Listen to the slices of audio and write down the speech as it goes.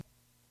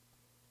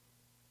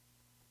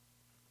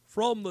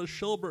From the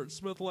Shilbert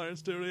Smithland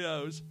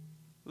Studios,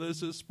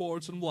 this is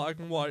Sports in Black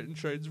and White and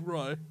Shades of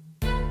Grey.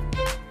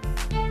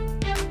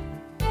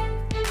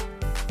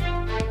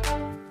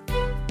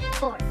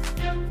 Sports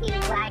in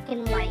black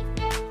and white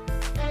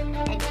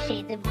and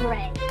shades of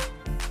gray.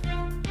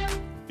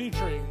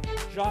 Featuring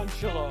John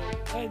Shillo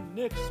and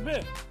Nick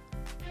Smith.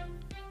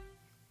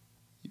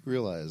 You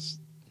realize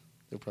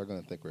they're probably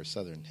going to think we're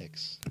Southern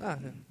Hicks. Yeah.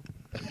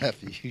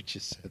 After you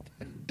just said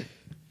that.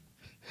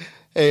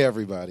 Hey,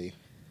 everybody.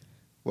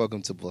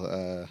 Welcome to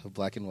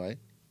Black and White,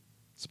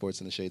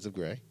 Sports in the Shades of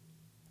Gray.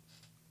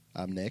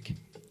 I'm Nick.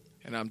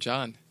 And I'm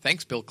John.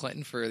 Thanks, Bill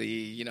Clinton, for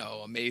the,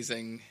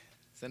 amazing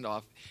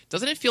send-off.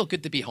 Doesn't it feel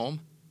good to be home?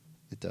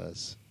 It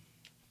does.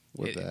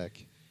 We're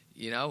back.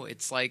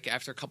 It's like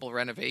after a couple of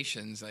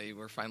renovations,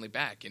 we're finally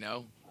back,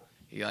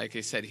 Like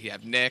I said, you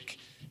have Nick,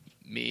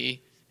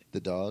 me. The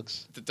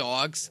dogs,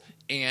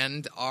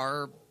 and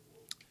our,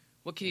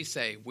 what can you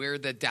say? We're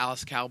the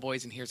Dallas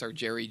Cowboys, and here's our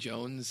Jerry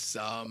Jones.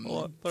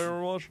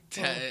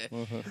 Ted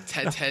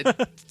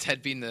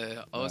being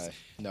the host.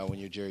 No, when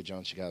you're Jerry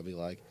Jones, you gotta be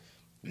like,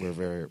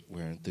 we're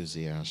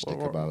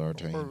enthusiastic about our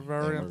team. We're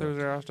very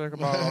enthusiastic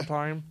about our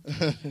time.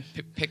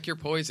 Pick your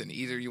poison.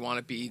 Either you want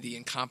to be the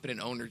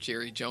incompetent owner,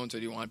 Jerry Jones, or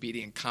do you want to be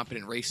the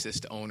incompetent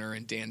racist owner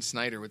and Dan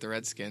Snyder with the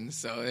Redskins?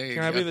 So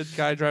Can I be the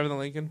guy driving the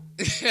Lincoln?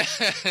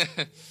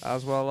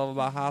 That's what I love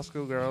about high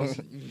school girls.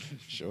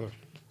 Sure.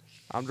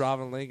 I'm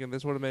driving Lincoln.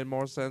 This would have made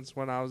more sense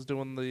when I was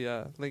doing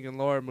the Lincoln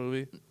Lawyer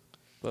movie,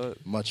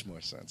 but much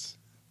more sense.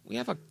 We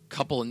have a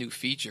couple of new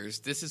features.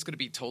 This is going to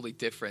be totally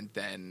different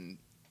than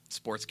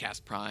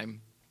Sportscast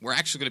Prime. We're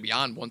actually going to be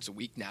on once a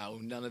week now.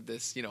 None of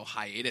this,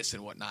 hiatus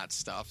and whatnot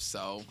stuff.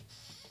 So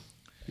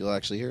you'll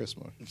actually hear us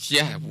more.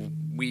 Yeah,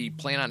 we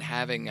plan on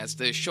having, as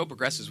the show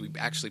progresses, we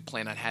actually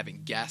plan on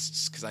having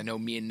guests, because I know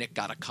me and Nick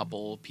got a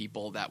couple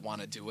people that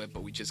want to do it,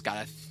 but we just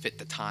got to fit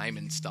the time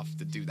and stuff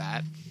to do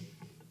that.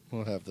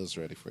 We'll have those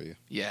ready for you.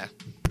 Yeah.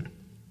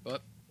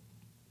 But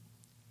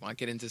want to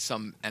get into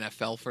some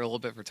NFL for a little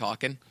bit for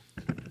talking?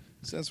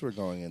 Since we're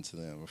going into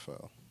the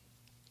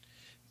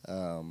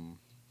NFL,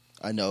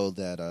 I know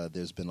that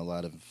there's been a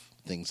lot of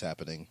things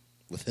happening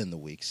within the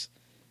weeks.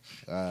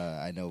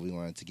 I know we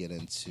wanted to get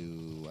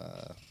into,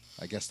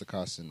 I guess, the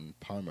Carson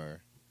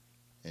Palmer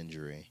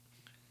injury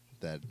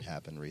that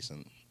happened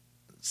recent.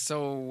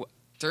 So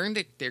during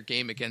their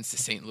game against the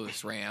St.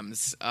 Louis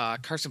Rams,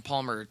 Carson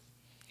Palmer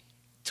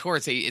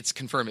it's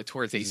confirmed it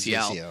tore his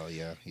ACL.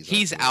 Yeah,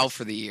 he's out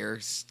for the year.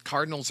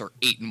 Cardinals are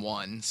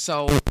 8-1.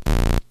 So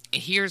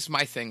here's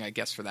my thing, I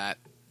guess, for that.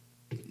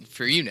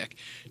 For you, Nick,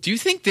 do you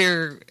think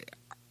are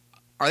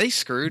they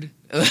screwed?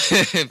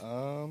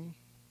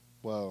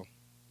 Well,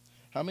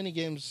 how many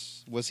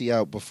games was he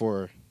out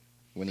before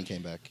when he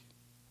came back?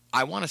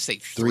 I want to say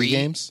 3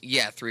 games.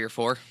 Yeah, 3 or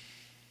 4.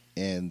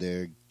 And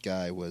their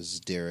guy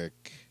was Drew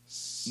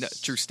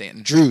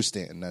Stanton. Drew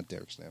Stanton, not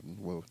Derek Stanton.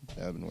 Whoa, that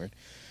would have been weird.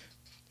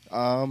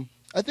 I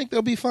think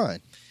they'll be fine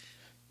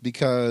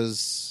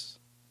because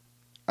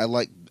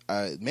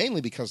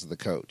mainly because of the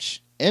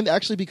coach and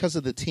actually because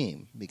of the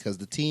team, because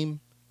the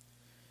team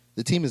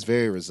is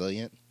very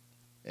resilient,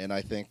 and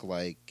I think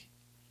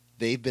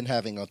they've been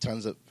having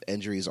tons of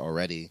injuries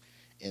already,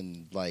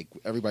 and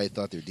everybody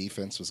thought their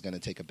defense was going to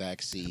take a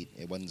back seat.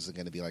 It wasn't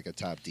going to be a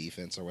top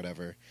defense or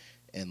whatever,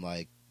 and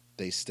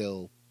they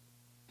still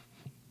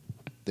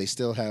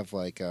have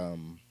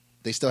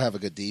they still have a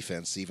good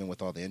defense even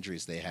with all the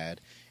injuries they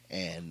had.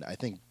 And I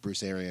think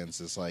Bruce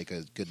Arians is a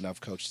good enough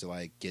coach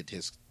to get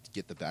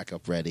the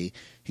backup ready.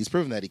 He's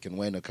proven that he can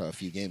win a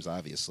few games,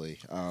 obviously.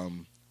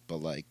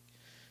 But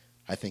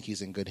I think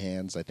he's in good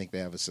hands. I think they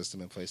have a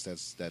system in place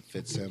that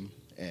fits him,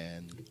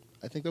 and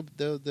I think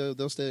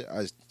they'll stay.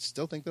 I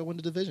still think they'll win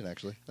the division.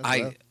 Actually, we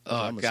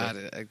got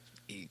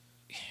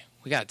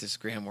to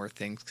disagree on more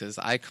things because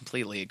I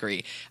completely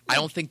agree. I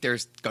don't think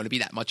there's going to be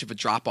that much of a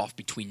drop off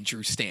between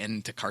Drew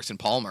Stanton to Carson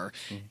Palmer.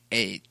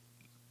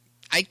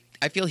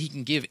 I feel he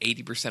can give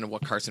 80% of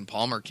what Carson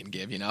Palmer can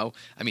give, I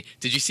mean,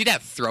 did you see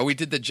that throw he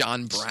did to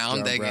John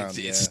Brown?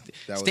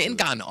 Stanton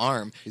got an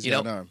arm. He's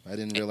got an arm. I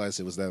didn't realize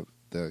it was that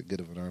good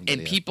of an arm.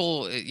 And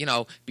people,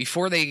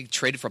 before they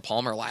traded for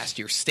Palmer last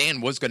year,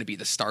 Stan was going to be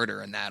the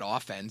starter in that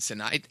offense.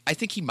 And I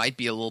think he might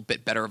be a little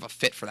bit better of a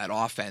fit for that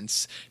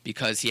offense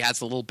because he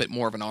has a little bit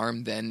more of an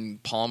arm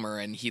than Palmer.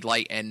 And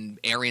and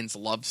Arians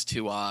loves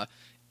to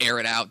air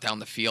it out down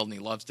the field, and he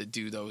loves to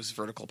do those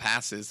vertical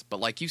passes. But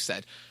like you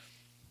said,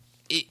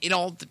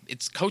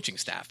 it's coaching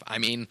staff. I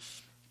mean,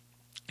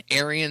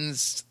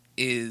 Arians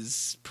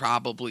is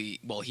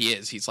probably,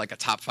 he's a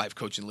top 5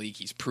 coach in the league.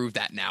 He's proved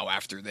that now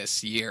after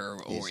this year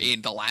or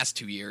in the last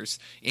 2 years,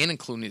 and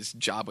including his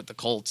job with the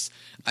Colts.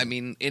 I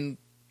mean,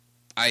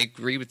 I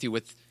agree with you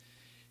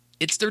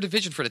it's their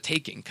division for the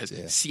taking because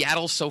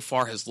Seattle so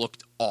far has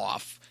looked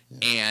off,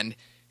 and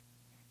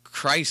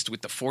Christ,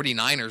 with the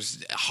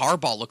 49ers,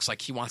 Harbaugh looks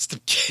like he wants to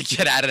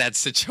get out of that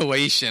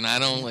situation. I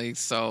don't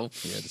so.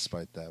 Yeah,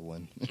 despite that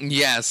one.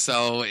 Yeah,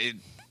 so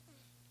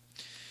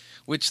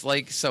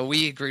so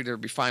we agreed to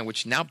be fine,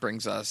 which now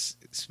brings us,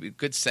 it's a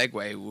good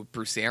segue with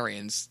Bruce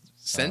Arians.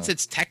 since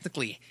it's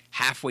technically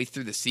halfway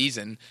through the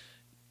season,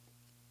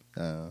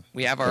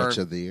 we have Coach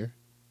our of the year.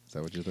 Is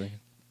that what you're thinking?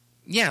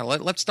 Yeah,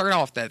 let's start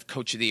off that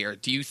Coach of the Year.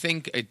 Do you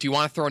think? Do you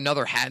want to throw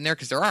another hat in there?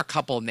 Because there are a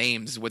couple of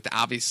names. With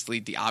obviously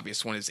the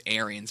obvious one is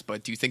Arians,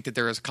 but do you think that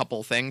there is a couple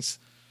of things,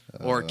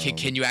 or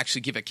can you actually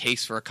give a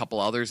case for a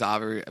couple others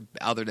other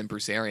than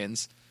Bruce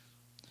Arians?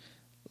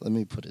 Let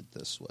me put it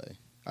this way: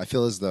 I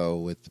feel as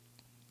though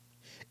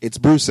it's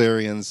Bruce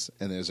Arians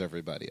and there's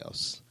everybody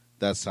else.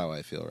 That's how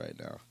I feel right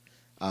now.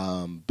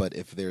 But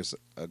if there's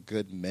a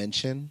good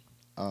mention.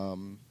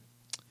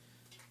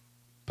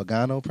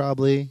 Pagano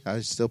probably. I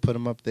still put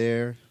him up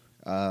there.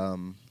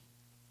 Some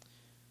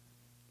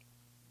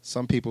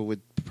people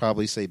would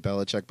probably say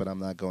Belichick, but I'm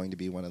not going to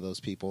be one of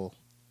those people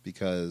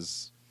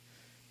because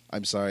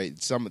I'm sorry.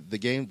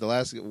 The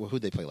last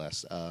who'd they play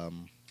last? The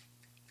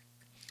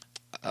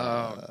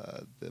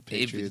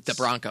Patriots, the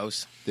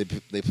Broncos.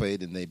 They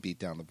played and they beat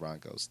down the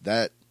Broncos.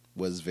 That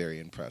was very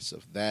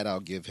impressive. That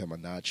I'll give him a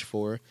notch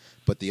for.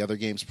 But the other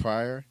games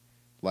prior,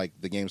 like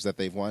the games that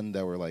they've won,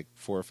 that were like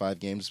 4 or 5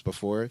 games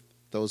before.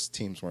 Those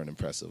teams weren't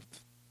impressive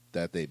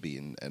that they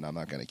beat, and I'm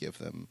not going to give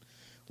them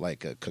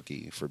like a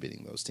cookie for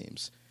beating those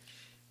teams.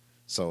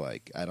 So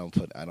like I don't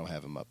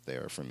have them up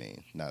there for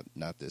me. Not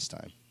this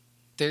time.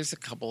 There's a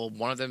couple.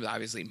 One of them is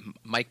obviously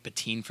Mike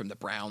Pettine from the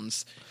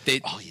Browns.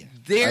 I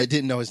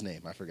didn't know his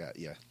name. I forgot.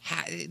 Yeah,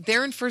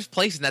 they're in first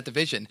place in that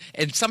division,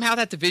 and somehow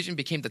that division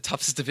became the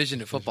toughest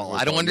division in football.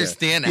 I don't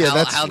understand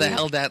how the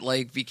hell that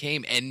like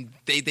became, and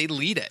they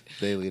lead it.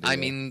 They lead it. I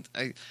mean,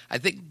 I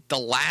think the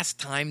last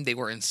time they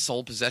were in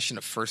sole possession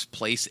of first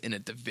place in a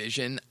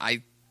division,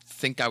 I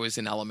think I was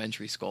in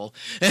elementary school.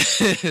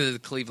 The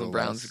Cleveland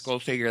Browns. Go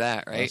figure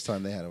that, right? Last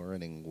time they had a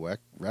winning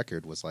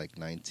record was like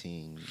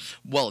 19.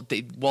 Well,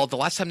 the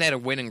last time they had a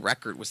winning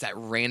record was that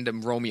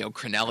random Romeo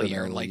Crennel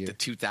year in like the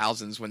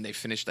 2000s when they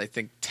finished, I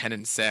think,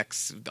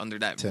 10-6 under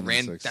that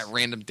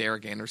random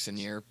Derek Anderson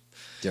year.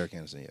 Derek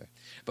Anderson, yeah.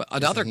 But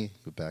another he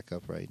would back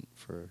up right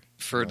for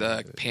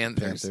the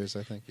Panthers. Panthers,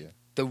 I think, yeah.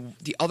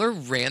 The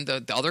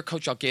other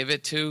coach I'll give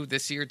it to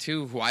this year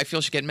too, who I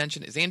feel should get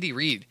mentioned, is Andy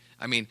Reid.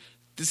 I mean,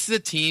 this is a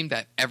team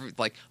that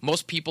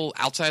most people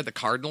outside of the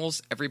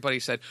Cardinals, everybody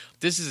said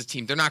this is a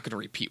team they're not going to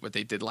repeat what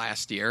they did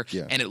last year,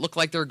 and it looked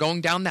like they're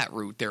going down that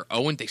route. They're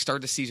 0. They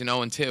started the season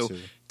 0-2.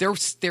 They're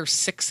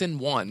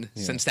 6-1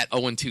 since that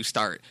 0-2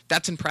 start.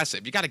 That's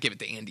impressive. You got to give it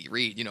to Andy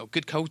Reid. You know,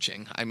 good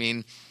coaching. I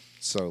mean,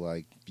 so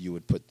like you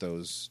would put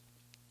those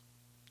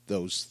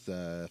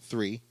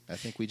 3 I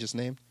think we just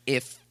named.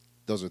 If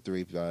those are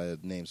 3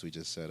 names we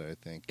just said, I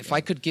think. If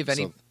I could give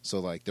any, so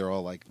like they're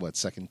all like what,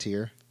 second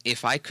tier?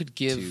 If I could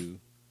give.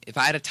 If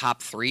I had a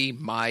top 3,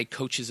 my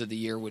coaches of the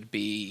year would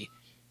be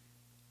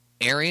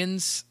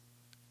Arians,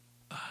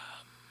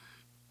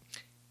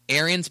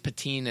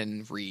 Pettine,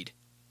 and Reid.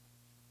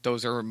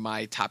 Those are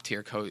my top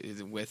tier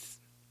coaches. Because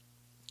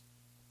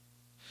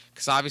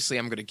obviously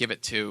I'm going to give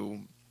it to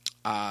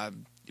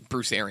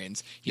Bruce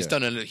Arians. He's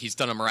done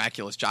a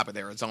miraculous job with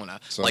Arizona.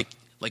 So,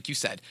 like you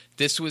said,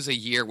 this was a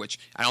year which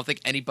I don't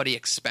think anybody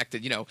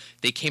expected. You know,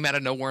 they came out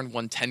of nowhere and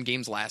won 10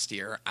 games last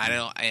year.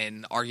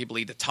 And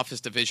arguably the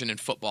toughest division in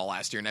football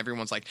last year. And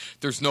everyone's like,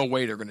 "There's no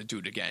way they're going to do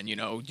it again." You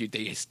know,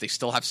 they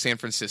still have San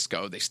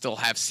Francisco, they still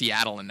have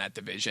Seattle in that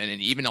division,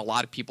 and even a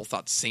lot of people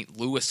thought St.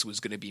 Louis was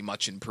going to be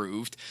much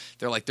improved.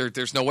 They're like,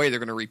 "There's no way they're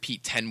going to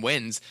repeat 10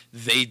 wins."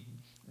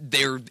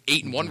 They're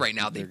 8-1 right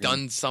now. They've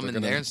done some in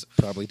there.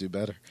 Probably do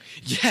better.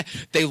 Yeah,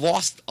 they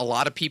lost a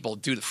lot of people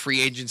due to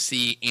free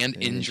agency and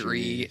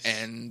injury,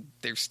 and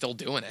they're still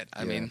doing it.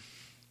 I mean,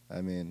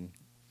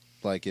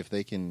 like if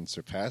they can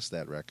surpass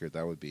that record,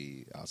 that would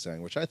be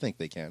outstanding. Which I think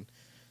they can.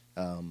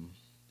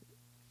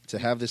 To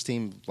have this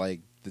team,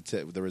 like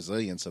the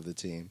resilience of the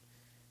team,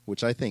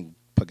 which I think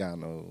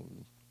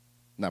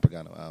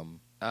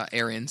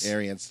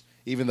Arians.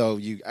 Even though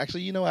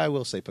I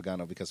will say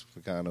Pagano because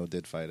Pagano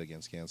did fight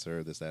against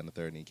cancer, this, that, and the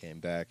third, and he came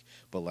back.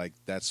 But like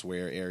that's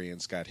where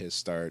Arians got his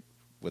start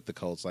with the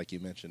Colts, like you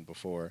mentioned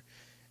before,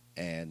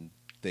 and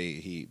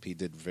he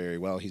did very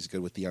well. He's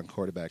good with the young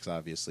quarterbacks,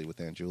 obviously, with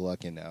Andrew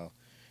Luck, and now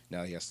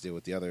he has to deal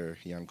with the other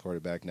young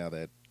quarterback now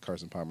that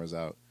Carson Palmer's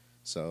out.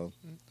 So,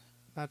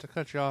 not to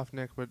cut you off,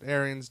 Nick, but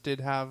Arians did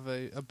have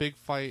a big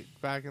fight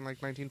back in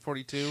like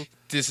 1942.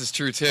 This is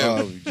true too.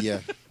 Oh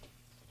yeah.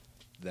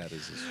 That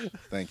is.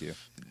 Thank you.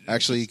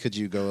 Actually, could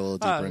you go a little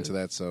deeper into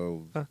that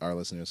so our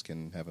listeners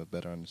can have a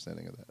better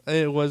understanding of that?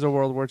 It was a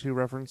World War II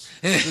reference.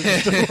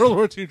 It's a World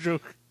War II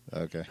joke.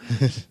 Okay.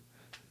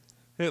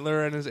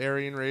 Hitler and his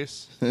Aryan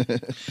race.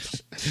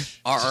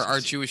 Our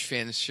Jewish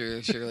fans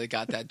surely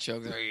got that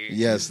joke.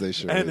 Yes, they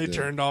sure and did.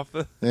 Turned off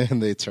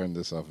and they turned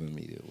this off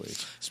immediately.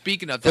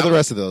 Speaking of for the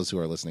rest of those who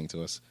are listening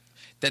to us.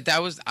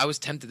 I was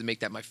tempted to make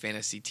that my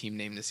fantasy team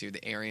name this year,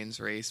 the Arians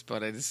race,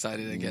 but I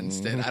decided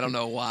against it. I don't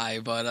know why,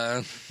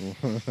 but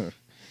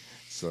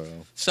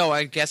so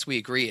I guess we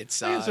agree. It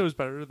was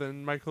better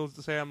than Michael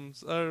Sam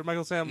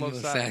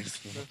loves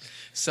Sax.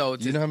 So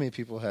do you know how many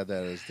people had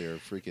that as their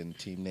freaking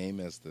team name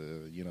as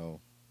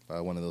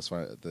one of those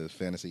the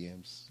fantasy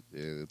games?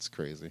 It's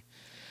crazy.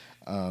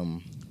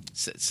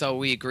 So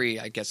we agree.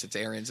 I guess it's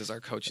Arians as our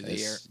coach of the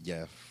year.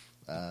 Yeah.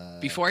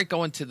 Before I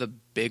go into the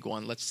big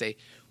one, let's say,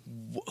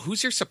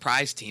 who's your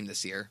surprise team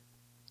this year?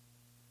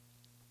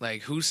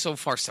 Like, who's so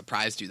far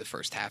surprised you the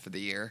first half of the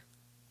year?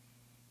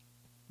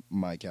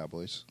 My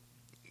Cowboys.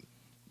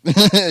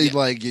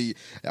 Like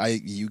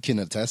you can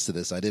attest to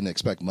this. I didn't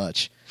expect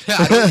much.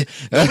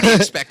 Nobody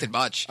expected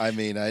much. I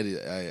mean,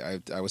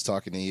 I was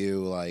talking to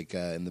you like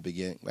in the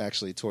beginning,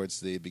 actually towards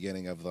the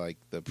beginning of like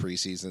the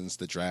preseasons,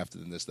 the draft,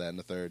 and this, that, and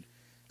the third.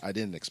 I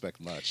didn't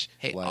expect much.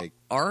 Hey, like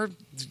how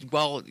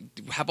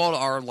about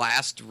our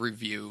last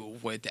review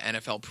with the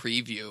NFL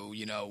preview?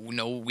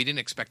 No, we didn't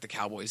expect the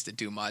Cowboys to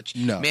do much.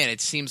 No. Man, it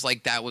seems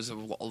like that was our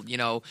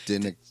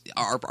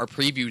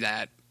preview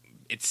that.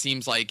 It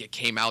seems like it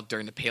came out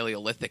during the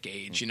Paleolithic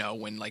age,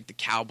 when like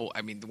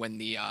when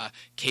the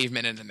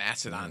cavemen and the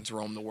mastodons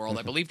roamed the world.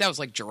 I believe that was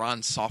like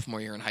Jerron's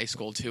sophomore year in high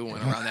school too,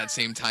 when around that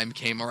same time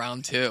came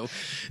around too.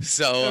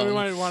 So we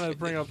might want to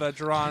bring up that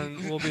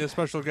Jerron will be a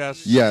special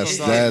guest. yes,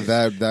 sometime.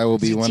 that will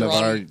be one of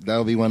our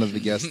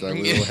the guests that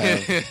we will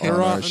have on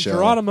our show.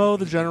 Geronimo,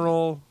 the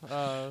general,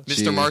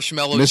 Mr.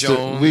 Marshmallow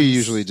Jones. We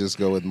usually just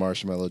go with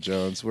Marshmallow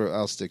Jones.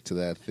 I'll stick to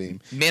that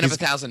theme. Man of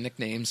 1,000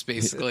 nicknames,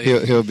 basically.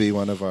 He'll be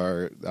one of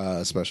our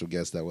special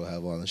guest that we'll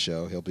have on the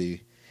show. He'll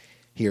be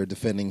here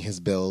defending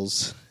his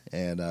Bills,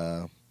 and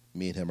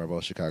me and him are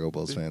both Chicago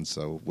Bulls fans,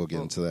 so we'll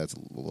get into that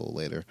a little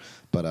later.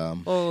 But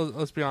well,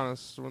 let's be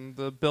honest. When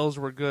the Bills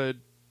were good,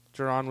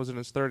 Jerron was in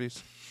his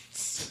 30s.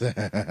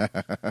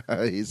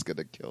 He's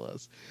gonna kill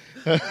us.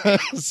 I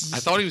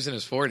thought he was in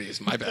his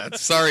 40s. My bad.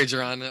 Sorry,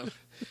 Jerron.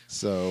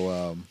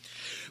 So,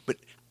 but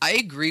I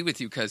agree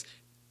with you because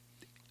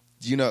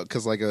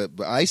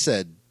I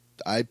said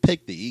I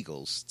picked the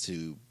Eagles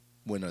to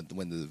win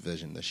the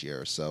division this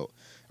year. So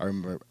I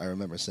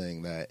remember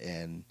saying that,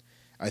 and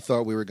I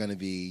thought we were going to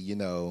be,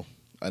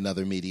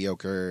 another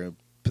mediocre,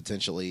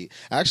 potentially.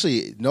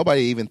 Actually,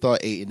 nobody even thought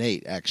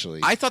 8-8.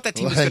 Actually, I thought that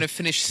team was going to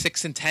finish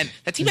 6-10.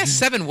 That team has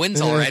 7 wins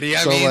already.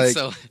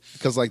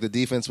 Because the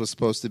defense was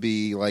supposed to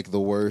be like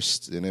the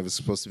worst, and it was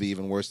supposed to be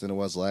even worse than it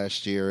was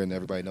last year, and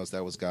everybody knows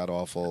that was god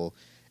awful.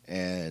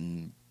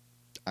 And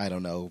I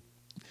don't know.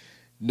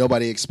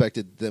 Nobody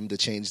expected them to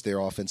change their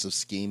offensive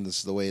scheme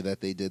the way that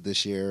they did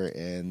this year,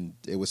 and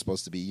it was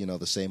supposed to be,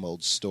 the same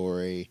old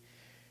story.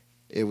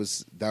 That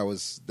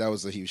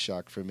was a huge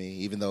shock for me,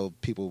 even though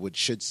people would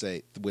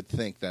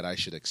think that I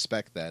should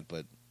expect that,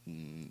 but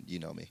you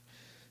know me.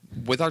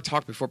 With our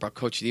talk before about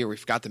Coach of the Year, we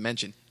forgot to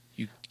mention,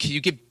 can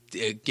you give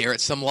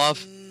Garrett some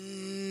love?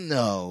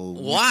 No.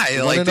 Why?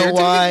 You want to know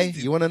why?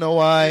 You want to know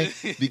why?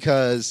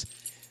 Because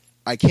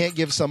I can't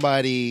give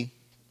somebody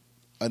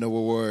an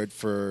award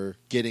for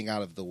getting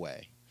out of the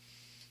way,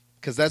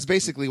 because that's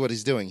basically what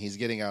he's doing. He's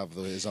getting out of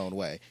his own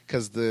way,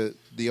 because the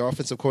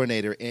offensive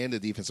coordinator and the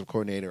defensive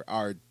coordinator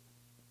are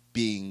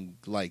being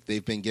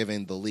they've been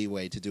given the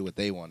leeway to do what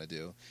they want to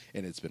do,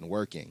 and it's been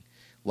working.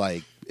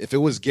 Like, if it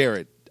was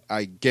Garrett,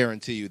 I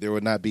guarantee you there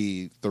would not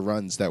be the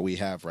runs that we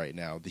have right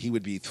now. He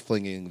would be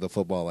flinging the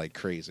football like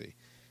crazy.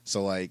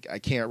 So, I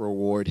can't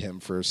reward him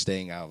for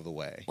staying out of the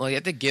way. Well, you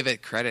have to give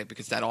it credit,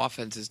 because that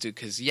offense is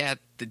because,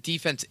 the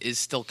defense is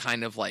still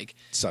kind of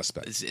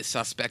suspect. Is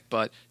suspect,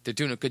 but they're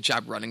doing a good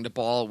job running the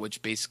ball,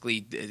 which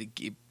basically,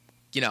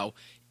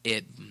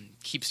 it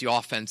keeps the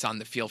offense on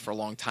the field for a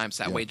long time.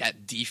 So that way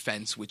that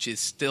defense, which is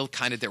still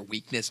kind of their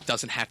weakness,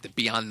 doesn't have to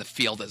be on the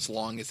field as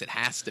long as it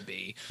has to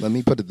be. Let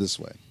me put it this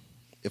way.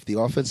 If the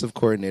offensive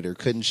coordinator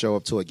couldn't show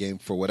up to a game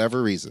for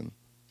whatever reason,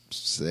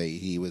 say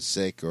he was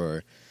sick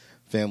or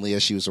family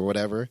issues or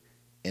whatever,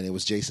 and it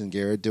was Jason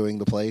Garrett doing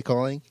the play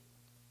calling,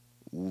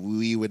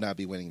 we would not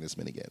be winning this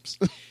many games.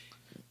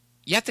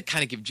 You have to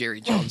kind of give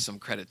Jerry Jones some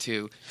credit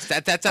too.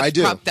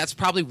 That's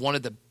probably one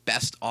of the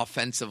best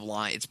offensive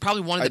lines. It's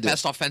probably one of the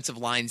best offensive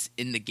lines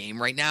in the game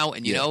right now.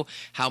 And you know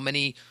how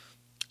many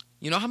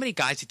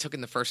guys he took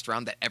in the first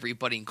round that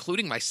everybody,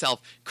 including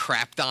myself,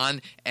 crapped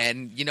on.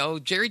 And,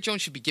 Jerry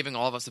Jones should be giving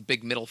all of us a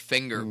big middle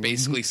finger,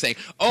 basically saying,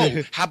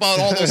 oh, how about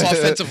all those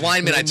offensive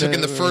linemen I took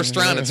in the first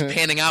round? It's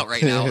panning out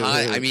right now.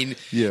 Huh? I mean,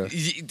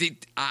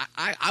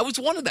 I was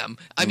one of them.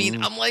 I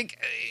mean, I'm like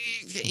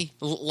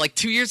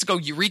 2 years ago,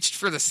 you reached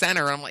for the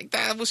center. I'm like,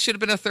 that should have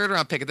been a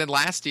third-round pick. And then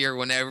last year,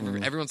 when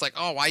everyone's like,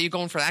 oh, why are you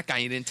going for that guy?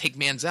 You didn't take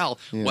Manziel.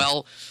 Yeah.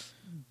 Well,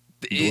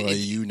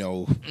 you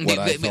know what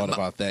I thought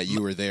about that.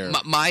 You were there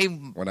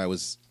when I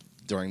was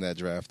during that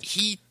draft.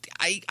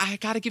 I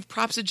got to give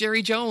props to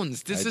Jerry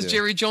Jones. This is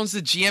Jerry Jones,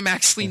 the GM,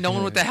 actually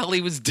knowing what the hell he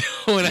was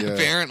doing,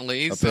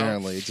 apparently.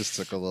 Apparently. It just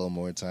took a little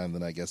more time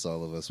than I guess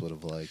all of us would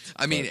have liked.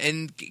 I mean,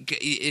 and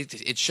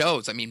it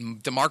shows. I mean,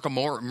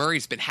 DeMarco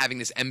Murray's been having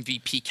this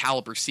MVP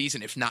caliber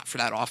season, if not for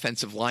that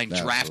offensive line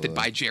drafted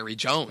by Jerry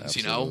Jones,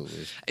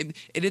 Absolutely. And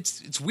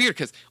it's weird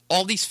because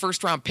all these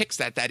first-round picks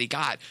that he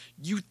got,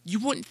 you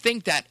wouldn't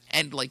think that,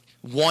 and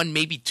one,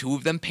 maybe two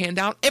of them panned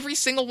out. Every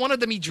single one of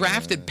them he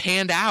drafted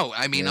panned out.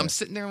 I mean, I'm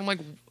sitting there, I'm like...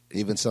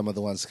 Even some of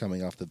the ones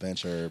coming off the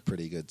bench are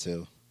pretty good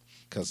too,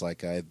 because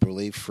I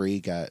believe Free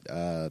got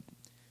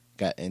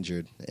got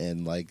injured,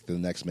 and like the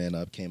next man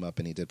up came up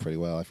and he did pretty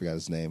well. I forgot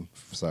his name.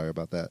 Sorry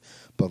about that.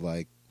 But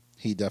like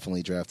he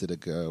definitely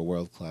drafted a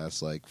world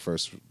class like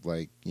first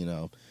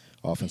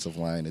offensive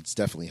line. It's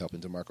definitely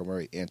helping DeMarco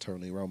Murray and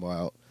Tony Romo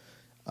out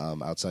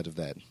outside of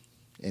that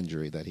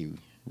injury that he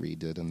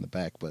redid in the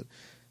back. But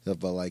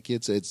like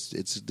it's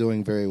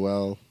doing very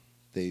well.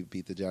 They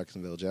beat the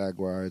Jacksonville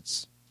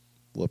Jaguars.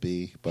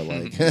 Whoopee. But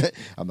like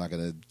I'm not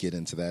gonna get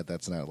into that.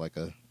 That's not like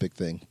a big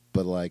thing.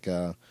 But like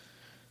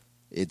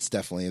it's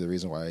definitely the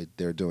reason why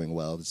they're doing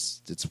well.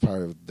 It's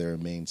part of their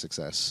main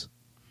success.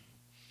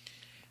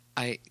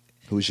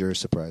 Who's your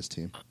surprise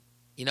team?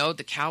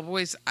 The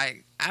Cowboys,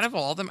 out of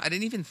all of them, I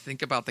didn't even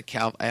think about the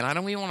Cowboys. And I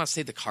don't even want to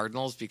say the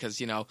Cardinals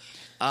because,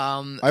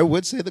 I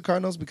would say the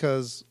Cardinals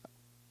because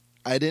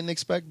I didn't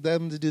expect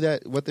them to do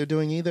that, what they're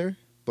doing either.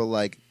 But,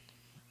 like,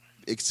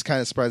 it's kind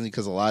of surprising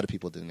because a lot of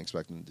people didn't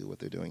expect them to do what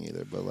they're doing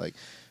either.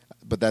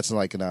 But that's,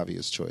 like, an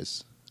obvious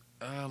choice.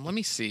 Let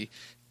me see.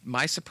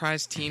 My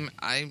surprise team,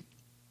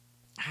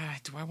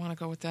 do I want to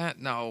go with that?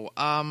 No.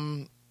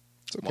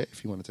 It's okay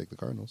if you want to take the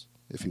Cardinals,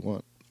 if you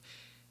want.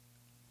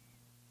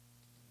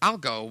 I'll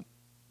go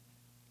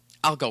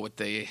with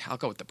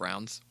the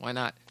Browns. Why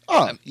not?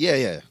 Oh,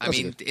 yeah. I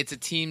mean, it's a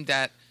team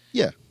that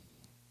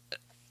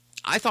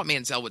I thought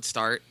Manziel would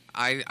start.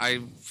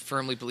 I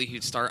firmly believe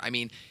he'd start. I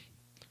mean,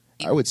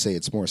 I would say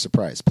it's more a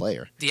surprise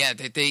player. Yeah,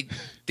 they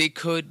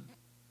could.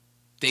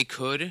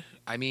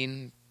 I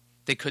mean,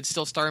 they could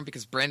still start him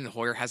because Brandon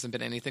Hoyer hasn't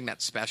been anything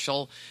that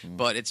special.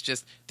 But it's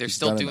just they're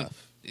still doing.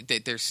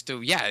 They're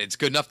still it's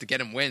good enough to get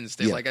him wins.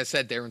 Like I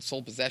said, they're in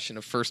sole possession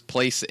of first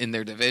place in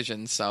their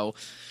division. So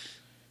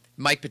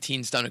Mike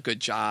Patine's done a good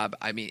job.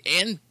 I mean,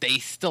 and they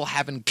still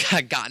haven't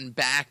gotten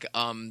back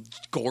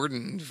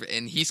Gordon,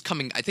 and he's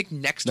coming. I think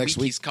next week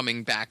he's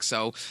coming back.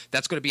 So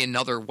that's going to be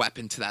another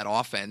weapon to that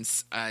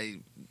offense.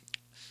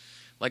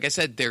 Like I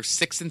said, they're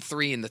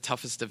 6-3 in the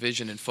toughest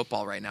division in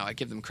football right now. I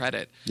give them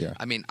credit. Yeah.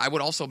 I mean, I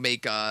would also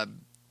make.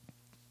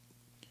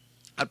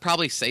 I'd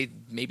probably say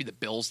maybe the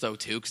Bills, though,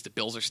 too, because the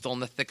Bills are still in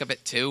the thick of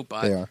it, too.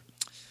 But they are.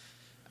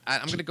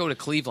 I'm going to go to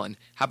Cleveland.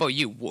 How about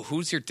you?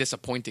 Who's your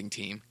disappointing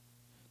team?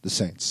 The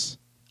Saints.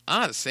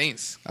 The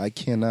Saints. I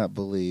cannot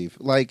believe.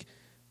 Like,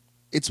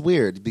 it's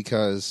weird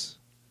because,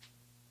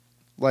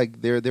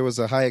 like, there was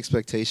a high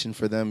expectation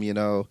for them,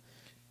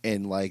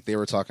 and, like, they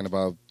were talking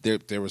about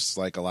there was,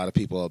 like, a lot of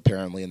people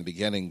apparently in the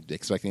beginning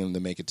expecting them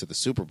to make it to the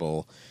Super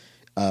Bowl.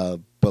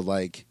 But,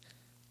 like,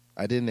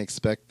 I didn't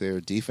expect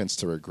their defense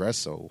to regress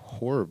so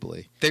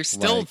horribly. They're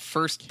still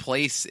first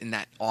place in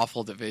that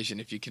awful division,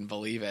 if you can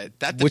believe it.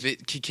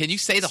 Can you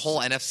say the whole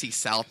NFC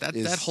South?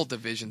 That whole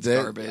division's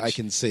garbage. I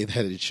can say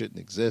that it shouldn't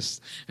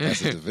exist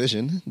as a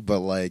division, but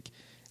like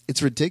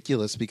it's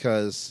ridiculous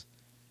because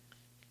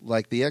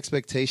like the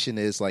expectation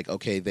is like,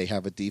 okay, they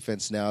have a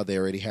defense now. They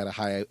already had a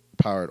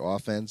high-powered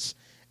offense,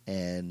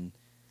 and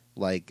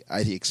like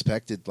I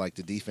expected like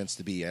the defense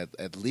to be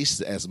at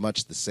least as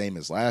much the same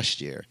as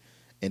last year.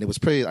 And it was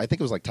I think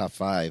it was like top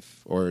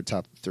 5 or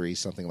top 3,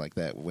 something like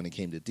that when it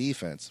came to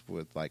defense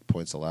with like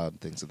points allowed and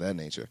things of that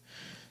nature.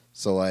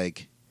 So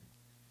like,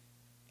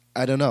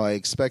 I don't know. I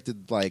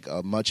expected like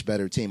a much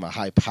better team, a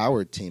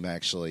high-powered team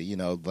actually,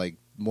 like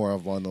more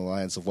along the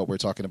lines of what we're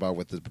talking about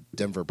with the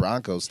Denver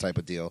Broncos type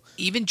of deal.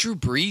 Even Drew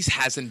Brees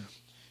hasn't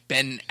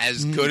been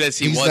as good as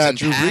he was not in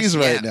Drew past. Brees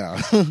right now.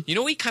 You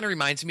know what he kind of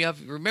reminds me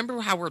of?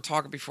 Remember how we were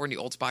talking before in the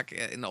old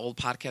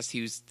podcast?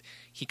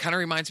 He kind of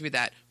reminds me of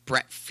that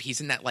Brett. He's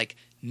in that like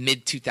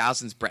mid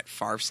 2000s Brett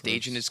Favre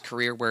stage in his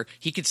career where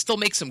he could still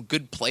make some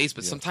good plays,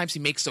 but sometimes he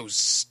makes those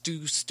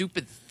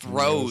stupid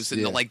throws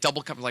and the like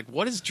double cover. Like,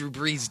 what is Drew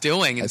Brees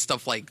doing and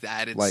stuff like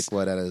that? It's like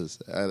what at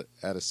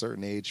a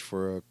certain age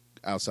for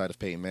outside of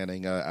Peyton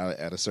Manning,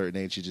 at a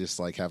certain age you just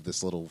like have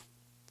this little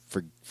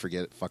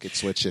fuck it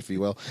switch, if you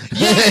will.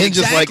 Yeah, and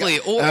exactly.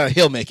 Just like,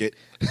 he'll make it.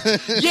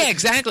 Yeah,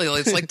 exactly.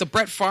 It's like the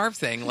Brett Favre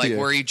thing, like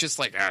where he just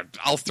like,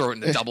 I'll throw it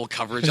in the double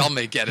coverage, I'll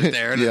get it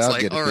there, and it's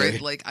like, all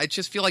right. Like I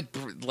just feel like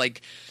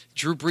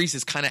Drew Brees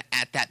is kind of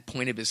at that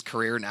point of his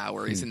career now,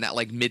 where he's in that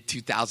like mid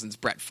 2000s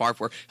Brett Favre,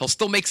 where he'll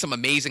still make some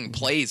amazing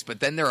plays, but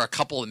then there are a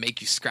couple that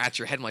make you scratch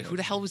your head. I'm like, who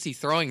the hell was he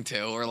throwing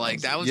to? Or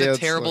like that was a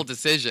terrible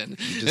decision.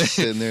 You're just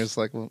sitting there, it's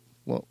like,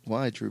 well,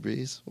 why, Drew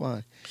Brees?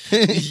 Why?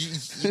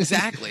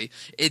 Exactly.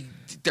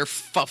 They're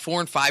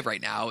 4-5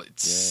 right now.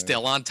 It's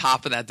still on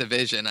top of that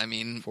division. I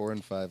mean,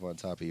 4-5 on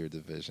top of your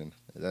division.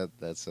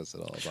 That says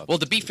it all about. Well,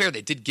 to be fair,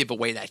 they did give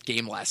away that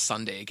game last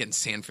Sunday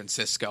against San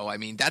Francisco. I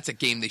mean, that's a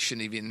game they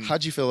shouldn't even.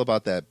 How'd you feel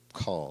about that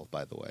call,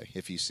 by the way?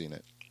 If you've seen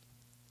it,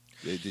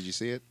 did you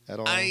see it at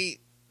all?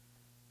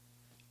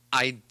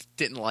 I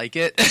didn't like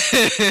it.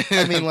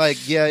 I mean,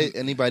 like, yeah,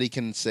 anybody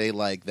can say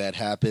like that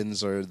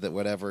happens or that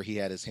whatever. He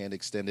had his hand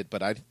extended,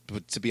 but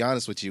to be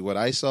honest with you, what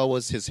I saw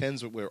was his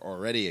hands were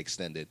already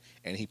extended,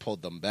 and he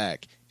pulled them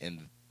back,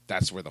 and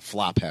that's where the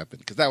flop happened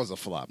because that was a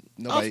flop.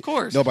 Nobody, of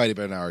course, nobody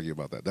better not argue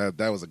about that.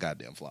 That was a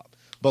goddamn flop.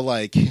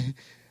 But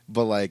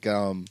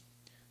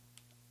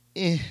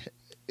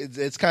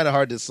it's kind of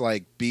hard to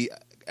like be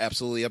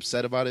absolutely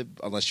upset about it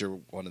unless you're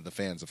one of the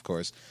fans, of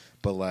course.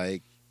 But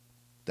like.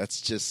 that's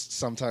just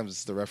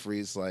sometimes the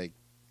referees like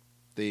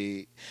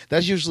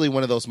that's usually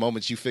one of those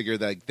moments you figure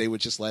that they would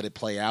just let it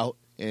play out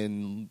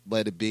and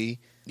let it be.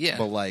 Yeah.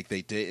 But like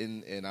they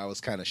didn't, and I was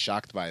kind of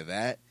shocked by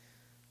that.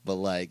 But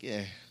like,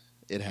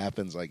 it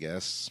happens, I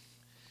guess.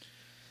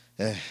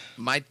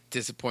 My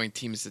disappointing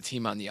team is the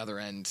team on the other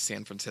end,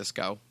 San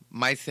Francisco.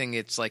 My thing,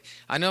 it's like,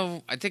 I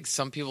think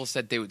some people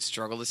said they would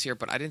struggle this year,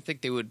 but I didn't think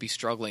they would be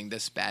struggling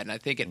this bad. And I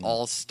think it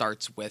all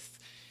starts with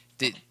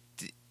the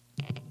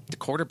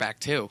quarterback,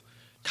 too.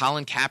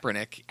 Colin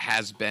Kaepernick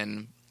has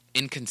been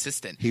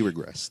inconsistent. He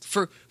regressed.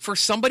 For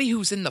somebody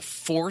who's in the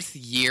 4th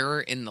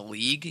year in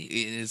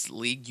his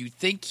league, you'd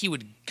think he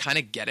would kind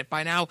of get it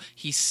by now.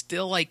 He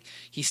still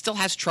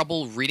has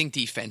trouble reading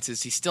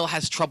defenses. He still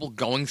has trouble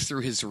going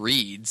through his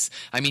reads.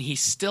 I mean,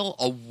 he's still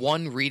a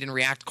one read and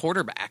react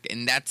quarterback,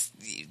 and that's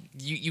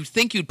you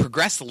think you'd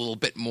progress a little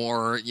bit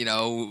more,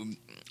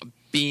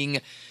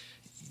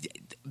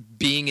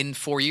 being in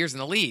 4 years in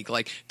the league.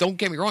 Like, don't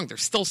get me wrong,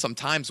 there's still some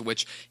times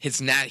which he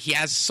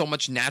has so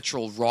much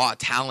natural raw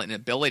talent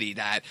and ability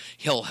that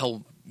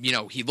he'll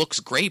he looks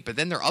great, but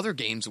then there are other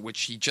games in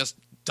which he just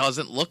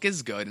doesn't look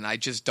as good, and I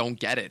just don't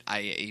get it.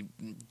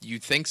 You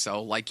think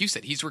so? Like you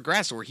said, he's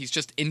regressed, or he's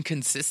just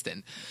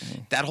inconsistent.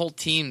 That whole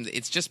team,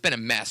 it's just been a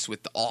mess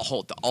with the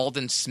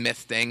Aldon Smith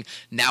thing.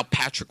 Now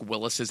Patrick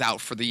Willis is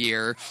out for the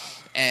year,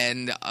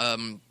 and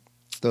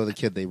Though the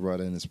kid they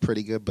brought in is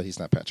pretty good, but he's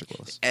not Patrick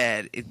Willis.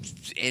 And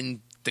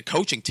in the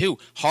coaching too,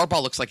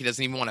 Harbaugh looks like he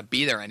doesn't even want to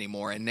be there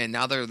anymore. And then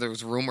now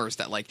there's rumors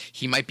that like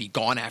he might be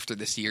gone after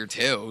this year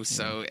too.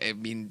 So I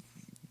mean,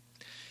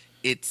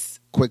 it's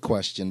quick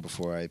question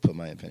before I put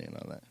my opinion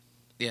on that.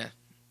 Yeah.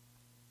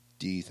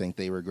 Do you think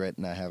they regret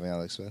not having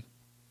Alex Smith?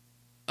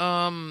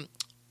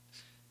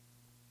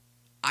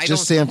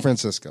 San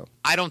Francisco.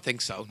 I don't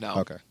think so. No.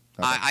 Okay.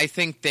 I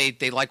think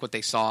they like what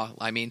they saw.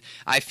 I mean,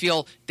 I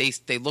feel they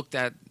looked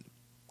at.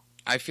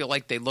 I feel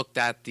like they looked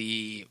at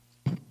the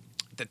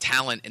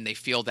talent, and they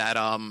feel that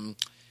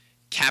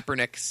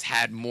Kaepernick's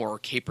had more.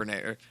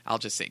 I'll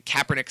just say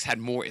Kaepernick's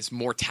is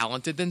more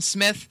talented than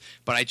Smith,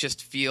 but I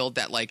just feel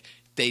that like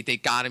they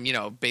got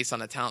him, based on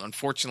the talent.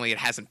 Unfortunately, it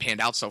hasn't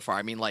panned out so far.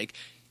 I mean, like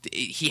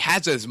he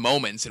has those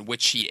moments in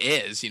which he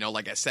is,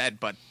 like I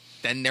said, but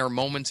then there are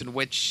moments in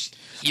which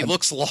he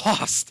looks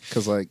lost.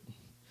 Because like,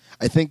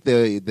 I think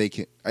they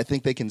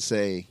can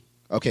say,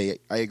 okay,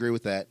 I agree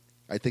with that.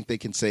 I think they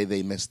can say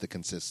they missed the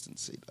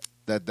consistency.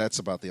 That's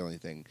about the only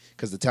thing,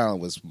 because the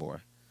talent was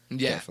more.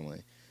 Yeah,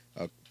 definitely.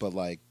 But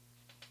like,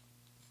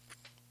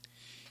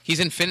 he's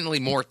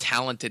infinitely more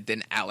talented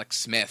than Alex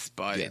Smith,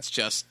 but it's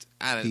just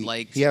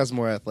he has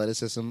more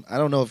athleticism. I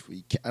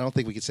don't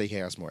think we could say he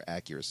has more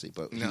accuracy,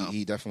 but no.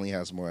 he definitely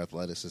has more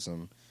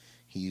athleticism.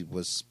 He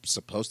was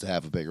supposed to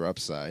have a bigger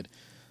upside,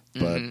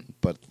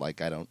 but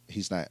like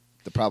he's not.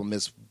 The problem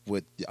is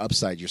with the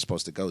upside, you're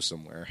supposed to go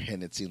somewhere,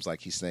 and it seems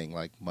like he's saying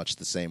like much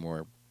the same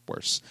or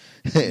worse.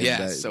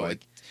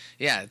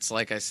 It's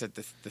like I said,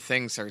 the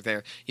things are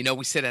there.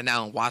 We sit down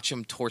now and watch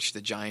them torch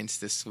the Giants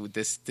this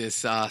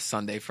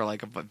Sunday for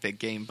like a big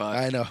game. But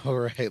I know,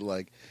 right?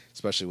 Like,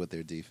 especially with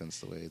their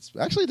defense, the way it's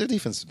actually their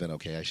defense has been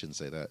okay. I shouldn't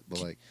say that,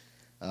 but like,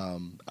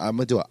 I'm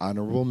gonna do an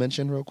honorable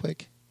mention real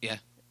quick. Yeah,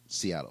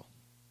 Seattle.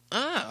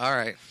 All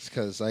right.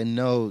 Because I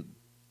know.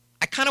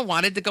 I kind of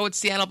wanted to go with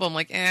Seattle, but I'm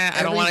like,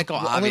 I don't want to go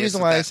obvious. The only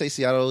reason why I say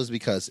Seattle is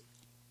because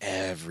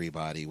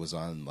everybody was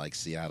on like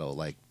Seattle.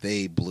 Like,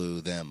 they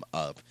blew them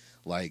up.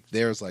 Like,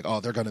 there's like, oh,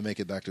 they're going to make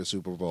it back to the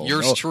Super Bowl.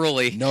 Yours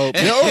truly. No,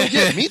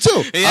 yeah, me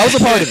too. Yeah. I was a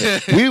part of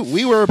it.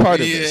 We were a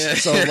part of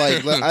this. So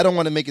like, I don't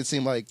want to make it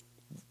seem like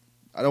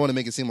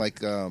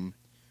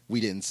we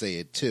didn't say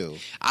it too.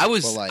 I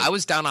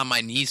was down on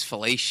my knees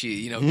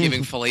fellatio,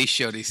 giving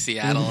fellatio to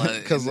Seattle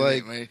because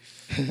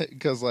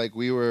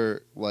we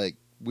were like.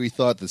 We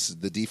thought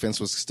the defense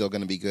was still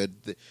going to be good,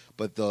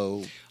 but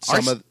though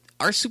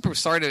our Super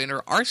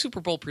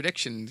Bowl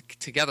prediction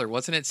together,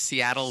 wasn't it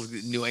Seattle,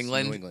 New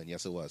England? New England,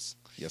 yes it was.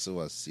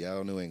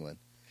 Seattle, New England.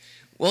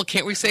 Well,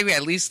 can't we say we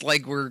at least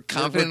we're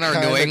confident in our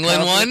New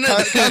England one?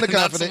 Kind of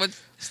confident.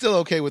 Still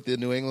okay with the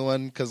New England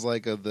one because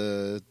of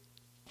the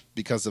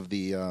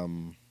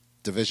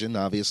division,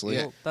 obviously.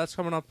 Well, that's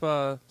coming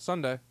up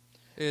Sunday.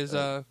 Is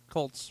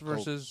Colts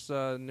versus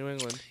New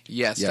England?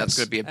 Yes, that's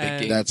going to be a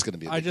big game. That's going to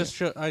be. I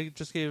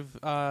just gave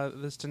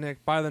this to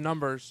Nick by the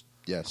numbers.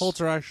 Yes,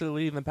 Colts are actually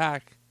leading the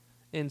pack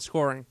in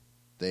scoring.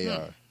 They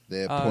are.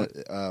 They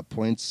have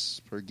points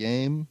per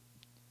game.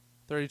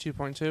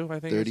 32.2, I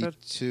think.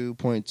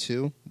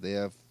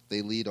 32.2.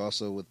 They lead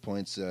also with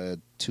points.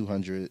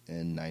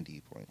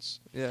 290 points.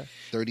 Yeah.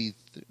 30.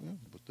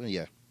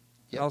 Yeah.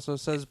 It also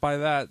says by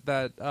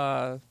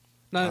that.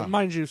 Now,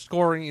 mind you,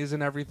 scoring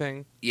isn't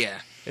everything. Yeah.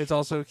 It's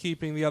also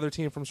keeping the other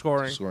team from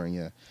scoring. Scoring,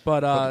 yeah.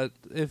 But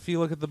if you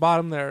look at the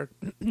bottom there,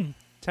 the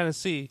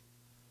Tennessee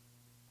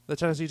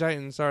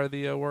Titans are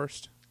the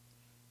worst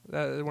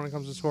when it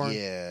comes to scoring.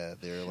 Yeah,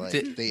 they're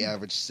like they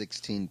average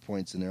 16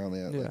 points and they're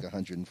only at like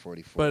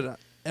 144. But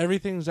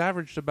everything's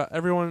averaged about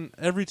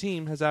every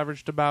team has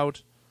averaged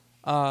about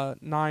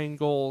 9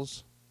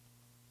 goals,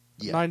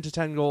 9 to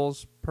 10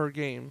 goals per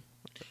game.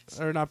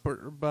 or not per,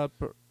 but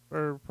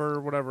per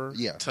whatever.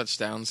 Yeah,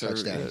 touchdowns.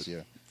 touchdowns. Or,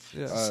 Yeah.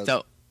 Yeah.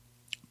 so,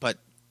 but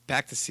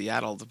back to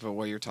Seattle, to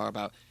what you're talking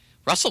about.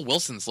 Russell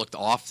Wilson's looked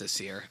off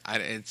this year.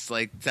 It's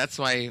like that's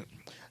why.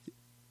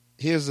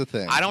 Here's the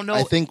thing. I don't know.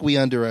 I think we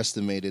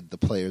underestimated the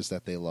players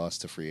that they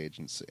lost to free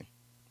agency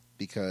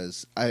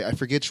because I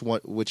forget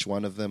which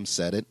one of them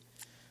said it.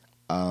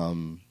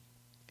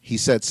 He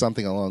said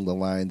something along the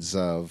lines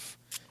of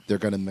they're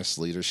going to miss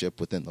leadership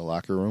within the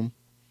locker room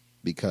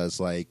because,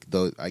 like,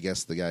 I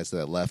guess the guys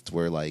that left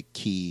were like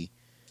key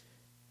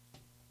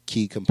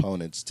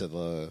components to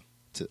the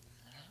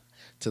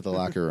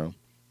locker room.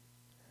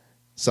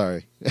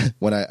 Sorry,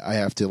 when I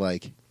have to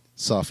like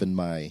soften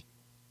my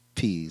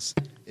P's,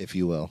 if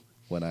you will,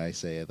 when I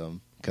say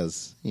them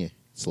because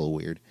it's a little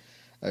weird.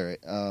 All right,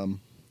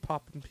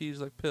 Popping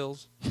peas like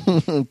pills.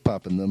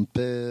 popping them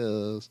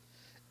pills.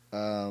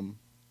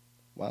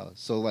 Wow.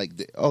 So like,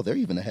 they're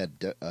even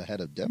ahead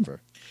of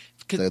Denver.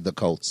 The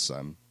Colts,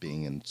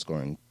 being in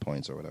scoring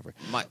points or whatever.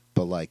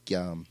 But like,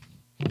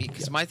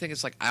 because my thing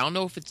is like, I don't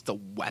know if it's the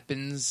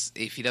weapons,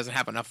 if he doesn't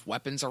have enough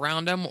weapons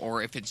around him,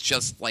 or if it's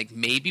just like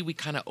maybe we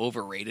kind of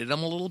overrated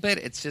him a little bit.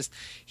 It's just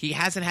he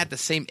hasn't had the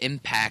same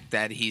impact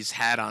that he's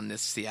had on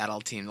this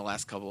Seattle team the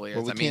last couple of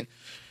years.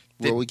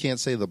 We can't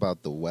say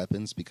about the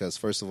weapons because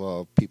first of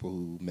all, people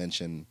who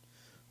mention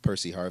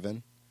Percy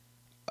Harvin,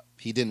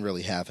 he didn't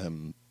really have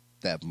him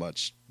that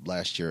much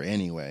last year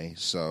anyway,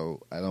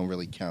 so I don't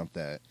really count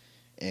that.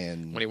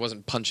 And when he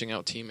wasn't punching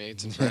out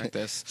teammates in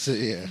practice. So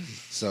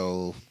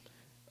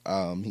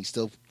he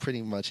still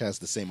pretty much has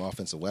the same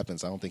offensive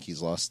weapons. I don't think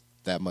he's lost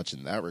that much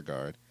in that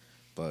regard,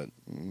 but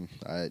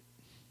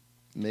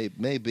maybe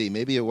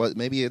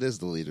it is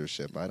the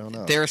leadership. I don't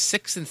know. They're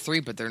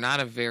 6-3, but they're not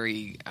a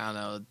very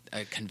a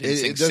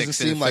convincing. It doesn't 6-3.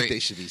 seem like they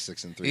should be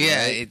 6-3.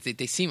 Yeah, right?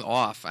 they seem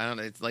off. I don't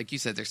know. It's, like you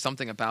said, there's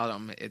something about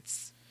them.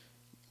 It's.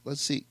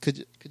 Let's see.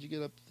 Could you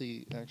get up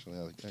the? Actually,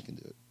 I can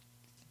do it.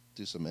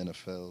 Do some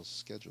NFL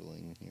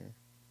scheduling here.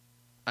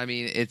 I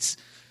mean, it's.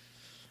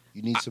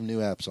 You need some new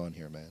apps on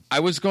here, man. I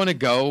was going to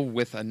go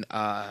with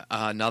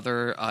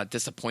another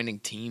disappointing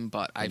team,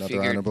 but I Another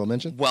figured honorable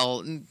mention.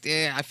 Well,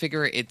 yeah, I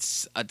figure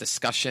it's a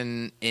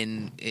discussion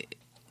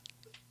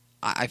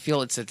I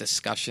feel it's a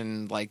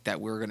discussion like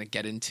that we're going to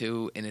get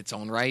into in its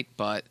own right,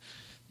 but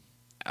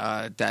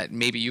that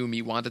maybe you and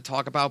me want to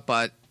talk about.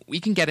 But we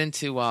can get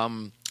into.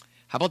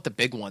 How about the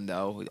big one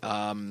though?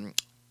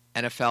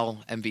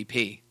 NFL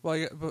MVP.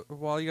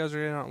 While you guys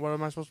are in on, what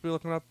am I supposed to be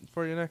looking up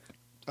for you, Nick?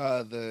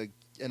 The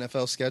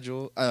NFL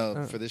schedule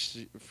for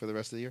the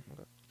rest of the year.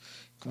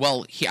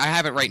 Well, I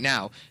have it right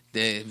now.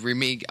 The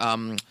remake.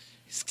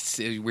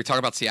 We're talking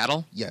about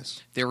Seattle.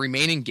 Yes. Their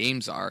remaining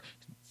games are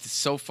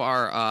so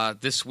far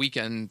this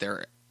weekend.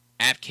 They're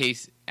at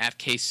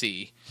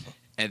KC,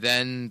 and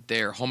then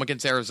they're home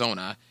against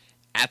Arizona,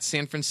 at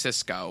San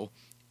Francisco,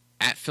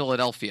 at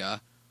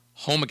Philadelphia,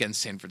 home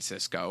against San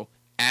Francisco,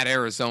 at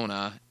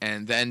Arizona,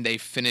 and then they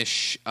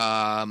finish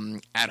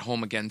at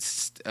home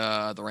against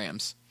the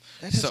Rams.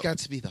 That has got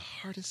to be the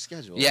hardest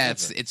schedule. Yeah,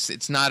 ever.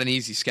 it's not an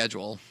easy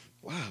schedule.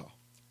 Wow,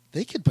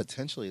 they could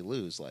potentially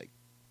lose like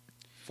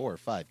 4 or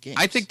 5 games.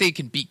 I think they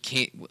can beat.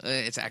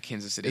 It's at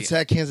Kansas City. It's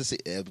at Kansas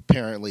City.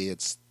 Apparently,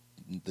 it's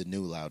the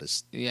new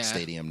loudest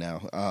stadium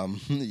now.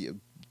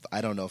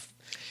 I don't know.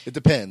 It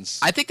depends.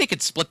 I think they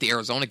could split the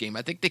Arizona game.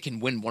 I think they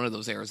can win one of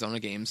those Arizona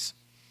games.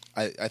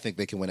 I think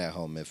they can win at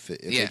home if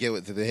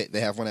they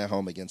have one at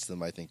home against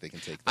them. I think they can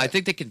take that. I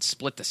think they can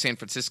split the San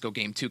Francisco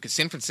game too, because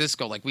San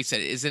Francisco, like we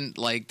said, isn't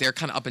like they're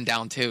kind of up and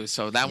down too.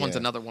 So that one's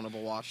another one of a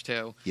wash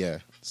too. Yeah.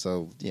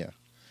 So yeah.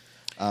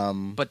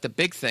 But the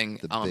big thing,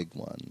 big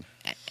one,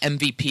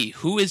 MVP.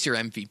 Who is your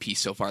MVP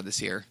so far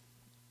this year?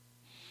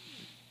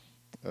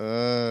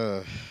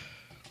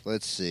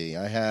 Let's see.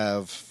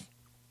 I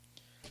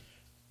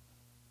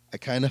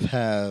kind of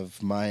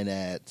have mine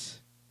at.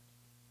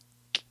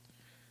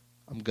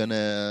 I'm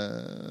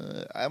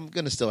gonna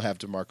still have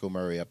DeMarco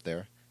Murray up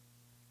there.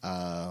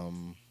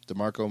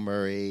 DeMarco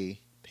Murray,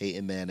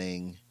 Peyton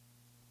Manning,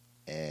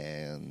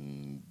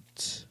 and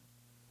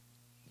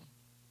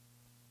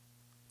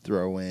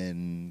throw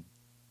in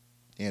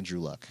Andrew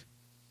Luck.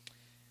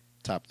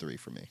 Top 3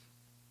 for me.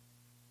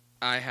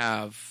 I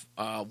have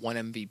one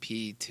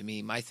MVP to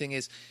me. My thing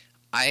is,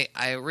 I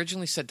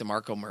originally said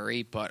DeMarco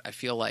Murray, but I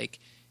feel like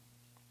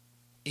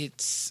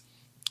it's.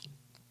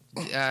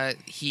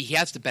 He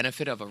has the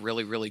benefit of a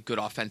really, really good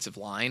offensive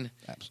line.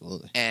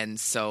 Absolutely. And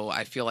so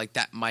I feel like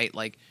that might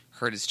like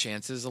hurt his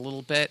chances a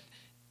little bit.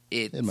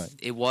 It might.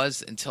 It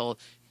was until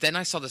then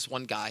I saw this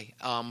one guy,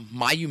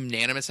 my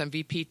unanimous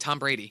MVP, Tom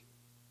Brady.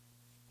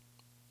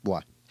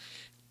 Why?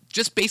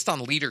 Just based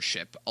on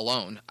leadership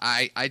alone.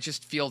 I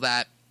just feel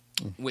that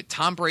with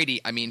Tom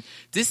Brady, I mean,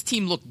 this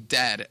team looked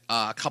dead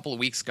a couple of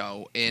weeks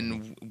ago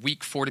in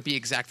week 4 to be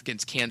exact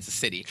against Kansas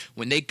City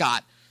when they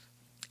got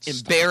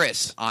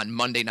embarrassed on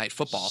Monday Night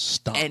Football.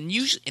 And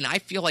I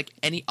feel like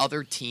any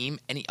other team,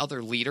 any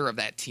other leader of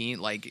that team,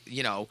 like,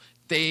 you know,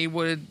 they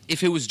would,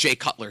 if it was Jay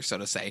Cutler, so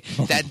to say,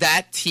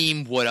 that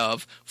team would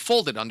have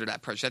folded under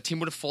that pressure. That team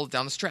would have folded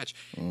down the stretch.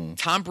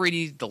 Tom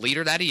Brady, the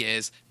leader that he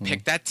is,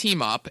 picked that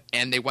team up,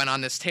 and they went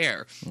on this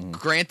tear.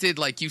 Granted,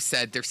 like you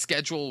said, their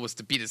schedule was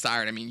to be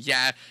desired. I mean,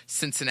 yeah,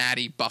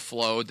 Cincinnati,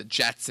 Buffalo, the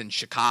Jets, and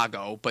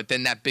Chicago, but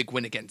then that big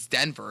win against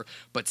Denver.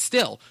 But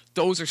still,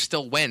 those are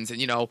still wins. And,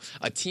 you know,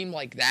 a team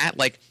like that,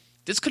 like,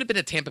 this could have been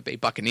a Tampa Bay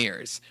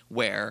Buccaneers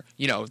where,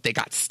 you know, they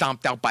got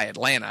stomped out by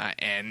Atlanta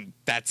and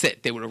that's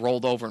it. They would have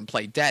rolled over and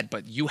played dead.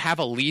 But you have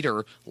a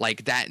leader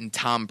like that in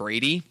Tom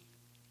Brady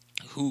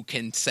who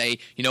can say,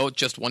 you know,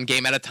 just one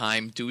game at a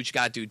time, do what you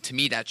got to do. To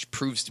me, that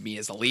proves to me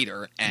as a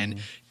leader. And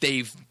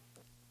they've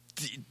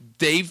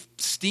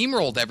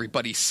steamrolled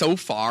everybody so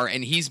far,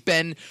 and he's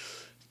been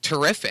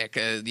terrific.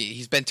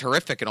 He's been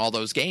terrific in all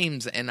those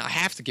games, and I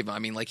have to give him, I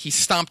mean, like, he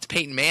stomped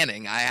Peyton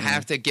Manning. I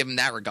have to give him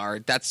that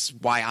regard. That's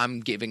why I'm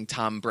giving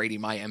Tom Brady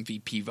my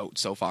MVP vote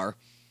so far.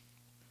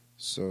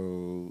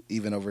 So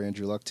even over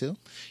Andrew Luck too?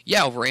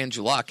 Yeah, over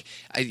Andrew Luck.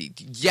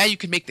 Yeah, you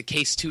could make the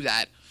case too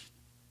that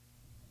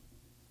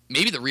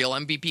maybe the real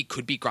MVP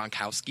could be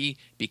Gronkowski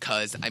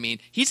because, I mean,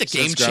 he's a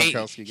game changer.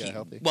 Gronkowski got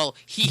healthy. Well,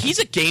 he's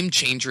a game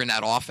changer in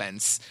that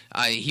offense.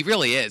 He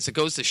really is. It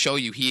goes to show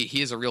you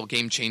he is a real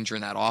game changer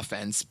in that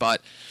offense.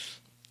 But,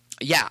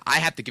 yeah, I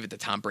have to give it to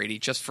Tom Brady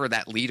just for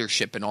that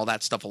leadership and all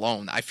that stuff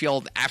alone. I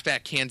feel after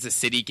that Kansas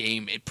City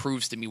game, it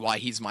proves to me why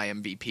he's my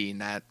MVP in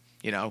that,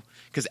 you know,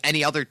 because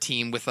any other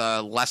team with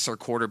a lesser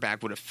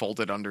quarterback would have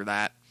folded under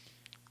that.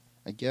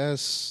 I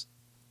guess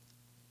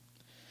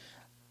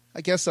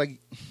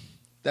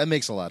that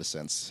makes a lot of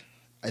sense.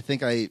 I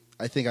think I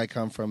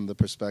come from the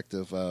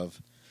perspective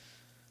of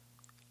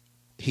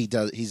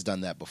he's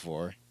done that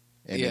before,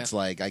 and it's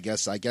like I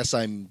guess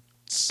I'm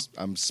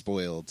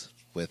spoiled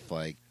with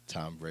like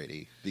Tom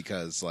Brady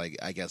because like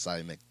I guess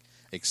I'm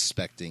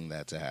expecting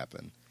that to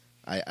happen.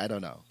 I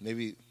don't know.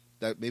 Maybe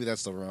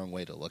that's the wrong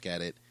way to look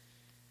at it,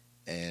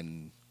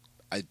 and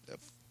I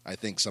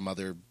think some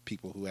other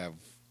people who have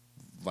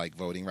like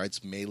voting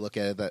rights may look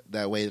at it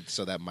that way,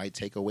 so that might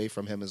take away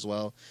from him as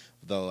well.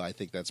 Though I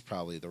think that's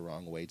probably the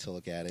wrong way to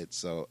look at it.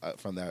 So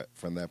from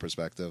that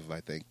perspective, I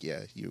think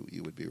you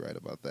would be right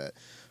about that.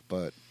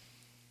 But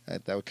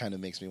that kind of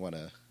makes me want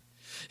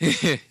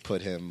to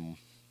put him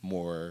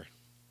more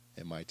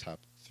in my top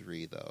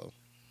 3, though.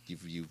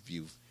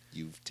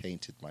 You've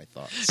tainted my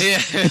thoughts. Yeah.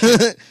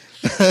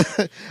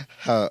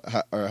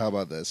 How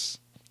about this?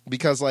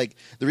 Because like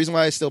the reason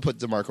why I still put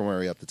DeMarco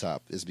Murray up the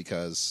top is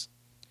because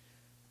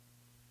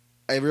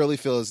I really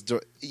feel as the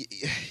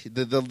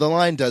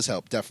line does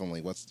help,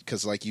 definitely.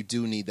 Because like you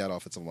do need that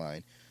offensive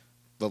line,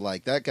 but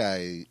like that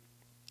guy,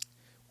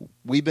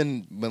 we've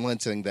been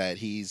lamenting that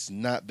he's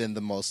not been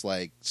the most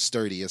like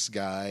sturdiest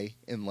guy,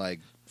 and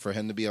like for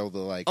him to be able to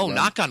like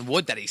knock on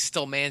wood that he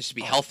still managed to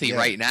be healthy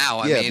right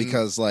now. I mean,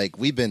 because like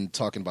we've been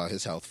talking about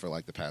his health for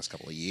like the past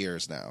couple of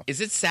years now.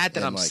 Is it sad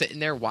that I'm sitting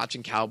there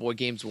watching Cowboy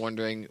games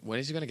wondering when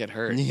is he going to get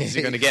hurt? Is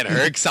he going to get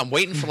hurt? Because I'm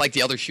waiting for like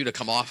the other shoe to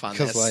come off on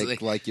this.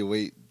 Because like you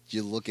wait.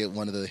 You look at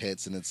one of the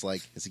hits and it's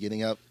like, is he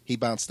getting up? He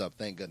bounced up.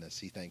 Thank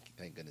goodness. Thank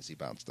goodness he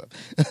bounced up.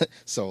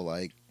 So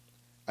like,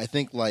 I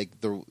think like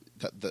the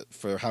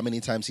for how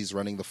many times he's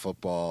running the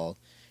football,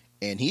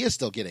 and he is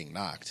still getting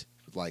knocked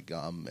like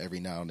every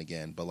now and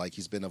again, but like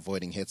he's been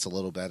avoiding hits a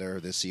little better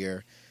this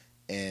year,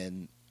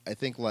 and I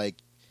think like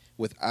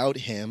without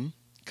him,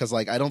 because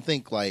like I don't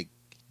think like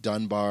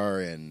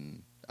Dunbar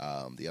and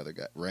the other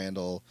guy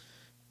Randall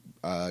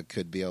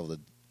could be able to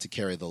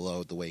carry the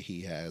load the way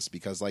he has,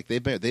 because like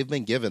they've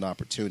been given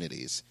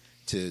opportunities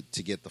to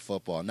get the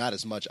football, not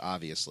as much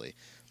obviously,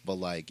 but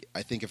like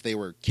I think if they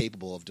were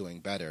capable of doing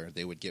better,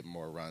 they would get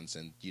more runs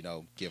and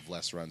give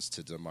less runs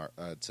to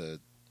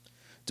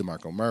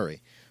DeMarco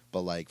Murray.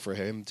 But like for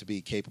him to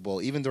be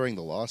capable, even during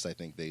the loss, I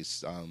think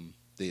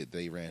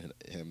they ran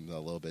him a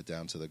little bit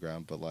down to the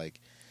ground, but like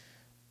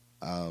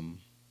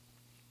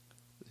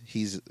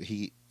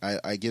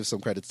I give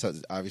some credit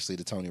obviously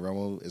to Tony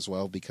Romo as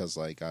well, because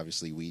like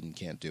obviously Whedon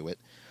can't do it,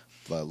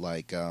 but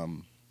like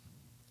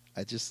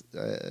I just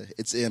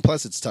and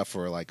plus it's tough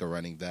for like a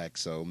running back,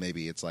 so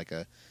maybe it's like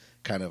a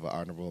kind of an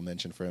honorable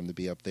mention for him to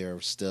be up there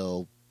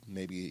still.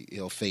 Maybe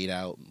he'll fade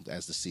out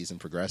as the season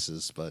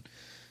progresses, but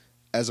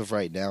as of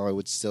right now, I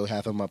would still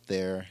have him up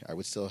there. I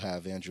would still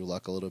have Andrew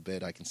Luck a little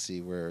bit. I can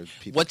see where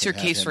people. What's your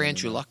case for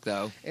Andrew Luck,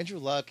 though? Andrew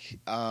Luck,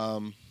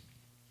 I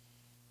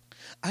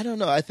don't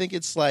know. I think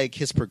it's like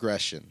his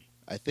progression.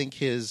 I think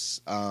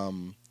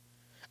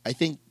I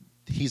think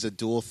he's a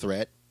dual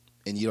threat,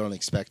 and you don't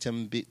expect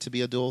him to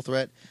be a dual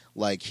threat.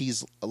 Like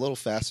he's a little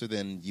faster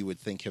than you would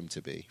think him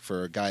to be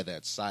for a guy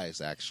that size,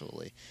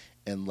 actually.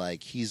 And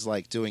like he's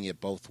like doing it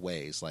both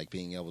ways, like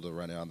being able to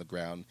run it on the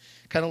ground,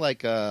 kind of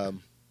like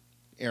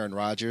Aaron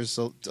Rodgers,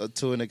 so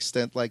to an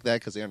extent like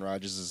that, because Aaron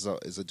Rodgers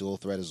is a dual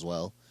threat as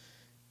well,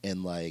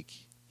 and like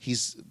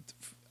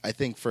I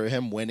think for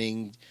him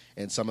winning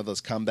and some of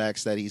those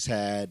comebacks that he's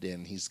had,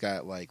 and he's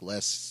got like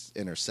less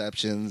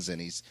interceptions, and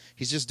he's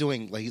just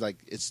doing like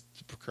it's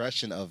the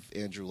progression of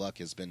Andrew Luck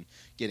has been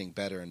getting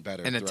better and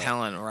better. And the throughout.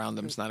 talent around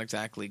him's not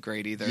exactly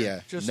great either.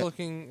 Yeah, Just No-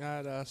 looking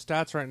at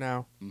stats right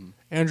now, Mhm.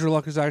 Andrew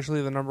Luck is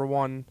actually the number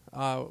one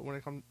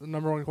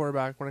number one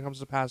quarterback when it comes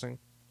to passing.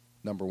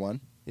 number one.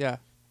 Yeah,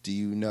 Do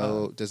you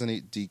know? Does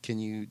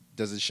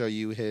it show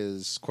you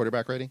his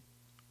quarterback rating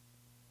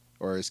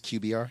or his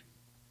QBR,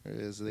 or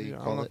as they yeah,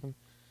 call I'm it?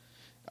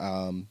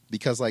 looking.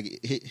 Because like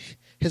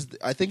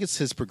I think it's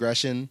his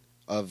progression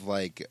of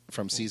like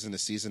from season to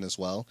season as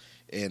well,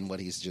 and what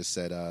he's just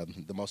said,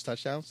 the most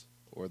touchdowns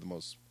or the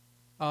most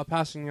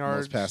Passing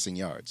yards. passing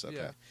yards. Okay,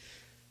 Yeah.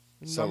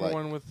 So, Number like-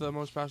 one with the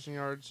most passing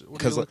yards. What,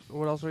 'Cause,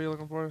 what else are you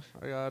looking for?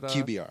 I got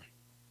QBR,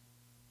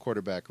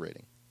 quarterback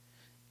rating.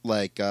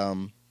 Like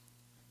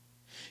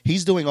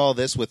he's doing all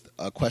this with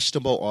a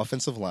questionable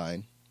offensive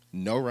line,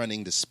 no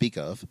running to speak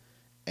of,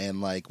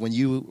 and like when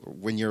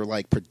you're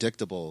like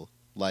predictable.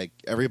 Like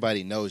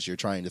everybody knows you're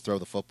trying to throw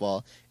the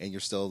football, and you're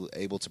still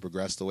able to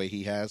progress the way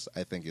he has.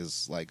 I think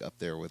is like up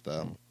there with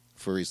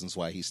for reasons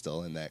why he's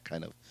still in that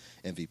kind of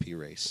MVP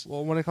race.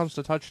 Well, when it comes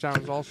to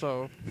touchdowns,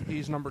 also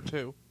he's number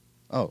 2.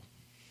 Oh,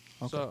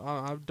 okay. So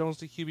I don't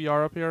see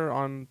QBR up here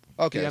on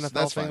Okay, the so NFL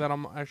that's thing fine. that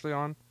I'm actually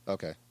on.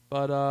 Okay.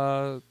 But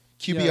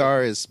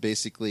QBR is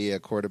basically a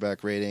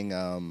quarterback rating.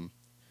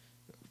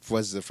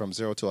 Was it from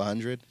 0 to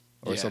 100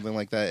 or Yeah. something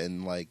like that?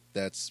 And like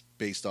that's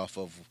based off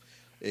of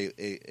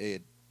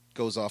it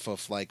goes off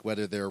of like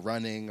whether they're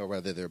running or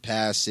whether they're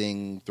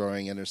passing,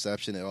 throwing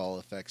interception. It all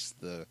affects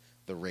the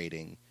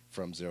rating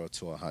from 0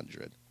 to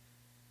 100.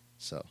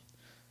 So,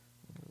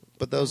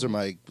 but those are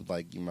my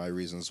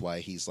reasons why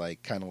he's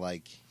like kind of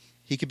like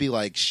he could be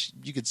like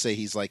you could say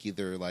he's like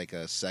either like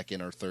a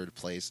second or third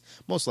place.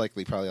 Most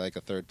likely, probably like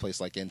a third place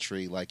like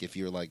entry. Like if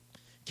you're like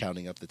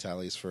counting up the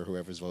tallies for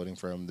whoever's voting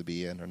for him to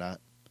be in or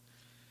not.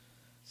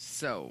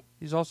 So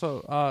he's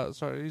also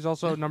he's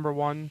also number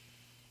 1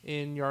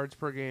 in yards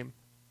per game.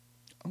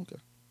 Okay.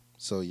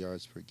 So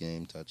yards per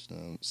game,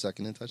 touchdown,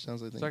 second in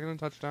touchdowns, I think, Second in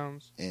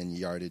touchdowns. and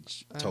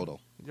yardage total.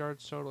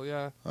 Yards total,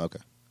 yeah. Okay.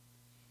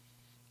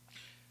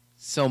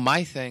 So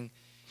my thing,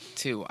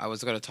 too, I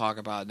was going to talk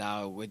about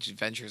now, which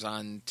ventures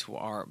on to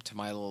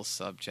my little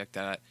subject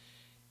that,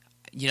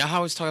 you know how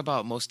I was talking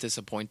about most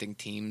disappointing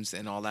teams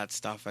and all that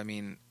stuff. I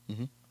mean,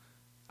 Mhm.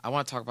 I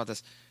want to talk about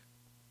this.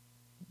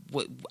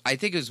 What I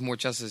think it was more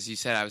just as you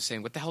said. I was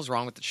saying, what the hell's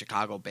wrong with the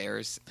Chicago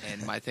Bears?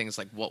 And my thing is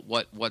like,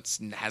 what's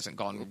hasn't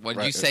gone? What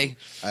did you say?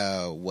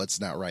 What's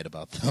not right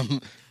about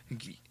them?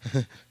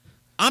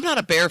 I'm not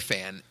a Bear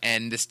fan,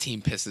 and this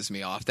team pisses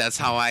me off. That's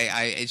how I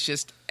it's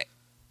just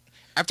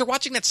after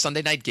watching that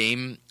Sunday night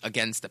game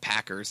against the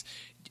Packers,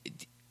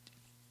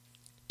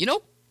 you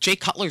know, Jay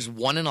Cutler's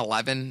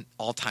 1-11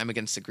 all time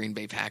against the Green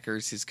Bay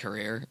Packers. His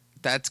career,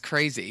 that's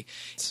crazy.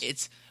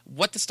 It's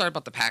what to start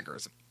about the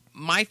Packers.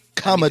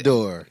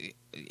 Commodore.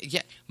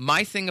 Yeah,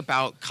 my thing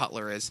about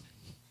Cutler is,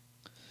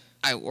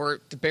 or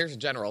the Bears in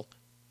general,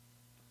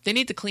 they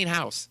need to clean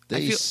house.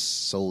 They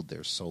sold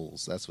their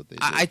souls. That's what they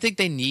did. I think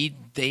they need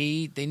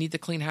to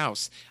clean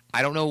house.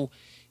 I don't know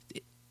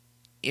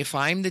if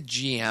I'm the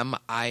GM,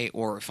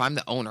 or if I'm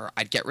the owner,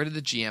 I'd get rid of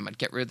the GM. I'd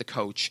get rid of the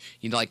coach.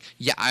 You know, like,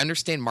 yeah, I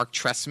understand Mark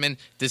Trestman.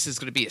 This is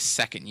going to be his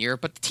second year,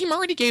 but the team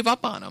already gave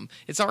up on him.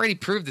 It's already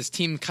proved this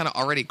team kind of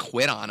already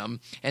quit on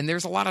him. And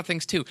there's a lot of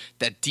things too.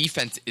 That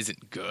defense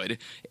isn't good.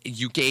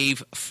 You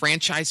gave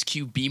franchise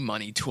QB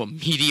money to a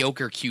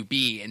mediocre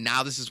QB, and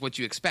now this is what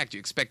you expect. You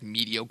expect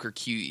mediocre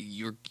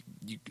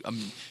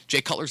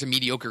Jay Cutler's a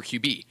mediocre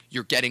QB.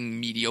 You're getting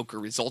mediocre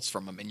results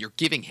from him, and you're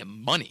giving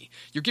him money.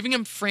 You're giving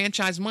him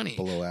franchise money.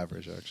 Below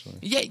average, actually.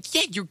 Yeah,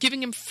 you're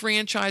giving him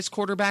franchise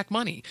quarterback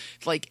money.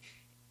 Like,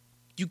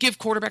 you give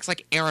quarterbacks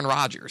like Aaron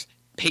Rodgers,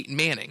 Peyton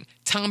Manning,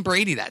 Tom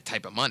Brady that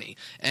type of money.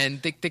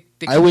 And they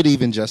I would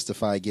even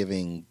justify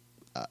giving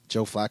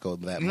Joe Flacco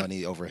that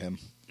money over him.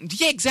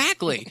 yeah,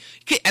 exactly.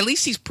 At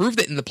least he's proved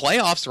it in the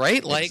playoffs,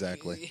 right? Like,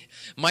 Exactly.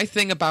 My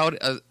thing about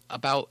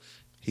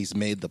He's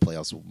made the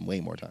playoffs way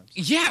more times.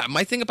 yeah,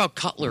 my thing about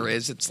Cutler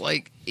is it's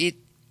like it.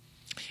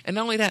 And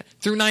not only that,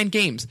 through 9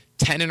 games,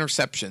 10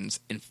 interceptions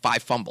and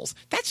 5 fumbles.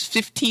 That's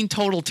 15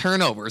 total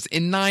turnovers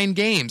in 9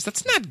 games.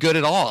 That's not good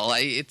at all.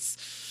 I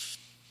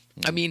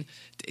mean,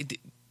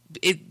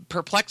 it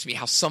perplexed me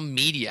how some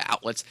media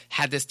outlets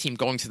had this team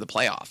going to the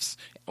playoffs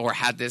or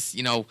had this,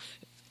 you know,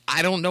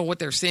 I don't know what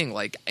they're seeing.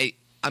 Like,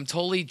 I'm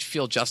totally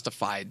feel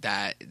justified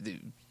that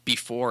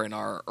before in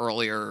our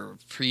earlier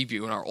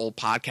preview in our old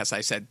podcast,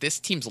 I said this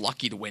team's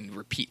lucky to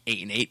repeat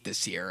 8-8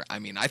 this year. I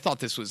mean, I thought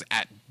this was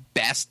at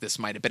best, this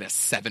might have been a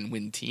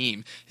 7-win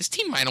team. This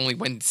team might only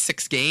win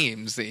 6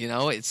 games. You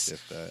know, it's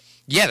If that.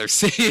 yeah, they're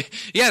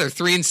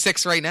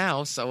 3-6 right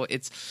now. So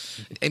it's,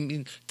 I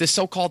mean, the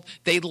so-called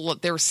they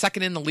were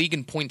second in the league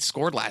in points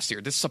scored last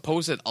year. This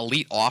supposed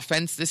elite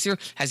offense this year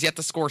has yet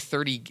to score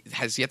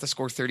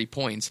 30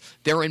 points.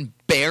 They're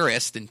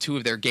embarrassed in 2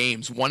 of their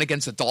games, one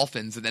against the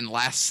Dolphins and then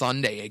last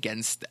Sunday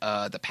against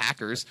the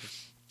Packers.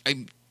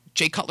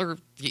 Jay Cutler.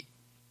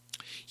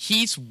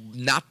 he's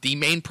not the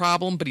main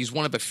problem, but he's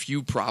one of a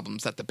few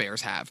problems that the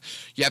Bears have.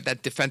 You have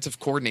that defensive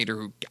coordinator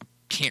who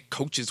can't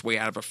coach his way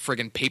out of a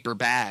friggin' paper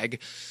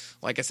bag.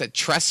 Like I said,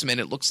 Tressman,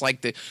 it looks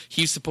like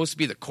he's supposed to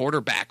be the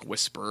quarterback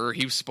whisperer.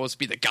 He was supposed to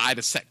be the guy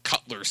to set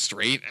Cutler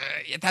straight.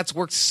 That's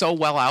worked so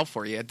well out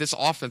for you. This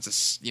offense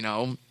is,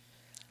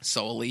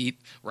 so elite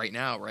right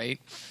now, right?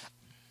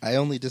 I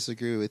only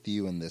disagree with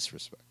you in this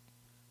respect.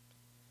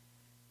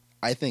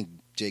 I think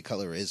Jay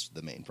Cutler is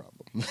the main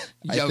problem.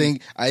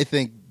 I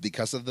think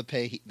because of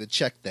the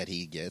check that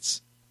he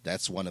gets,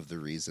 that's one of the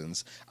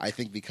reasons. I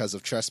think because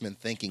of Tressman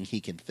thinking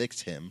he can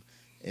fix him,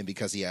 and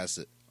because he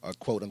has a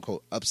quote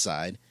unquote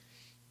upside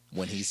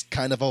when he's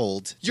kind of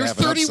old. You're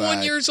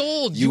 31 years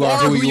old. You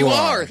are who you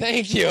are.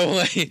 Thank you.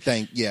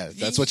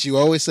 That's what you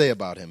always say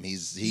about him. He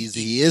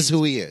is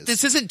who he is.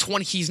 This isn't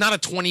 20. He's not a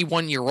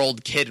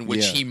 21-year-old kid, in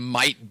which he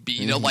might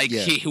be.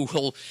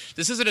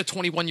 This isn't a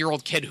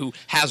 21-year-old kid who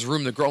has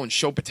room to grow and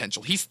show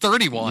potential. He's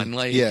 31.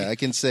 I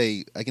can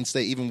say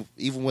even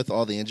with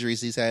all the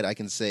injuries he's had, I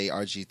can say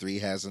RG3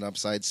 has an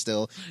upside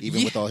still,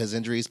 even with all his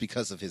injuries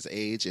because of his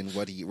age and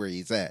where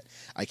he's at.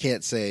 I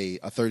can't say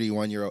a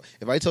 31-year-old.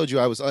 If I told you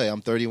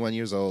I'm 31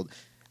 years old,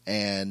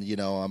 and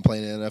I'm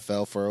playing in the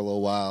NFL for a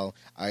little while.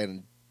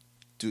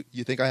 Do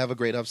you think I have a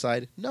great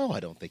upside? No,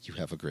 I don't think you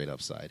have a great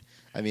upside.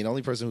 I mean,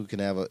 only person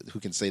who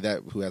can say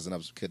that who has an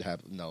upside could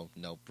have no.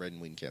 Brendan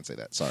Wheaton can't say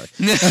that. Sorry.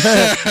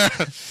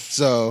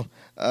 So,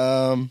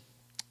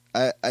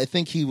 I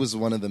think he was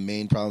one of the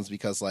main problems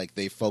because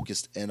they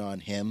focused in on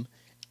him,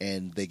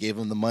 and they gave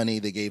him the money.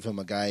 They gave him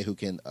a guy who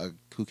can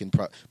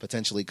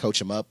potentially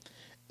coach him up,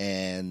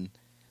 and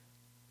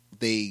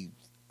they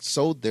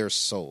sold their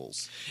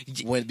souls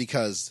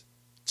because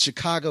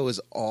Chicago is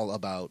all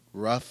about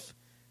rough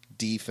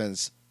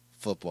defense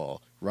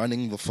football,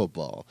 running the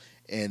football,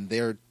 and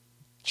they're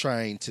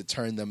trying to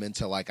turn them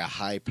into a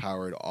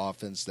high-powered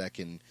offense that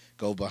can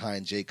go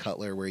behind Jay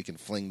Cutler where he can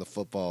fling the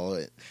football.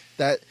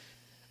 That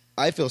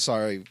I feel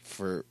sorry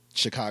for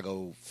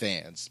Chicago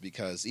fans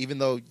because even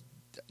though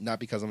not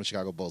because I'm a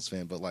Chicago Bulls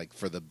fan, but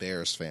for the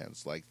Bears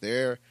fans,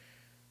 they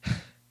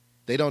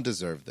don't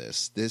deserve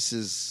this. This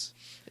is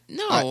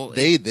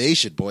they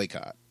should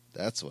boycott.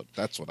 That's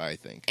what I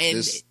think. And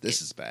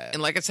this is bad.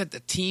 And like I said,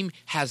 the team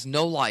has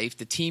no life.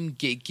 The team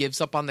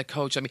gives up on the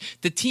coach. I mean,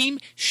 the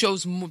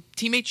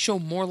teammates show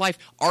more life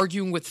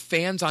arguing with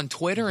fans on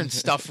Twitter and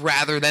stuff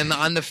rather than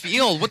on the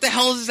field. What the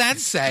hell does that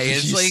say?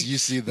 It's you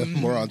see them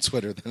more on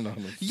Twitter than on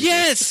the field.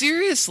 Yeah,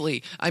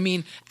 seriously. I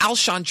mean,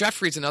 Alshon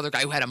Jeffrey's another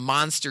guy who had a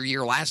monster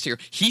year last year.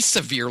 He's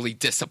severely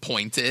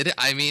disappointed.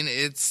 I mean,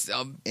 it's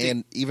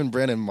and even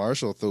Brandon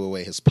Marshall threw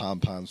away his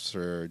pom-poms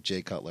for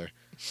Jay Cutler.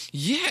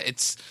 Yeah,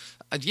 it's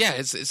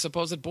his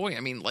supposed boy. I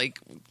mean,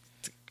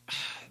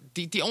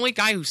 the only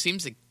guy who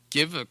seems to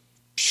give a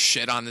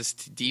shit on this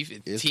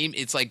team,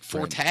 it's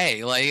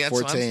Forte.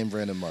 Forte and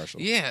Brandon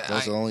Marshall. Yeah.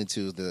 Those are the only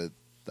two that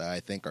I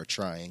think are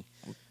trying,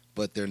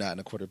 but they're not in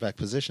a quarterback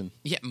position.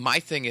 Yeah, my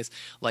thing is,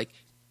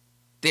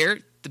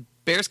 the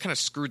Bears kind of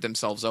screwed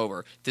themselves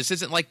over. This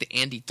isn't like the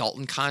Andy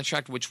Dalton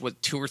contract, which was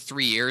 2 or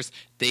 3 years.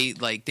 They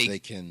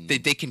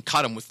can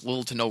cut him with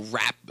little to no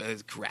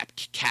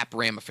cap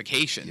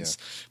ramifications.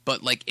 Yeah.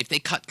 But if they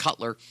cut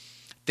Cutler,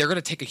 they're going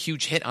to take a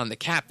huge hit on the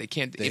cap. They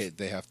can't.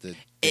 They have to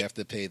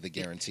pay the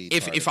guaranteed.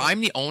 If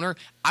I'm the owner,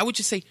 I would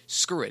just say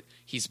screw it.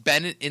 He's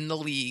been in the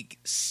league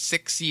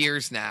 6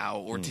 years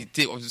now,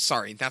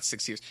 sorry, not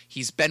 6 years.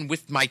 He's been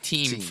with my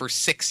team for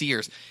 6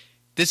 years.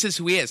 This is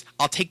who he is.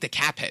 I'll take the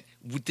cap hit.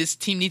 This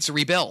team needs to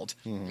rebuild.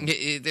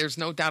 Mm-hmm. There's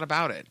no doubt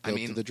about it. Built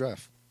to the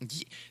draft.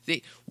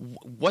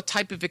 What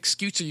type of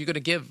excuse are you going to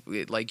give?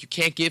 You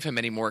can't give him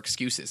any more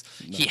excuses.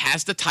 No. He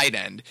has the tight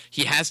end.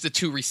 He has the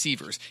 2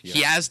 receivers. Yeah.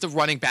 He has the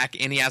running back,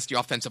 and he has the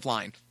offensive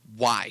line.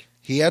 Why?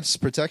 He has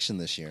protection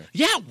this year.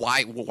 Yeah.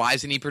 Why? Why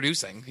isn't he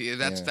producing?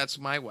 That's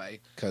my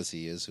way. Because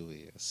he is who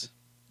he is.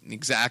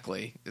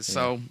 Exactly.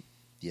 So.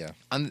 Yeah.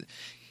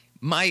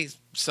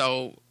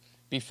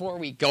 Before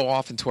we go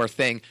off into our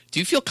thing,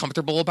 do you feel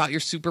comfortable about your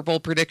Super Bowl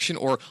prediction,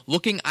 or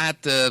looking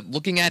at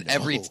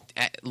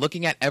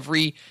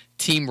every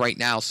team right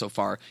now so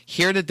far?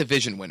 Here are the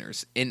division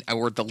winners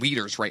or the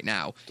leaders right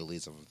now. The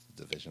leads of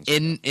the divisions.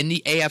 In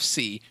the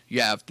AFC, you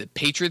have the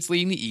Patriots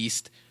leading the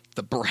East,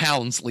 the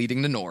Browns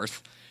leading the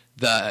North,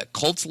 the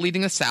Colts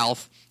leading the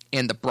South,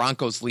 and the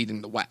Broncos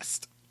leading the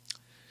West.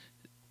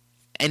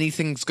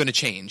 Anything's going to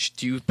change?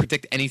 Do you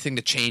predict anything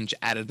to change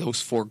out of those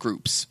 4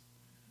 groups?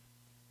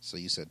 So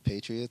you said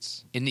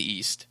Patriots in the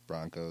East,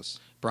 Broncos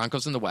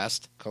in the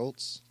West,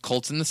 Colts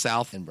in the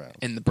South, and Browns.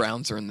 And the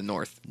Browns are in the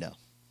North. No,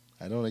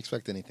 I don't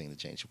expect anything to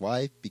change.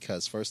 Why?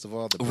 Because first of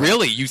all,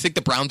 really, you think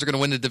the Browns are going to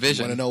win the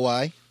division? You want to know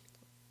why?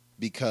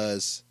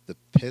 Because the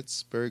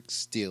Pittsburgh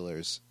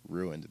Steelers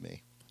ruined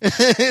me.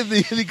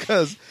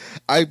 because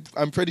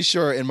I'm pretty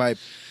sure in my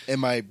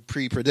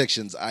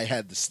pre-predictions I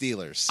had the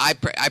Steelers.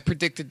 I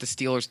predicted the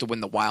Steelers to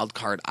win the wild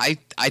card. I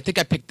think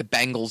I picked the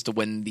Bengals to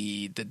win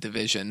the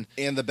division.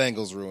 And the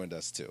Bengals ruined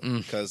us too,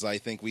 because I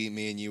think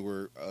me and you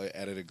were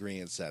at an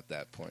agreement at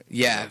that point.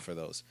 Yeah, for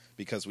those,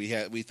 because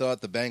we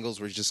thought the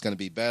Bengals were just going to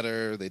be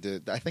better. They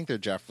did. I think their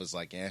draft was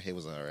like, it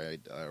was all right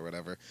or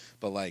whatever.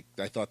 But like,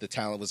 I thought the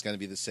talent was going to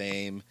be the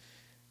same,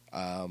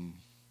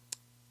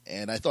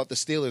 and I thought the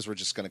Steelers were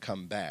just going to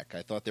come back.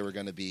 I thought they were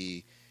going to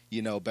be,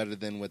 better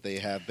than what they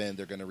have been.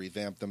 They're going to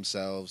revamp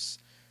themselves.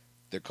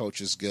 Their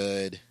coach is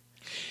good.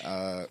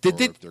 Or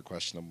if they're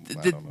questionable.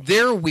 I don't know.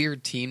 They're a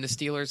weird team, the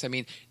Steelers. I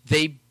mean,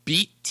 they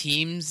beat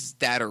teams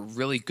that are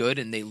really good,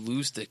 and they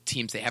lose to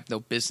teams they have no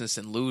business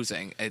in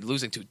losing.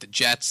 Losing to the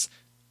Jets,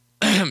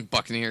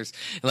 Buccaneers.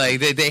 Like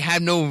they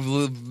have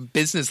no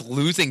business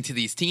losing to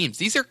these teams.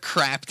 These are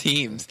crap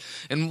teams,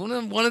 and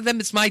one of them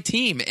is my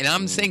team. And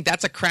I'm saying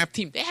that's a crap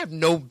team. They have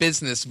no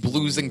business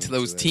losing to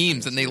those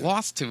teams, and they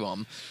lost to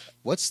them.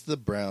 What's the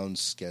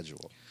Browns'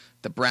 schedule?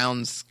 The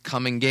Browns'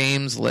 coming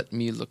games. Let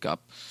me look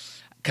up.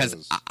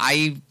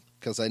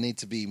 Because I need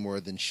to be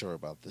more than sure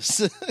about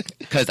this.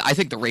 Because I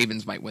think the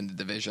Ravens might win the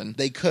division.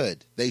 They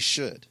could. They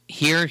should.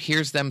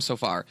 Here's them so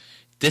far.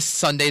 This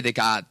Sunday they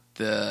got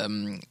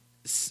the.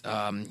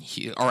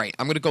 All right,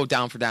 I'm going to go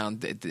down for down.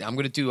 I'm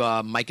going to do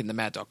Mike and the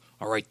Mad Dog.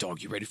 All right,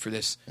 dog, you ready for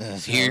this?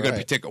 Here you're going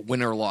to pick a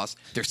winner or loss.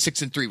 They're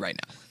 6-3 right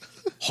now.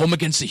 Home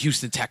against the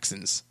Houston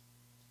Texans.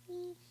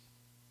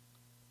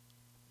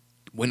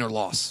 Win or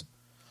loss.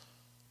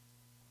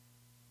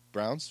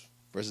 Browns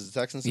versus the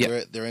Texans?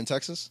 Yeah. They're in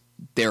Texas?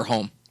 They're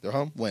home. They're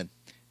home? Win.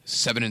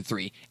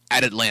 7-3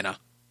 at Atlanta.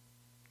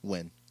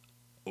 Win.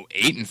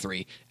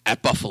 8-3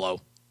 at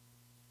Buffalo.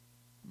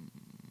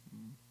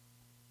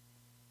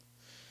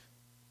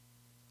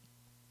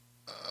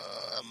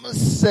 I'm going to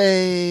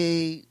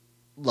say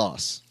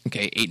loss.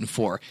 Okay,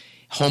 8-4.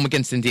 Home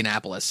against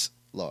Indianapolis.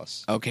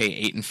 Loss.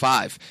 Okay,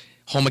 8-5.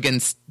 Home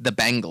against the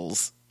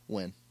Bengals.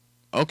 Win.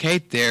 Okay,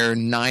 they're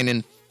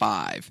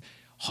 9-5.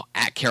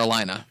 At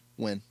Carolina.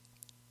 Win.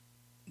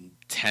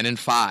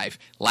 10-5.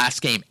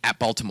 Last game at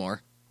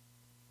Baltimore.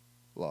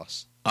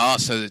 Loss. Oh,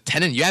 so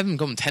you have them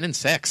going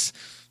 10-6.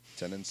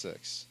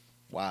 10-6.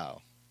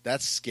 Wow,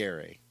 that's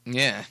scary.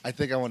 Yeah, I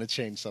think I want to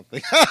change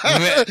something.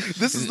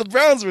 This is the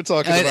Browns we're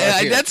talking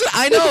about here.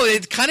 I know.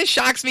 It kind of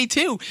shocks me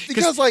too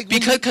because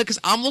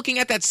I'm looking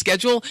at that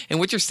schedule and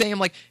what you're saying. I'm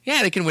like,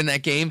 yeah, they can win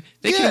that game.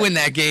 They can win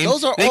that game.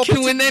 They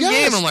can win that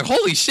game. I'm like,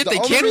 holy shit, they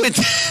can win.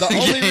 The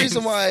only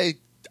reason why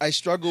I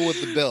struggle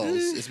with the Bills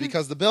is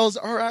because the Bills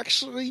are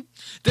actually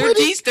they're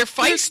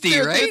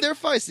feisty, right? They're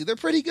feisty. They're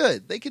pretty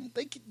good.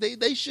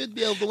 They should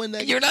be able to win that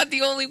game. You're not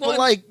the only one. But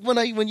like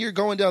when you're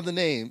going down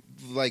the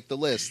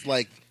list,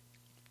 like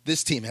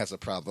this team has a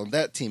problem,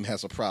 that team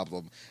has a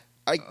problem.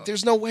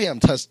 There's no way I'm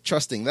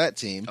trusting that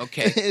team.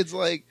 Okay, it's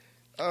like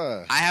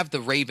I have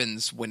the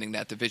Ravens winning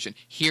that division.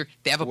 Here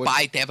they have a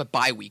bye. They have a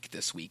bye week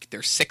this week.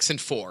 They're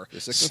 6-4. They're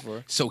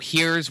 6-4. So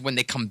here's when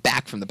they come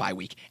back from the bye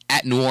week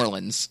at New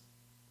Orleans.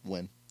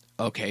 Win.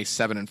 Okay,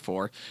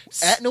 7-4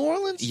 at New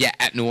Orleans. Yeah,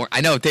 at New Orleans.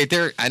 I know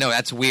they're. I know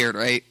that's weird,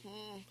 right?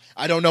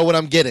 I don't know what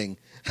I'm getting.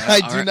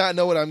 I do not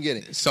know what I'm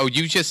getting. So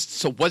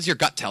what's your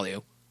gut tell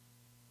you?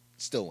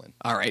 Still win.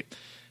 All right,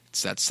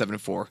 so that's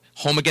 7-4.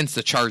 Home against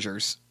the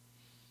Chargers.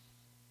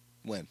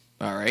 Win.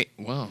 All right.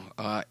 Well,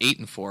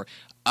 8-4.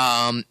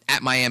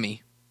 At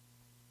Miami.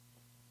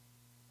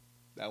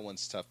 That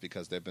one's tough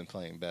because they've been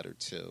playing better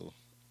too.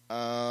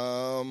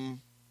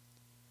 'm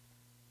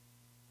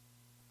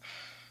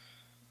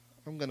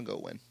gonna go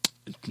win.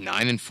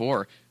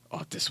 9-4.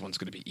 Oh, this one's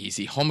gonna be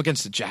easy. Home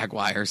against the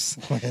Jaguars.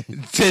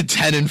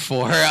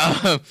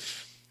 10-4.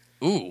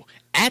 Ooh,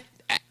 at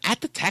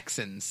the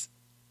Texans.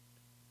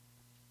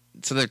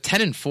 So they're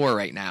 10-4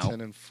 right now.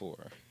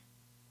 10-4.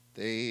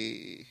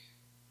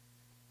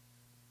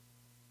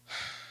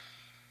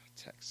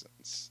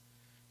 Texans.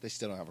 They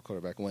still don't have a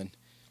quarterback. Win.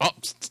 Oh,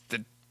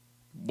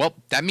 well,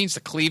 that means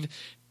the Cleveland.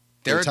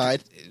 They're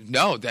tied?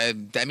 No,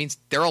 that means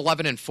they're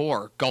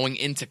 11-4 going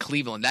into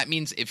Cleveland. That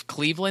means if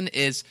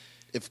Cleveland's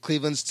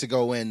to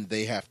go in,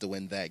 they have to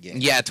win that game.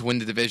 Yeah, to win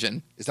the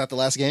division. Is that the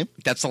last game?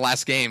 That's the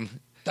last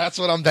game. That's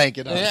what I'm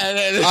banking on.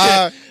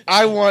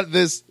 I want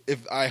this.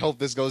 I hope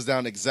this goes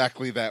down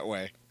exactly that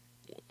way.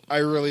 I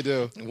really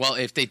do. Well,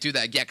 if they do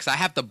that, yeah, because I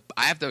have the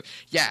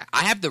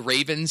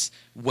Ravens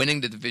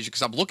winning the division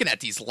because I'm looking at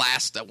these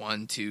last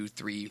 1, 2,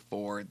 3,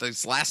 4,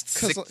 those last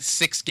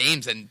six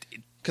games and.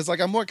 Because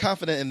I'm more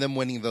confident in them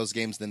winning those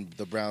games than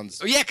the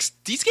Browns. Oh yeah, cause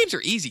these games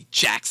are easy.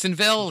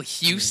 Jacksonville,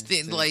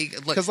 Houston,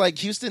 because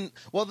Houston.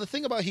 Well, the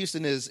thing about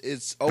Houston is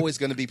it's always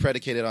going to be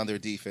predicated on their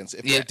defense.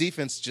 If their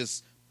defense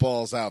just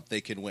balls out,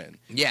 they can win.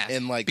 Yeah,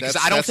 and because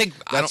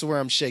that's where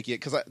I'm shaky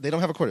because they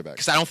don't have a quarterback.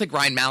 Because I don't think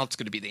Ryan Mallett's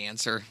going to be the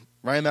answer.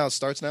 Ryan Mallett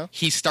starts now?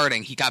 He's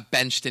starting. He got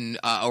benched,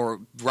 or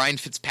Ryan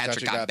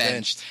Fitzpatrick got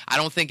benched. I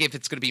don't think if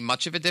it's going to be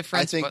much of a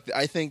difference.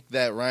 I think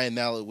that Ryan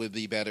Mallett would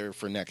be better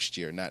for next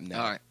year, not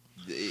now. All right.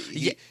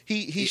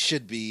 He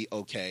should be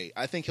okay.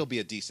 I think he'll be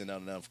a decent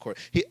enough court.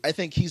 I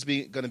think he's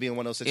going to be in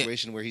one of those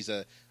situations where he's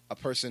a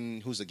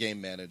person who's a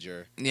game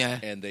manager. Yeah.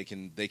 And they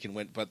can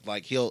win, but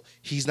like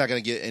he's not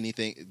going to get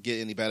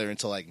any better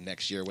until like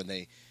next year when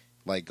they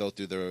like go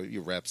through the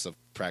reps of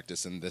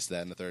practice and this,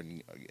 that, and the third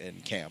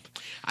in camp.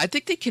 I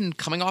think they can,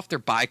 coming off their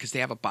bye because they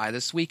have a bye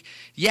this week.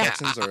 Yeah,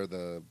 Texans or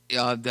the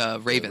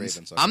Ravens.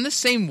 Ravens, I'm the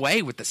same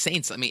way with the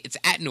Saints. I mean, it's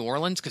at New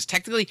Orleans because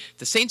technically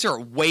the Saints are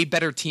a way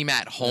better team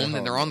at home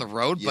than they're on the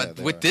road. Yeah, but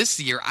with this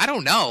year, I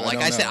don't know. Like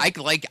I said,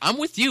 I'm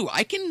with you.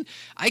 I can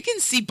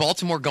see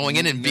Baltimore going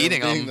in and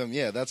beating them.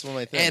 Yeah, that's what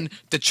I think. And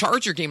the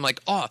Charger game,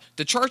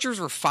 the Chargers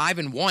were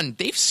 5-1.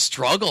 They've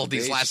struggled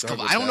these last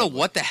couple. I don't know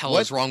what the hell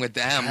is wrong with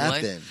them.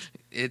 Happened?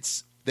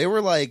 They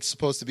were like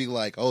supposed to be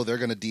like, oh, they're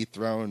going to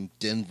dethrone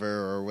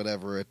Denver or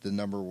whatever at the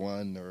number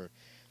one, or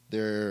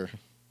they're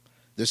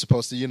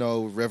supposed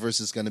to,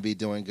 Rivers is going to be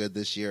doing good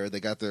this year. They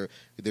got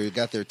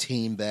their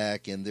team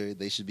back and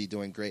they should be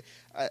doing great.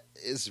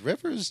 Is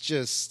Rivers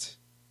just?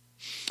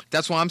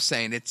 That's what I'm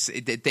saying.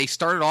 They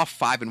started off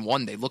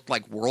 5-1. They looked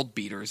like world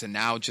beaters, and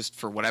now just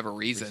for whatever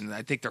reason,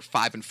 I think they're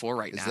 5-4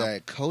 right now. Is that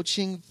a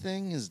coaching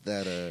thing? Is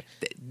that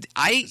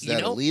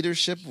a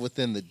leadership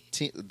within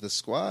the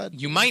squad?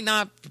 You might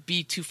not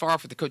be too far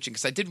off with the coaching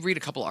because I did read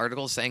a couple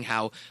articles saying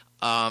how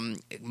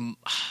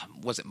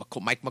was it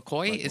Mike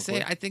McCoy? Is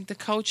it? I think the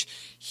coach.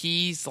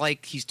 He's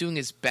doing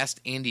his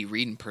best Andy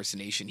Reid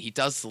impersonation. He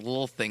does the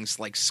little things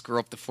like screw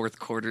up the fourth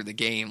quarter of the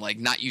game, like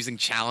not using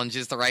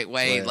challenges the right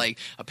way. Right. Like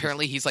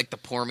apparently he's like the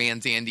poor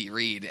man's Andy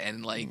Reid,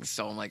 and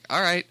so I'm like,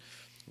 all right.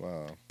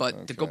 Wow.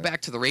 But to go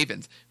back to the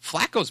Ravens,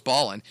 Flacco's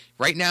balling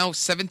right now.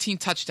 17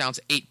 touchdowns,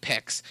 8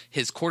 picks.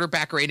 His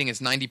quarterback rating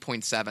is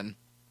 90.7.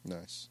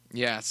 Nice.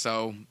 Yeah.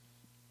 So.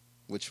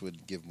 Which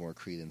would give more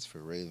credence for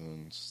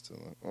Ravens to.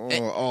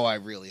 I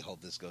really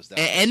hope this goes down.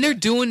 And they're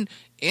doing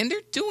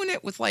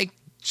it with like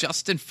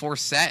Justin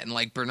Forsett and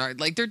like Bernard.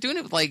 Like they're doing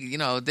it with like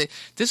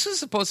this was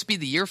supposed to be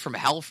the year from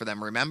hell for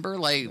them. Remember,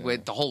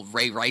 with the whole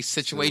Ray Rice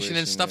situation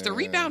and stuff. They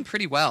rebound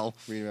pretty well.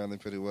 Rebounding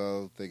pretty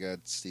well. They got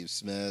Steve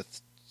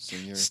Smith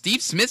Sr.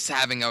 Steve Smith's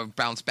having a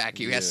bounce back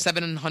year. He has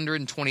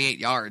 728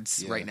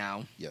 yards right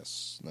now.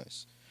 Yes,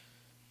 nice.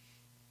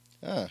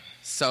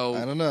 So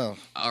I don't know.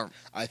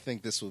 I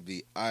think this will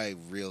be. I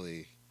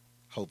really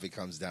hope it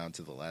comes down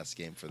to the last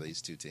game for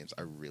these two teams.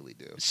 I really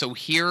do. So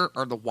here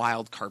are the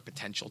wild card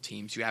potential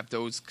teams. You have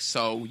those.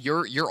 So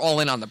you're all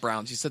in on the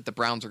Browns. You said the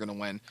Browns are going to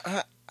win.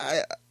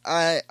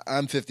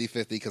 I'm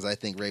 50-50 because I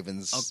think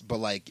Ravens. But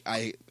like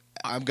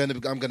I'm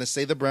gonna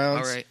say the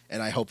Browns, all right.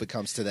 And I hope it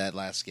comes to that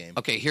last game.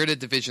 Okay, here are the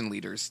division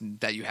leaders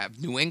that you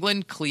have: New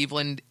England,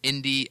 Cleveland,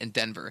 Indy, and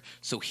Denver.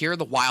 So here are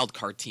the wild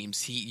card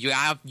teams. You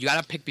got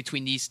to pick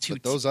between these two.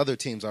 But those other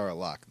teams are a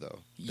lock, though.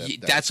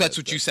 That's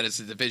what you said as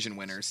the division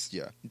winners.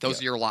 Yeah,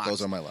 those are your locks.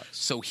 Those are my locks.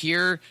 So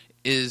here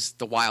is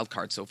the wild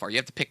card so far. You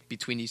have to pick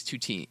between these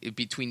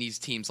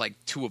teams, like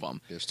two of them.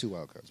 There's 2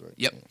 wild cards, right?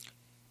 Yep. Yeah,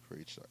 for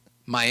each side.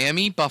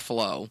 Miami,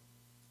 Buffalo,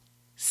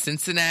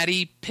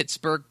 Cincinnati,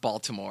 Pittsburgh,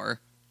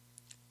 Baltimore.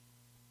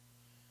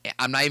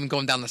 I'm not even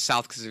going down the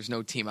South because there's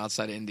no team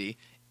outside Indy,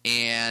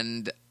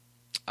 and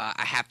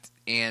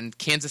and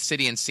Kansas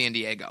City and San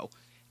Diego.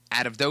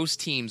 Out of those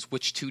teams,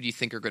 which 2 do you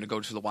think are going to go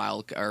to the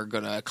wild? Are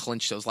going to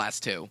clinch those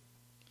last 2?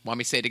 Want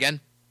me to say it again?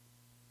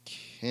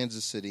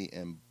 Kansas City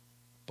and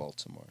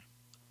Baltimore.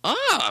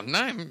 Oh,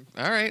 no,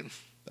 all right.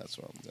 That's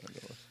what I'm going to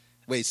go with.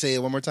 Wait, say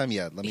it one more time.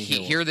 Yeah, let me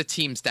hear. Here are the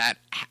teams that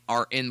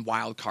are in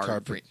wild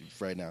card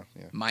right now.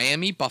 Yeah.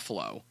 Miami,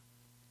 Buffalo.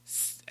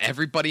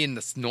 Everybody in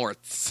the north,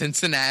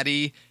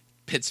 Cincinnati,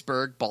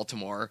 Pittsburgh,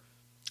 Baltimore,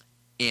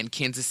 and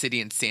Kansas City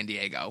and San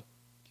Diego.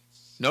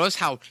 Notice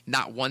how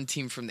not one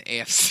team from the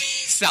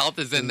AFC South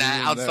is in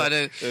that outside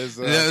of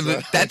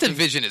that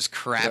division is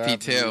crappy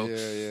too.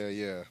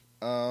 Yeah.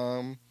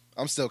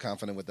 I'm still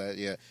confident with that.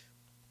 Yeah,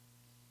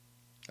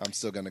 I'm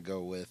still gonna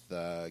go with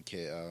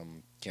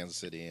Kansas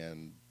City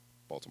and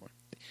Baltimore.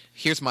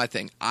 Here's my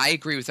thing. I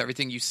agree with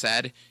everything you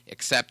said,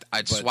 except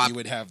you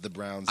would have the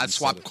Browns. I'd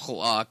swap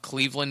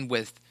Cleveland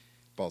with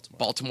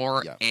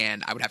Baltimore, yeah.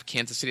 And I would have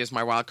Kansas City as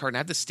my wild card, and I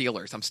have the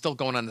Steelers. I'm still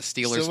going on the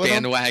Steelers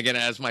bandwagon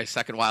as my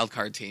second wild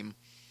card team.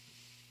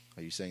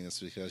 Are you saying this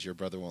because your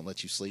brother won't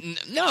let you sleep?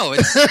 No,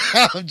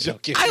 it's. I'm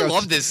joking. I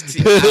love this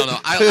team. I don't know.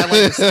 I like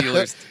the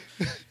Steelers.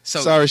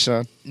 So sorry,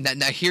 Sean.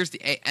 Now here's the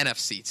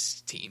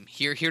NFC team.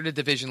 Here are the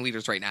division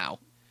leaders right now: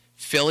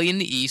 Philly in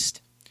the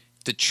East,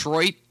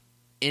 Detroit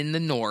in the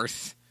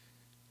North,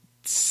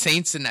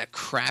 Saints in that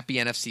crappy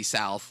NFC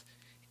South,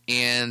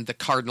 and the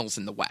Cardinals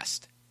in the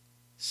West.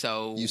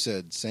 So you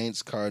said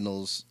Saints,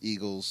 Cardinals,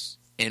 Eagles,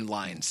 and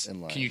Lions.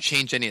 Can you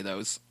change any of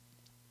those?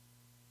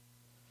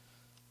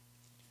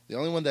 The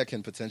only one that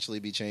can potentially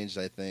be changed,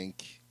 I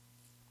think.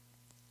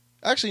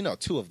 Actually, no,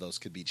 2 of those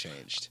could be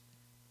changed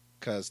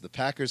because the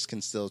Packers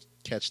can still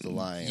catch the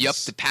Lions. Yep,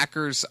 the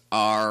Packers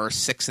are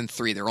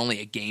 6-3. They're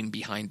only a game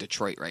behind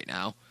Detroit right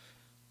now.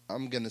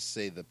 I'm gonna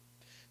say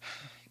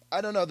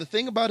I don't know. The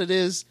thing about it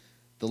is,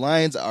 the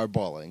Lions are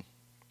balling.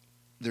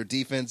 Their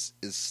defense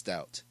is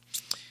stout.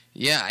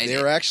 Yeah,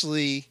 they're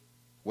actually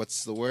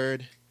what's the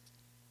word?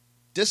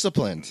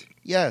 Disciplined.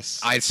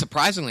 Yes.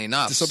 Surprisingly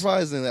enough,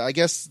 Surprisingly, I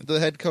guess the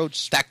head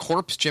coach. that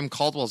corpse Jim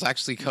Caldwell's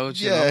actually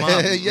coaching.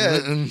 Yeah,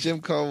 yeah.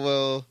 Jim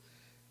Caldwell.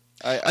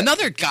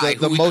 Another guy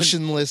the who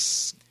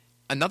motionless.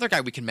 Another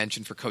guy we can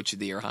mention for Coach of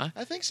the Year, huh?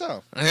 I think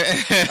so.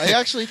 I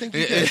actually think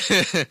you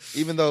can.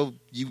 Even though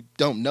you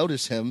don't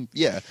notice him,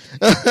 yeah.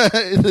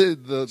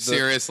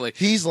 Seriously,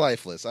 he's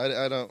lifeless.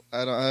 I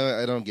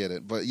don't get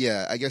it. But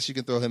yeah, I guess you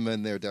can throw him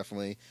in there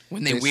definitely.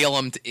 when they wheel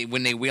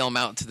him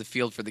out to the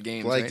field for the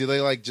games, Like, right? do they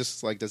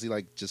does he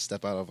just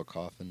step out of a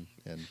coffin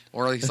and?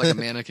 Or he's like a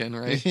mannequin,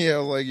 right? Yeah,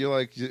 like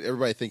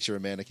everybody thinks you're a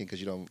mannequin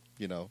because you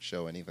don't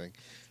show anything.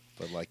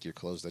 But like your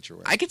clothes that you're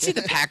wearing. I could see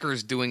the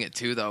Packers doing it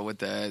too, though. With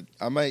the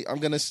I'm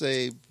gonna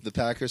say the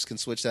Packers can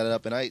switch that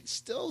up, and I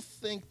still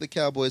think the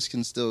Cowboys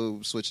can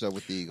still switch it up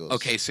with the Eagles.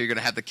 okay, so you're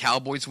gonna have the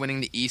Cowboys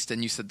winning the East,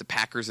 and you said the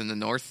Packers in the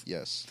North,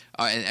 Yes.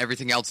 and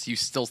everything else. You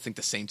still think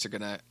the Saints are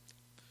gonna?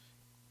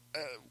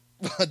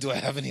 Do I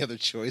have any other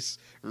choice?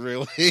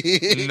 Really?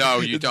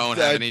 No, you don't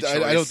have any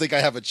choice. I don't think I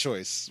have a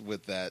choice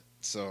with that.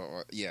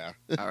 So yeah.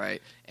 All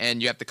right,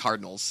 and you have the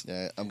Cardinals.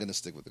 Yeah, I'm gonna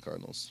stick with the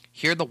Cardinals.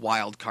 Here are the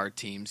wild card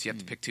teams. You have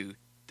to pick two: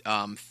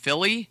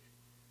 Philly,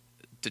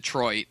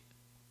 Detroit,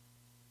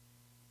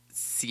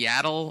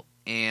 Seattle,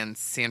 and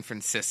San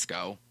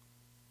Francisco.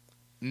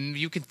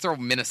 You can throw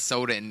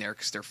Minnesota in there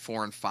because they're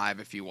 4 and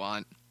 5 if you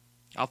want.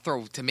 I'll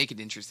throw to make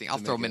it interesting. I'll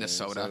throw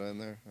Minnesota. In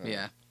there. All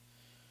Yeah.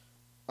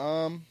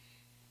 right.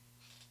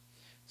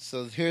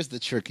 So here's the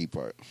tricky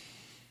part,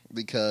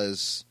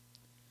 because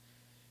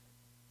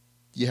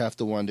you have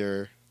to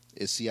wonder: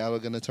 is Seattle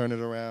going to turn it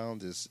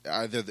around? Is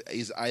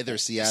either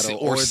Seattle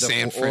Or or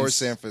San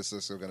San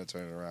Francisco going to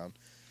turn it around?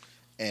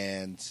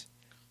 And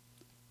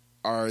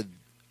are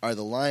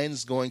the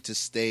Lions going to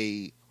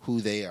stay who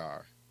they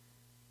are?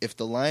 If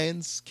the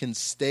Lions can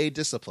stay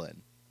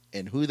disciplined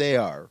in who they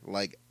are,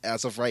 like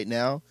as of right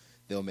now,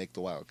 they'll make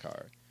the wild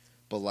card.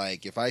 But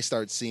like if I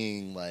start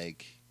seeing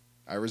like,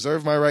 I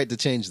reserve my right to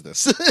change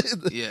this.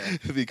 Yeah.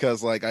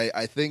 Because like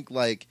I think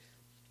like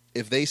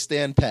if they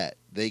stand pat,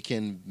 they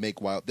can make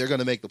they're going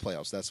to make the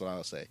playoffs. That's what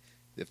I'll say.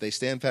 If they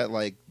stand pat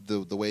like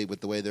the way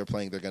they're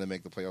playing, they're going to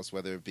make the playoffs,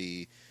 whether it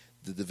be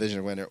the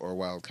division winner or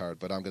wild card.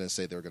 But I'm going to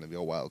say they're going to be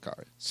a wild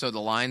card. So the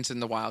Lions in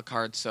the wild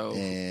card. So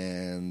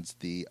And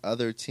the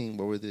other team,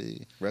 what were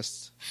the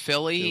rest?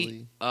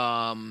 Philly,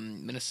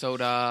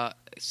 Minnesota,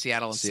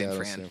 Seattle, and San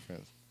Fran.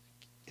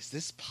 Is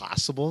this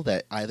possible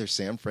that either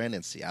San Fran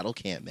and Seattle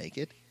can't make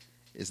it?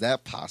 Is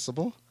that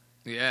possible?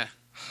 Yeah.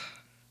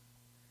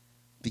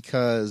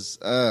 Because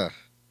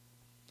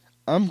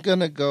I'm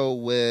going to go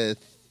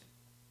with...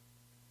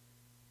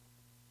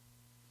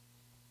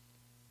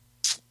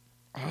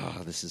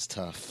 Oh, this is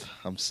tough.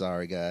 I'm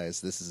sorry,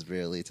 guys. This is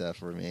really tough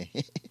for me.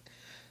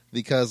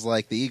 Because,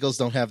 like, the Eagles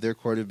don't have their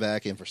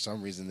quarterback, and for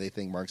some reason they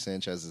think Mark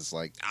Sanchez is,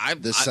 like,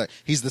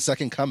 he's the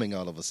second coming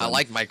all of a sudden. I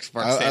like Mark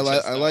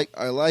Sanchez.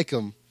 I like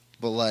him,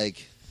 but,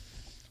 like,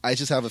 I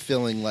just have a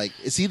feeling, like,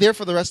 is he there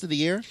for the rest of the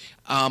year?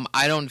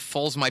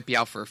 Foles might be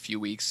out for a few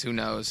weeks. Who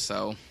knows?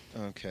 So...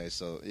 Okay,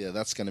 so, yeah,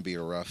 that's going to be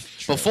a rough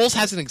trip. But Foles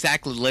hasn't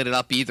exactly lit it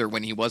up either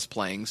when he was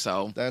playing,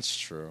 so... That's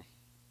true.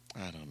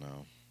 I don't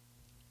know.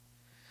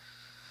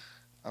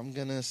 I'm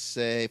going to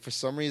say, for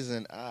some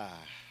reason,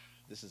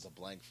 this is a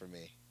blank for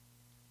me.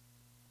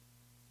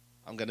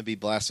 I'm going to be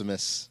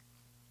blasphemous.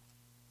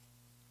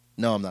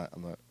 No, I'm not.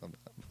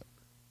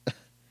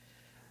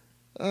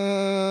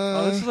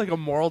 This is like a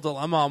moral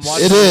dilemma. I'm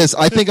watching. It is.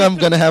 I think I'm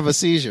going to have a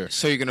seizure.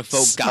 So you're going to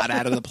vote God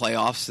out of the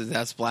playoffs?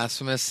 That's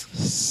blasphemous?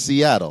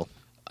 Seattle.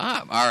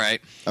 All right.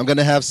 I'm going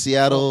to have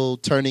Seattle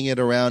turning it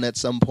around at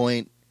some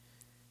point,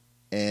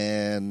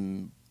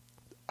 and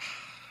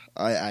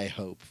I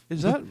hope.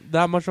 Is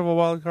that much of a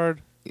wild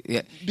card?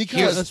 Yeah.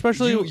 Because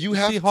especially you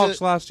have Seahawks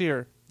to, last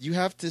year. You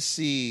have to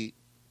see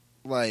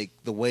like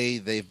the way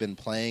they've been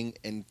playing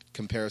in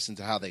comparison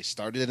to how they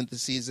started in the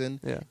season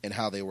and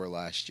how they were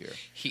last year.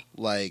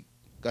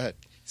 Go ahead.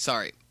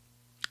 Sorry.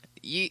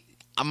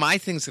 My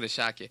thing's going to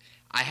shock you.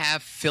 I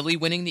have Philly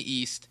winning the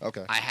East.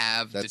 Okay. I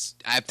have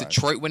fine.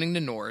 Detroit winning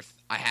the North.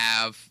 I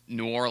have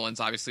New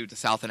Orleans, obviously, with the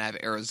South, and I have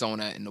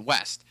Arizona in the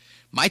West.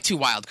 My two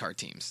wild card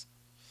teams.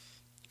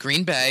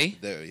 Green Bay.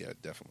 Yeah,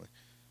 definitely.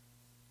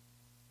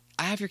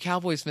 I have your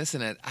Cowboys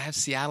missing it. I have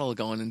Seattle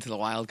going into the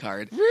wild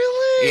card.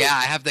 Really? Yeah,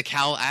 I have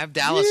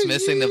Dallas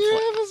missing the.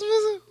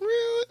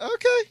 Really?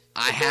 Okay.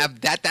 I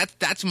have that.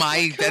 That's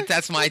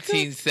my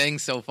team's thing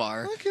so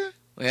far. Okay.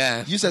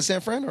 Yeah. You said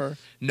San Fran or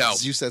no?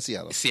 You said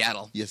Seattle.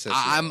 Seattle. You said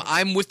Seattle.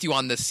 I'm with you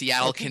on the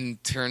Seattle can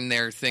turn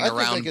their thing around.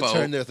 I think they can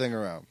turn their thing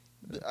around.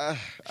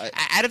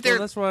 Out of their,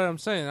 that's what I'm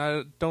saying.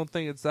 I don't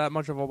think it's that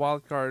much of a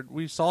wild card.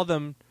 We saw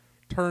them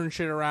turn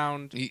shit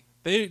around.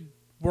 They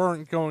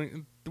weren't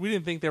going. We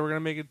didn't think they were going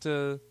to make it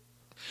to.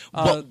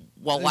 Well,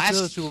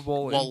 the Super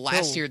Bowl.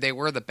 Last year they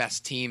were the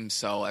best team,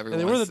 so everyone.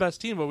 They were the best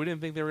team, but we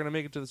didn't think they were going to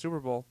make it to the Super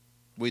Bowl.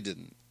 We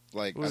didn't.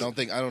 I don't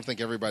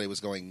think everybody was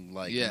going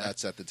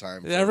nuts at the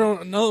time. Yeah,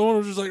 another one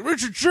was just like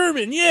Richard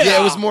Sherman. Yeah,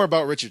 yeah, it was more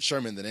about Richard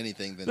Sherman than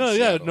anything. It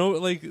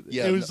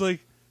was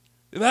like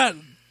that.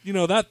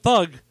 That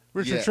thug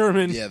Richard Yeah,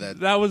 Sherman. yeah,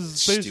 that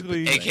was stupid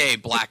basically thing. AKA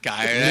black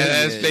guy.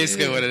 That's yeah,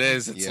 basically yeah. what it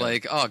is. It's Yeah.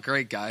 like, oh,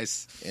 great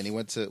guys. And he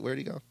went to where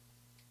did he go?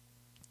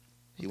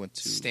 He went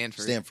to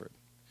Stanford.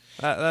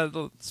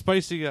 that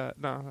spicy guy.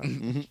 No,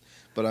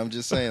 But I'm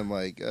just saying,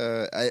 like,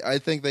 I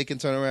think they can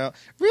turn around.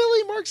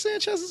 Really, Mark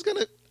Sanchez is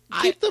gonna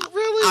keep them.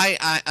 Really,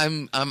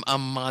 I'm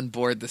on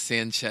board the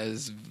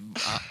Sanchez.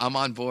 I'm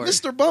on board.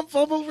 Mr. Bump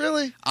Fumble.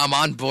 Really, I'm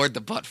on board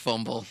the butt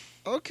fumble.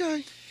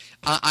 okay.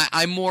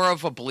 I'm more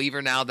of a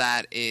believer now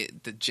that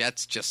the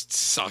Jets just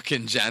suck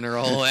in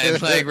general, and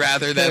like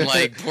rather than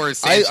like poor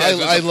Sanchez.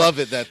 I love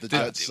it that the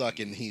Jets suck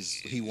and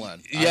he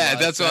won. Yeah,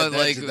 that's what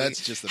like.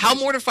 That's just the how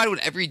best. mortified would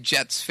every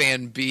Jets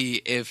fan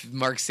be if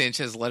Mark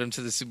Sanchez led him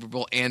to the Super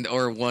Bowl and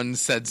or won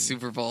said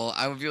Super Bowl?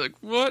 I would be like,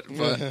 what?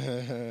 But,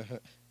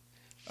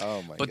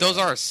 Oh my! but God. those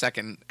are our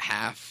second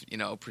half,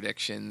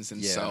 predictions,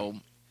 and Yeah. so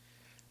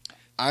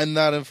I'm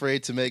not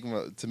afraid to make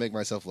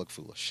myself look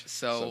foolish.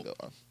 So- go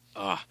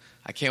on.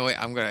 I can't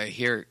wait. I'm gonna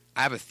hear.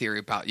 I have a theory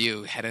about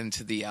you heading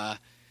into the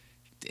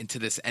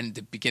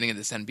beginning of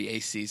this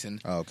NBA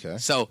season. Okay.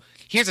 So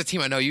here's a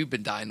team I know you've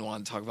been dying to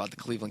want to talk about, the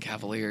Cleveland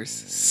Cavaliers.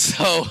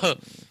 So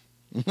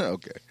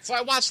Okay.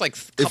 I watched like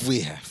If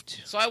we have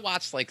to, so I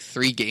watched like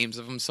 3 games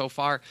of them so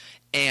far,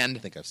 and I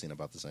think I've seen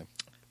about the same.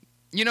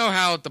 you know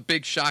how the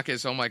big shock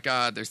is, oh my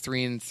God, they're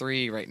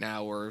 3-3 right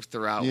now, or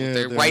throughout Yeah,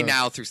 they're they right are.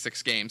 now through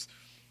 6 games.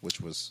 Which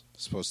was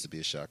supposed to be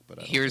a shock, but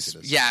I don't Here's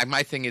think it is.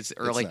 my thing is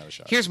early. not a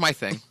shock. Here's my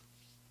thing.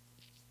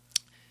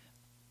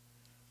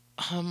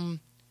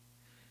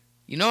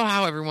 You know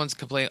how everyone's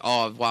complaining,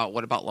 oh wow,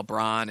 what about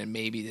LeBron and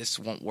maybe this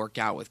won't work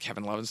out with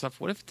Kevin Love and stuff?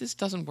 What if this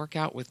doesn't work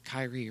out with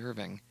Kyrie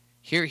Irving?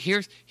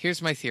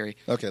 Here's my theory.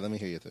 Okay, let me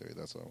hear your theory.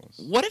 That's what I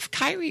was. What if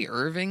Kyrie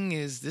Irving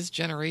is this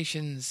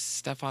generation's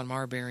Stephon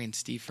Marbury and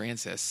Steve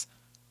Francis?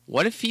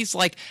 What if he's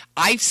like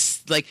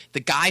the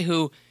guy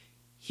who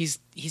he's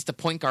the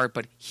point guard,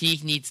 but he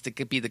needs to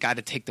be the guy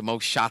to take the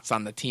most shots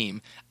on the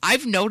team?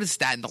 I've noticed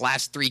that in the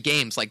last 3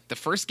 games. Like the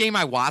first game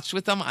I watched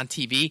with them on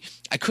TV,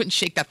 I couldn't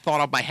shake that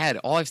thought off my head.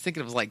 All I was thinking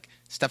of was like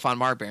Stephon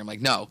Marbury. I'm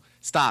like, no,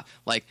 stop.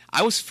 Like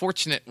I was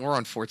fortunate or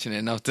unfortunate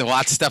enough to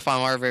watch Stephon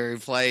Marbury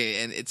play,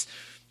 and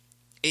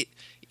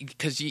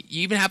because you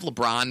even have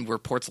LeBron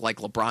reports like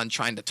LeBron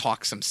trying to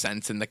talk some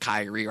sense into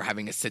Kyrie or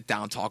having a sit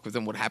down talk with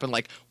him would happen.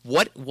 Like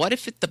what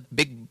if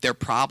their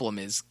problem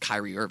is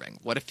Kyrie Irving?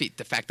 What if the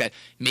fact that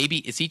maybe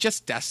is he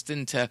just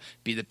destined to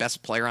be the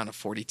best player on a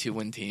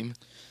 42-win team?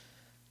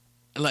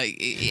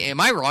 Like, am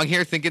I wrong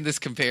here thinking this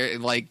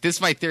this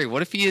is my theory.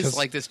 What if he is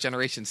like this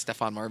generation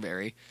Stephon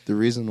Marbury? The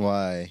reason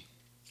why,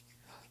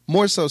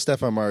 more so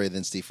Stephon Marbury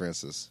than Steve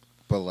Francis,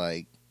 but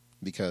like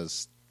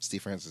because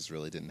Steve Francis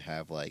really didn't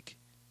have like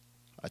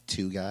a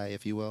 2 guy,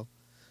 if you will.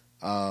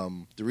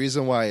 The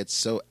reason why it's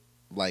so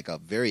like a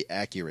very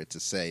accurate to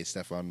say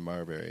Stephon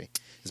Marbury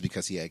is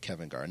because he had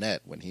Kevin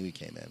Garnett when he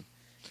came in,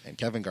 and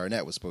Kevin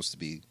Garnett was supposed to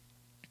be,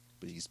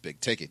 he's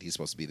big ticket, he's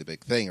supposed to be the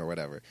big thing or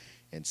whatever,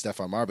 and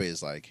Stephon Marbury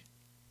is like,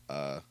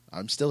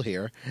 I'm still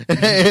here.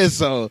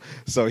 so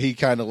he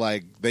kind of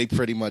like, they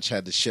pretty much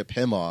had to ship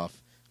him off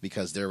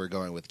because they were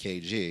going with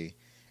KG.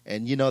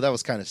 And that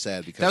was kind of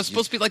sad because That was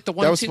supposed to be like the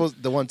 1-2. That was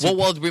supposed the 1-2.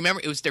 Well,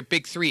 remember it was their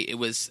big 3. It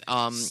was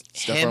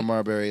Stephon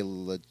Marbury,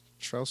 Latrell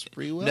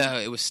Sprewell, No,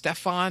 it was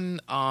Stephon,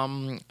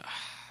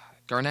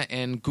 Garnett,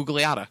 and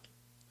Gugliotta.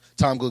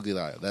 Tom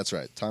Gugliotta. That's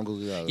right, Tom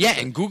Gugliotta. Yeah,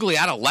 and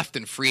Gugliotta left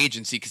in free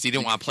agency because he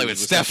didn't want to play with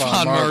Stephon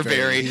Stephon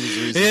Marbury.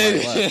 He was the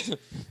reason why he left.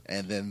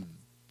 And then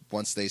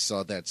once they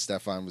saw that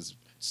Stephon was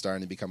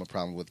starting to become a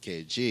problem with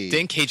KG,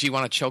 Didn't KG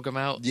want to choke him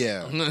out?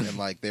 yeah, and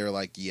like they were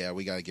like, yeah,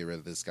 we got to get rid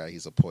of this guy.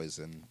 He's a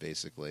poison,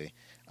 basically.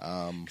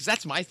 Because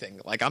that's my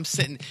thing. Like I'm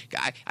sitting,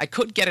 I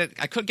could get it.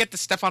 I could get the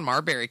Stephon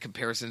Marbury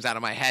comparisons out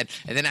of my head,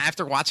 and then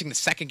after watching the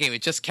second game,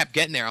 it just kept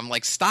getting there. I'm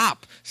like,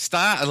 stop.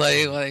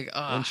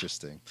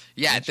 Interesting.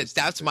 Yeah,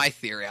 Interesting, that's too. my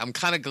theory. I'm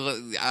kind of,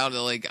 I don't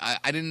know, like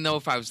I didn't know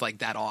if I was like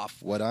that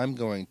off. What I'm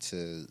going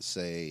to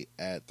say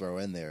throw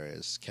in there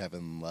is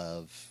Kevin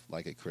Love,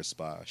 like a Chris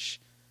Bosh.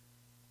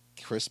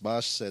 Chris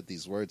Bosh said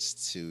these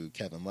words to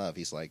Kevin Love.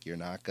 He's like, you're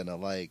not going to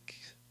like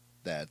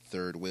that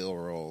third wheel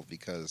role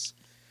because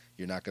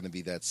you're not going to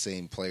be that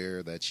same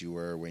player that you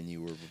were when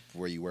you were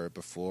where you were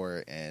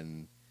before,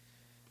 and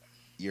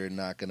you're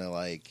not going to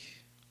like,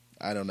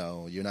 I don't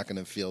know, you're not going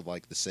to feel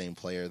like the same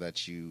player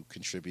that you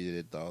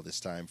contributed all this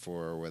time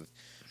for.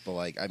 But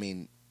like, I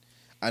mean,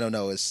 I don't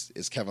know, is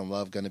Kevin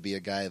Love going to be a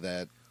guy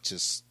that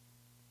just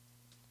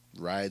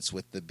rides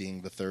with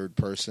being the third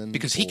person?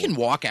 Because he can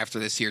walk after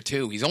this year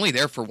too. He's only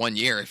there for 1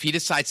 year. If he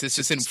decides this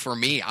isn't for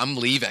me, I'm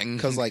leaving.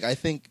 Because like I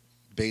think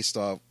based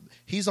off,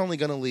 he's only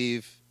going to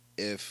leave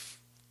if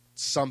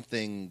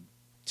something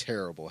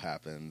terrible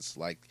happens,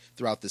 like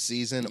throughout the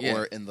season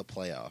or in the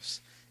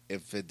playoffs.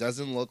 If it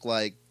doesn't look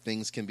like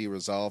things can be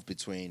resolved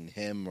between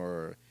him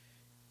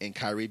and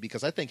Kyrie,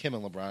 because I think him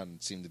and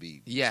LeBron seem to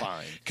be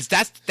fine. Because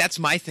that's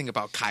my thing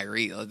about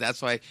Kyrie.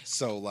 That's why.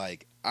 So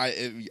like,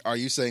 are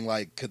you saying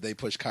like could they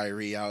push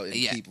Kyrie out and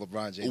keep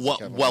LeBron James?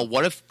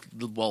 What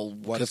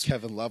if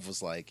Kevin Love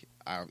was like,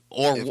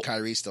 Or if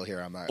Kyrie's still here,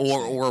 I'm not.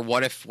 Or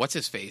what if what's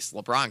his face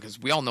LeBron? Because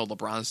we all know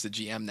LeBron's the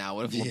GM now.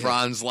 What if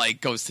LeBron's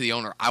like goes to the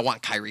owner? I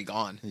want Kyrie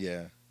gone.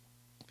 Yeah,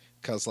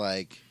 because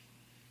like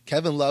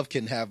Kevin Love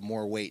can have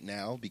more weight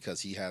now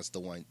because he has the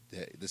one.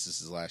 This is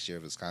his last year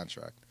of his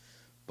contract,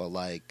 but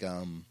like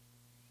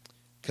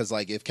because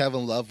like if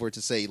Kevin Love were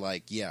to say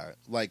like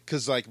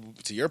because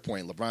like to your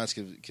point,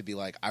 LeBron could be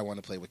like, I want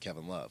to play with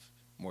Kevin Love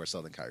more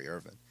so than Kyrie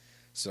Irving.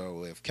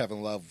 So if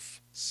Kevin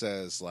Love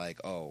says like,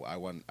 oh,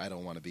 I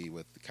don't want to be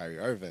with Kyrie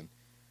Irving,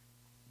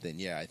 then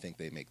yeah, I think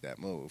they make that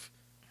move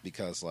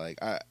because like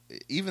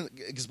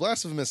because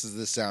blasphemous as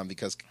this sound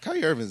because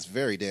Kyrie Irving is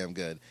very damn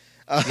good.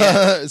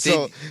 Yeah,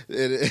 so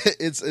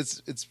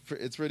it's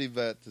pretty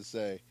bad to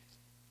say.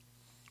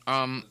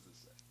 How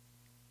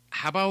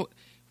about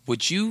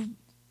would you?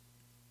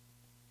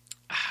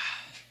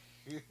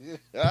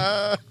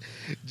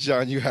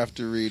 John, you have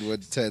to read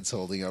what Ted's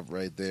holding up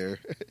right there.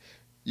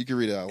 You can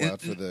read it out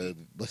loud for the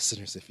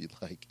listeners if you'd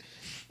like.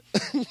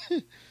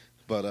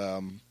 But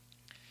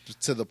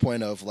to the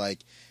point of like,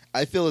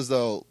 I feel as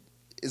though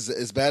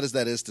as bad as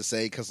that is to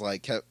say, because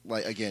like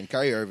again,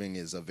 Kyrie Irving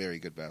is a very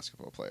good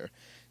basketball player.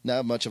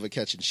 Not much of a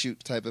catch and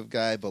shoot type of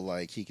guy, but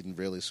like he can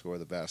really score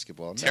the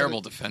basketball.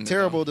 Terrible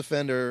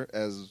defender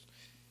as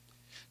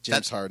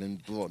James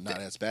Harden. Well, not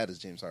as bad as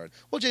James Harden.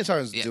 Well, James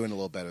Harden's doing a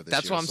little better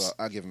this year, so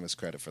I'll give him his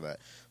credit for that.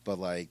 But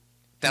like,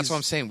 that's what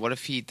I'm saying. What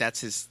if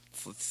that's his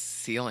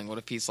ceiling? What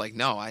if he's like,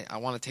 no, I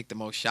want to take the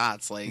most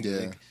shots? Like,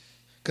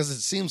 because it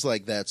seems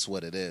like that's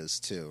what it is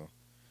too.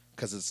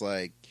 Because it's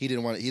like he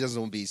doesn't want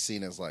to be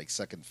seen as like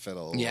second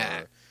fiddle.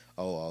 Yeah.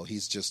 Or,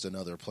 he's just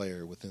another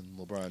player within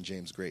LeBron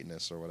James'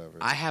 greatness or whatever.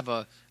 I have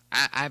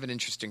an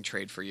interesting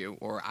trade for you,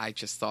 or I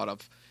just thought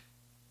of.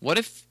 What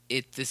if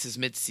this is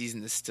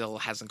mid-season, this still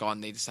hasn't gone,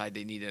 and they decide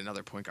they need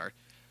another point guard?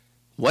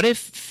 What if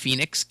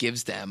Phoenix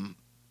gives them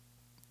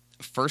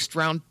a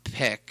first-round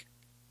pick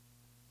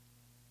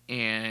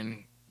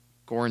and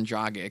Goran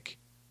Dragic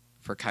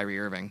for Kyrie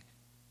Irving?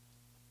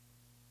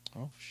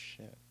 Oh,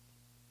 shit.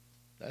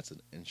 That's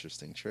an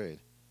interesting trade.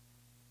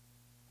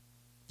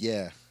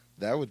 Yeah,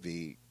 that would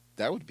be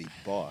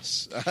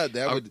boss.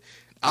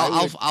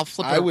 I'll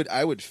flip it.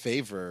 I would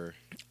favor.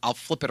 I'll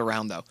flip it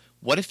around, though.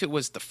 What if it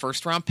was the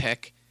first-round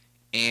pick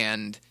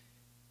and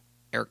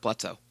Eric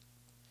Bledsoe?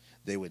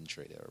 They wouldn't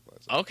trade Eric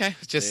Bledsoe. Okay,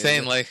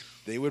 saying, like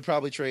they would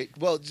probably trade.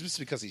 Well, just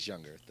because he's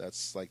younger.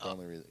 That's like the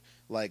only reason.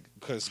 Like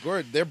because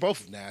they're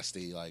both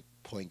nasty, like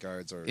point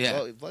guards. Or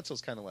well,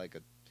 Bledsoe's kind of like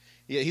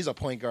he's a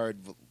point guard.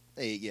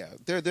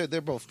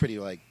 They're both pretty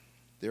like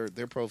they're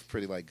both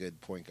pretty like good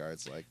point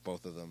guards. Like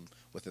both of them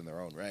within their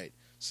own right.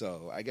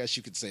 So I guess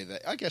you could say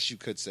that. I guess you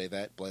could say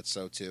that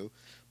Bledsoe too,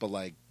 but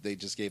like they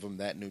just gave him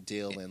that new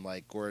deal, and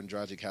like Goran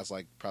Dragic has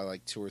like probably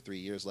like 2 or 3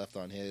 years left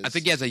on his. I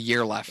think he has a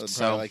year left.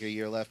 Probably like a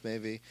year left,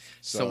 maybe.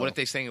 So what if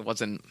they saying it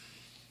wasn't?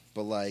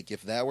 But like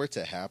if that were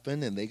to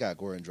happen, and they got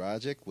Goran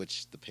Dragic,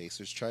 which the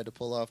Pacers tried to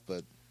pull off,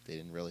 but they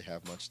didn't really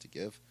have much to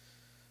give.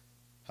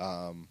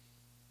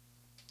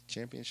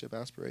 Championship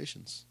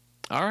aspirations.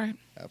 All right.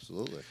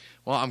 Absolutely.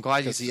 Well, I'm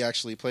glad because he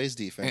actually plays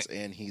defense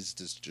and he's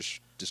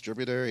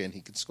distributor and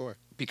he can score.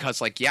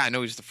 Because, like, I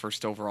know he's the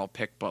first overall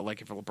pick, but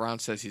like if LeBron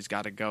says he's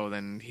got to go,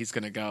 then he's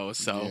going to go.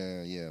 So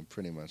yeah,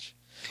 pretty much.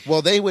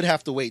 Well, they would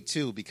have to wait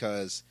too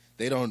because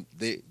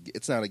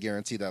it's not a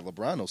guarantee that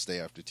LeBron will stay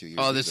after 2 years.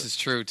 Oh, this is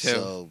true too.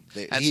 So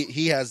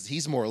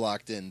he's more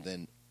locked in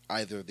than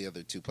either of the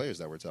other two players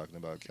that we're talking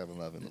about, Kevin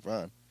Love and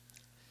LeBron.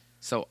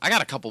 So I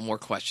got a couple more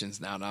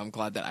questions now, and I'm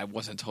glad that I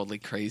wasn't totally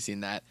crazy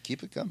in that.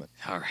 Keep it coming.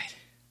 All right.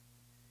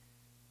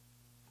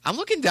 I'm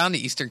looking down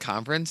the Eastern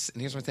Conference, and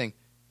here's my thing.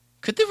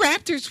 Could the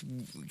Raptors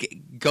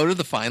go to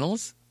the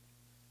finals?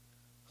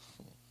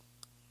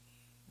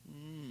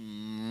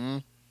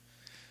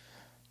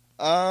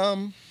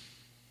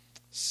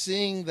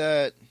 Seeing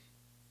that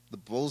the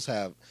Bulls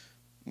have...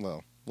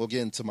 Well, we'll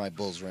get into my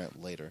Bulls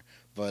rant later,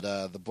 but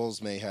the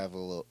Bulls may have a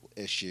little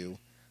issue...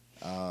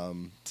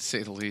 to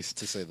say the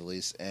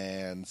least.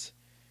 And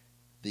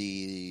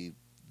the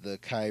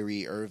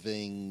Kyrie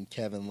Irving,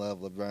 Kevin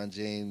Love, LeBron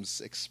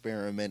James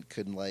experiment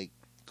couldn't like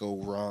go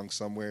wrong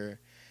somewhere.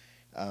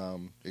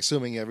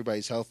 Assuming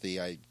everybody's healthy,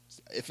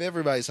 if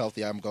everybody's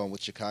healthy, I'm going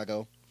with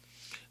Chicago.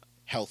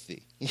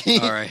 Healthy.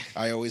 All right.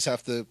 I always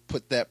have to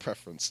put that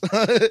preference.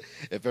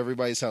 If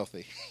everybody's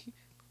healthy.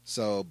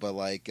 So, but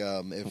like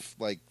if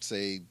like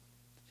say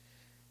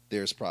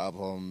there's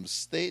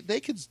problems, they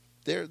could.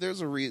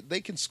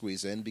 They can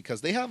squeeze in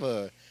because they have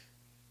I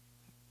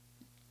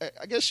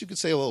guess you could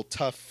say a little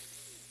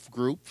tough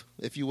group,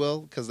 if you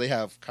will, because they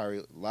have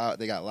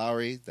they got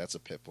Lowry, that's a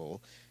pit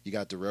bull. You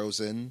got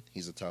DeRozan,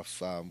 he's a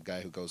tough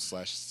guy who goes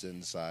 /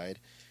 inside.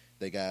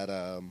 They got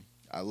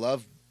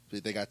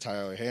they got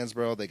Tyler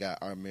Hansbrough, they got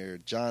Amir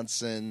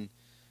Johnson.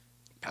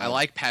 I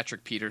like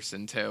Patrick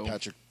Peterson too.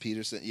 Patrick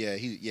Peterson,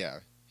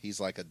 He's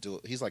like a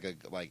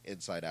like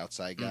inside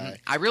outside guy.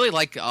 I really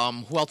like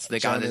who else they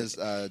got? Jonas,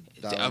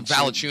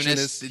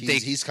 Valanciunas.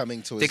 He's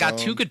coming to his They got own.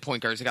 two good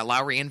point guards. They got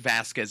Lowry and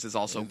Vasquez is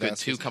also good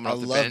too coming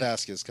off the bench. I love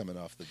Vasquez coming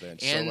off the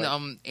bench.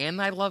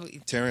 And I love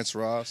Terrence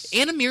Ross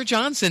and Amir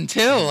Johnson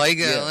too.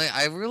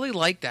 I really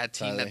like that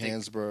team. Tyler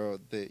Hansborough.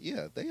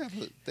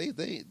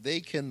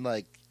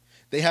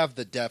 They have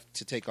the depth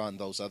to take on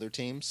those other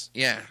teams.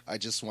 Yeah. I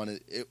just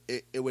wanted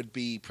it would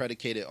be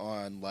predicated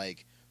on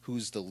like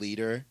who's the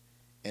leader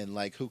and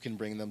like who can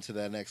bring them to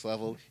that next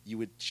level.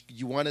 You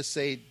want to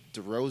say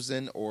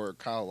DeRozan or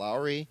Kyle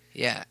Lowry?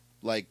 Yeah.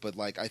 But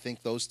I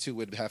think those two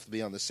would have to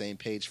be on the same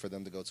page for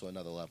them to go to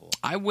another level.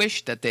 I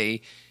wish that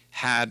they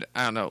had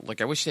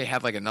I wish they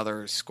had like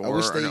another scorer. I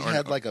wish they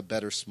had like a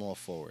better small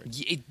forward.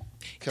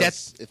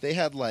 Because if they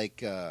had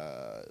like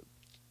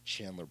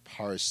Chandler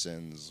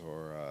Parsons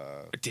or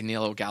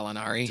Danilo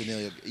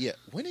Gallinari.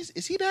 When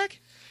is he back?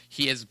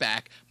 He is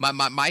back.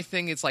 My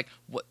thing is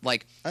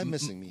I'm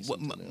missing me.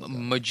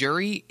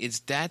 Majuri,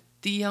 is that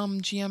the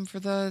GM for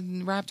the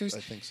Raptors? I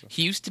think so.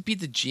 He used to be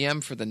the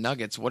GM for the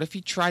Nuggets. What if he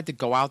tried to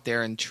go out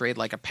there and trade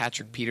like a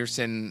Patrick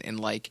Peterson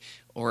and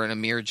or an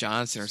Amir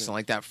Johnson or something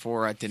like that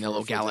for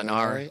Danilo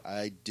Gallinari?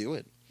 I'd do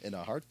it in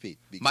a heartbeat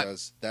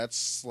because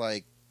that's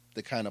like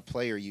the kind of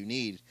player you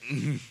need.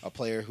 A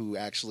player who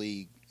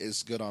actually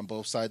is good on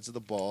both sides of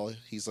the ball.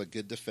 He's a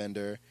good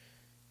defender.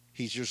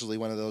 He's usually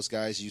one of those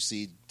guys you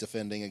see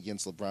defending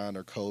against LeBron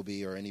or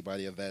Kobe or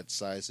anybody of that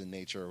size and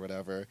nature or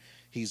whatever.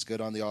 He's good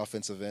on the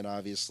offensive end,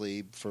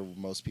 obviously, for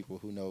most people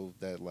who know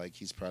that,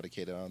 he's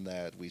predicated on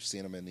that. We've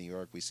seen him in New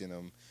York. We've seen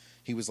him.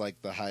 He was,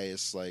 the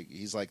highest,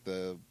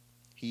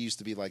 he used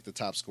to be, the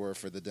top scorer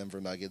for the Denver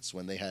Nuggets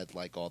when they had,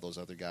 all those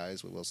other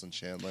guys with Wilson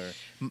Chandler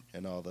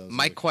and all those.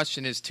 My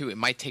question is, too, it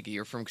might take a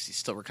year for him because he's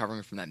still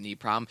recovering from that knee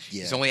problem.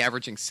 Yeah. He's only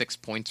averaging 6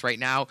 points right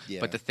now. Yeah.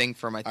 But the thing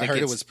for him, I heard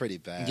it was pretty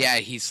bad. Yeah,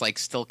 he's,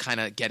 still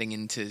kind of getting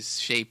into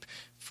shape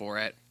for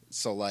it.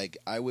 So,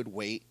 I would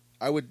wait.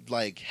 I would,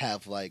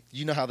 have,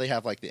 you know how they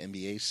have, the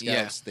NBA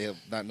scouts? Yeah. They have,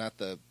 not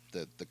the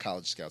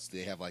college scouts.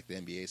 They have, the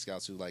NBA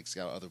scouts who,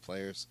 scout other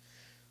players.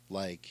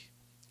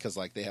 Because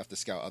they have to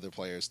scout other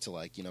players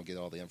to get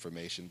all the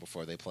information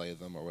before they play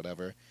them or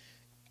whatever.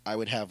 I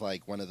would have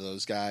one of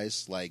those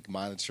guys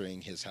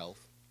monitoring his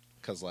health,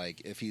 because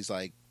if he's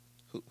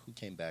who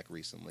came back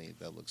recently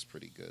that looks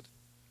pretty good.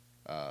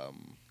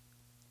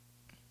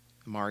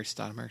 Amari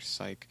Stoudemire,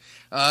 psych.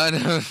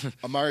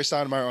 Amari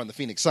Stoudemire on the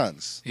Phoenix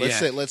Suns.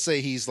 Let's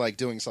say he's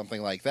doing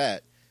something like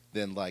that.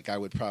 Then I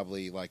would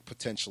probably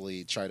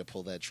potentially try to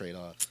pull that trade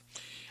off.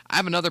 I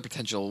have another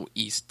potential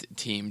East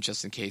team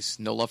just in case.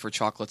 No love for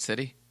Chocolate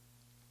City.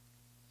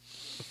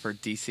 For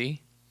DC?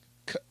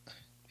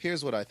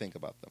 Here's what I think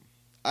about them.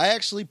 I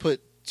actually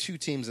put two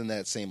teams in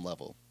that same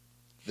level.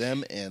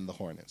 Them and the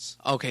Hornets.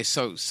 Okay,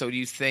 so do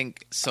you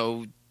think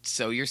so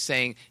you're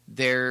saying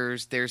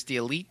there's the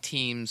elite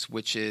teams,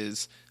 which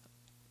is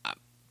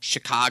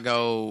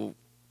Chicago,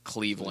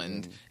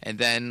 Cleveland, and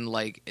then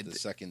the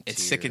second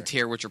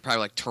tier, which are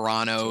probably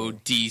Toronto,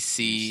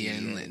 DC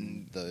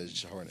and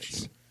the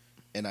Hornets.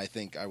 And I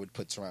think I would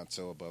put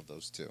Toronto above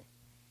those two.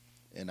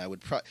 And I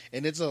would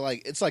and it's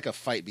like a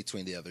fight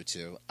between the other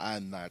two.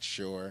 I'm not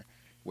sure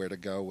where to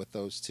go with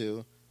those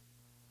two.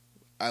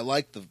 I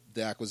like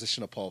the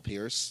acquisition of Paul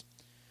Pierce,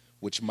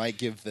 which might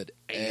give the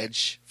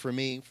edge for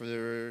me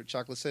for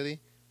Chocolate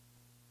City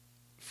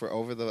for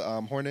over the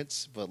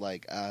Hornets. But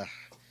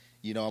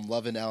I'm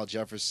loving Al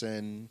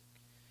Jefferson.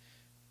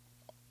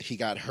 He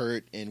got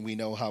hurt, and we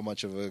know how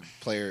much of a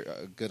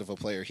good of a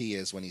player he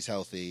is when he's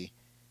healthy.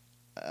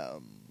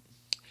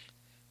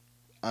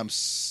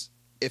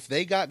 If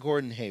they got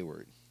Gordon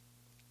Hayward,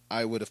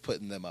 I would have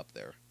put them up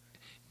there.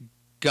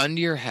 Gun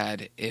to your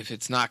head, if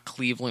it's not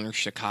Cleveland or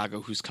Chicago,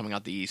 who's coming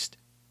out the East?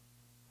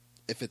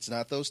 If it's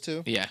not those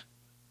two? Yeah.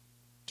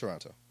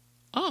 Toronto.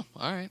 Oh,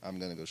 all right. I'm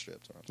going to go straight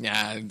up Toronto.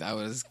 Yeah, that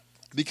was...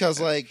 Because,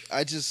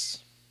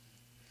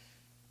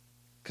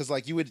 Because,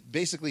 you would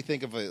basically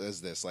think of it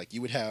as this.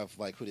 You would have,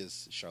 who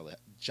is Charlotte?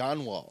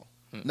 John Wall.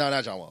 No,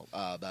 not John Wall.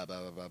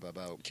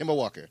 Kemba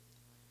Walker.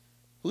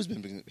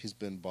 He's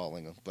been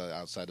balling, but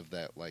outside of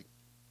that,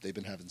 they've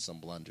been having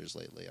some blunders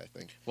lately, I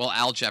think. Well,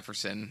 Al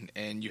Jefferson,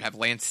 and you have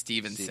Lance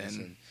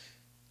Stevenson.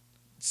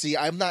 See,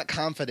 I'm not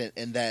confident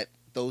in that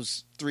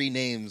those three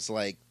names,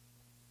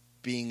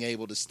 being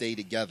able to stay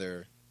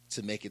together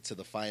to make it to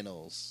the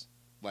finals,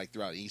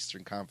 throughout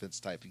Eastern Conference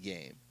type of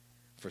game,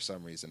 for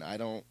some reason.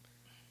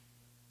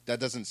 That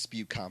doesn't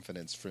spew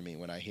confidence for me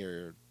when I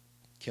hear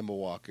Kemba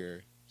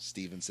Walker,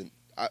 Stevenson.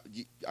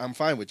 I'm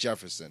fine with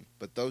Jefferson,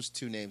 but those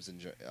two names in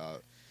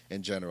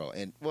general.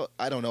 And,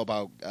 I don't know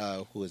about,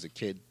 who is it,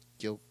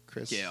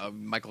 Gilchrist? Yeah,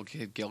 Michael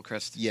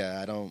Gilchrist.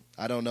 Yeah,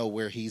 I don't know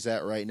where he's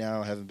at right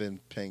now. I haven't been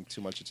paying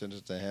too much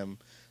attention to him.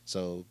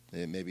 So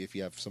maybe if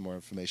you have some more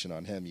information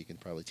on him, you can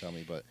probably tell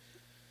me. But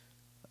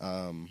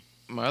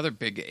my other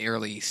big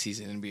early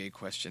season NBA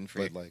question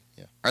for you: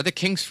 yeah. Are the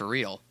Kings for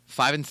real?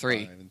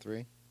 5-3.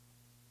 5-3.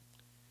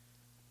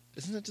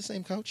 Isn't it the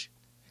same coach?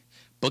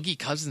 Boogie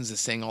Cousins is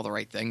saying all the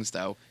right things,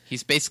 though.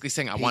 He's basically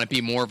saying, I want to be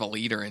more of a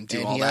leader and do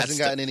and all he that hasn't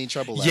stuff. gotten any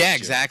trouble last Yeah, year.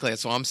 exactly.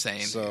 That's what I'm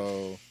saying.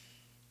 So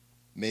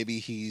maybe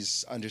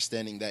he's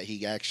understanding that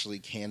he actually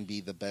can be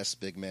the best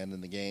big man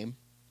in the game.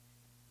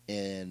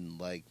 And,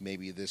 like,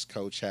 maybe this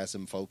coach has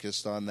him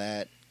focused on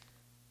that.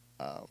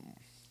 I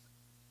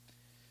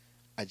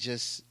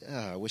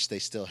wish they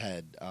still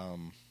had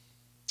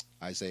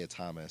Isaiah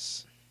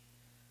Thomas.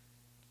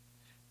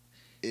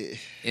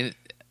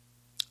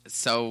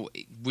 So,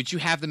 would you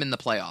have them in the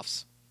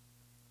playoffs?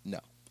 No.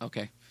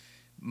 Okay.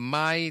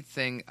 My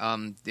thing,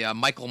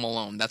 Michael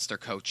Malone, that's their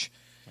coach.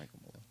 Michael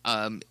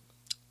Malone.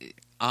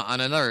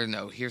 On another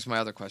note, here's my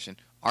other question.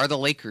 Are the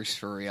Lakers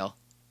for real?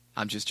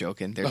 I'm just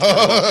joking. They're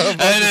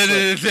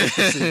terrible.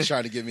 He's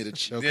trying to get me to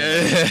choke.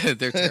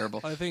 They're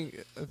terrible. I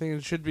think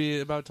it should be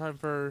about time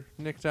for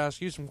Nick to ask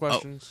you some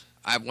questions.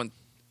 I have one.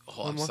 Oh,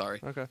 One I'm more? sorry.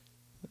 Okay.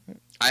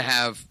 I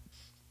have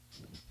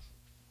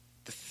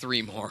the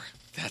 3 more.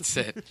 That's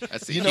it.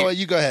 That's it. You know what?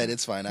 You go ahead.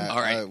 It's fine.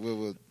 All right.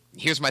 We'll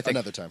Here's my thing.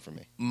 another time for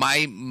me.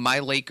 My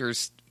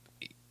Lakers.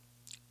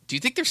 Do you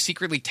think they're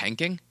secretly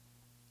tanking?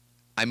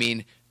 I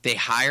mean, they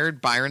hired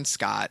Byron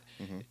Scott.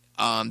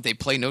 They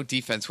play no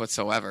defense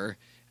whatsoever.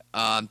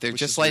 They're Which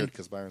just is like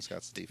because Byron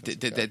Scott's defense.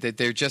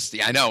 they're just.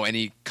 I know, and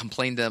he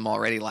complained to them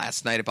already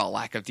last night about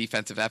lack of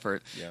defensive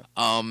effort. Yeah.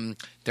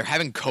 They're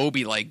having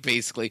Kobe like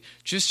basically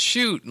just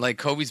shoot. Like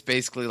Kobe's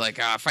basically like,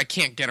 if I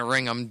can't get a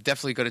ring, I'm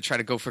definitely going to try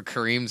to go for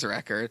Kareem's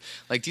record.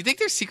 Like, do you think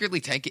they're secretly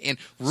tanking? And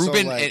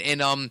Ruben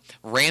and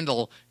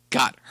Randall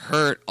got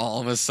hurt all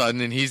of a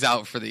sudden, and he's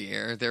out for the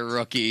year. They're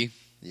rookie.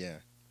 Yeah.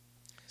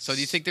 So do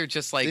you think they're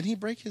just like? Did he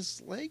break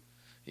his leg?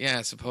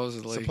 Yeah,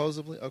 supposedly.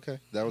 Supposedly, okay,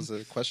 that was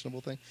a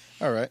questionable thing.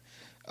 All right,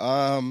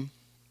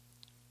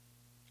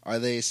 are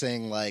they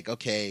saying like,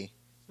 okay,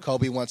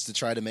 Kobe wants to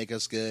try to make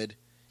us good,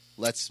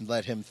 let's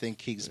let him think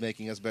he's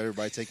making us better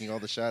by taking all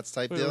the shots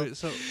type deal? Wait,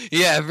 so,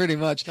 Yeah, pretty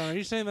much. John, are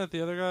you saying that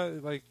the other guy,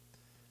 like,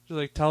 just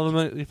like tell him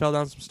that he fell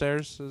down some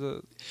stairs? Is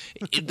it?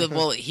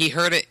 Well, he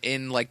heard it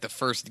in like the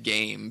first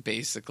game,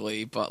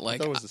 basically, but I like,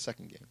 thought it was the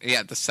second game,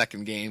 yeah, the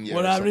second game. Yeah,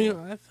 what or happened to you?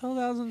 something. I fell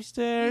down some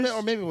stairs.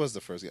 or maybe it was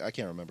the first game. I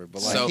can't remember,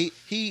 but like So-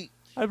 he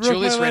I broke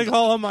Julius my leg Randle-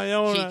 all on my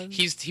own.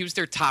 He was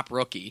their top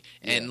rookie,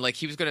 and Yeah. like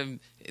he was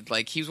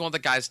one of the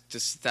guys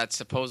that's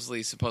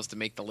supposedly supposed to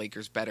make the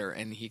Lakers better,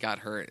 and he got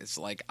hurt. It's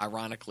like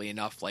ironically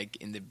enough, like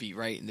in the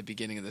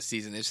beginning of the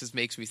season. It just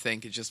makes me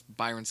think it's just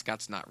Byron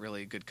Scott's not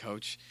really a good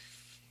coach.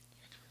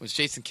 When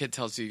Jason Kidd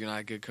tells you you're not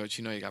a good coach,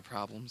 you know you got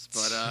problems.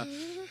 But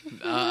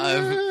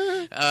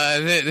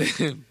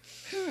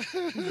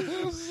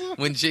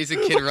when Jason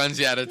Kidd runs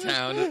you out of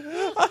town,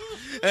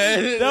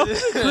 That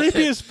was the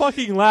creepiest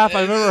fucking laugh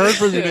I've ever heard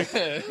from you, Nick.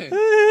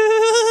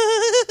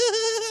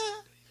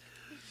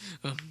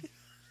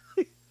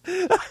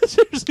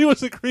 Seriously, was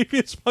the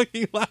creepiest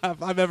fucking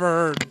laugh I've ever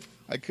heard.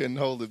 I couldn't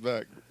hold it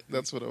back.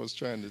 That's what I was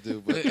trying to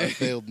do, but I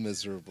failed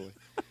miserably.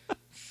 But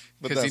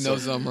because he that's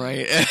knows okay. I'm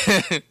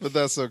right. But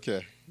that's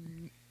okay.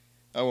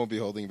 I won't be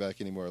holding back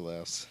any more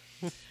laughs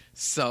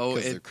So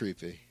because they're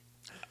creepy.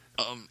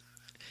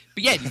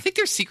 But yeah, do you think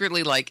they're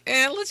secretly like,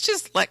 let's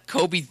just let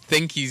Kobe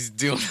think he's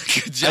doing a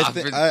good job?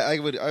 I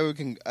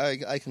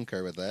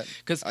concur with that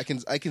 'Cause- I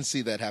can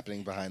see that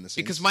happening behind the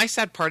scenes. Because my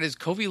sad part is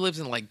Kobe lives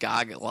in like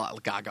Gaga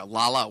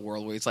La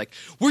world where it's like,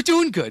 we're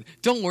doing good.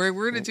 Don't worry,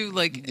 we're gonna do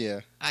like. Yeah.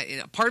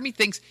 Part of me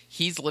thinks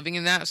he's living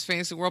in that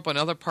fantasy world, but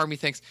another part of me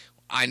thinks,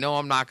 I know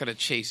I'm not gonna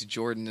chase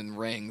Jordan and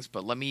rings,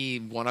 but let me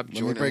one up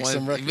Jordan. break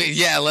some records.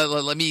 Yeah,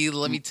 let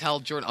me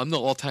tell Jordan I'm the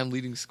all-time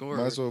leading scorer.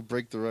 might as well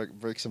break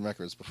some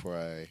records before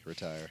I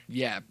retire.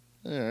 Yeah.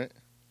 All right,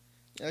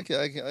 I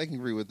can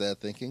agree with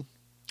that thinking.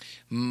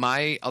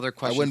 My other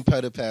question. I wouldn't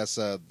put it past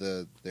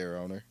their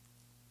owner.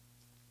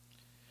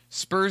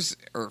 Spurs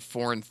are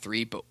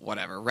 4-3, but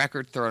whatever.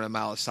 Record throwing them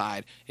out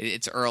aside.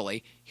 It's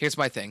early. Here's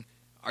my thing.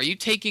 Are you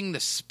taking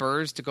the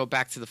Spurs to go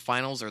back to the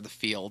finals or the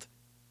field?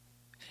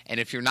 And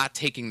if you're not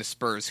taking the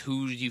Spurs,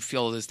 who do you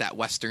feel is that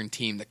Western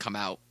team to come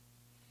out?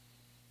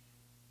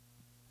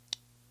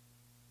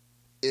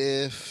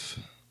 If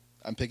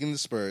I'm picking the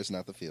Spurs,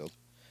 not the field.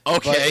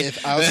 Okay. But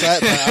if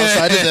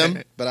outside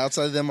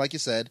of them, like you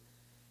said,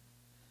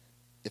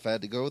 if I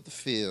had to go with the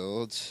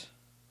field,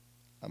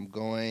 I'm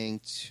going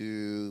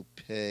to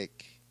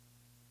pick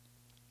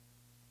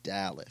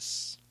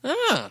Dallas.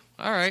 All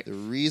right. The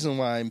reason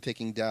why I'm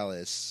picking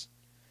Dallas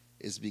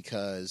is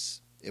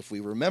because if we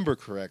remember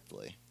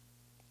correctly,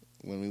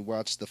 when we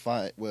watched the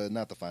playoffs,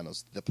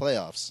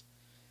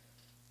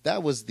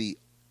 that was the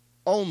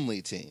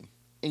only team,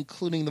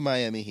 including the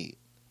Miami Heat.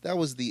 That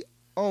was the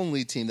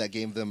only team that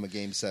gave them a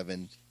Game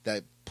 7,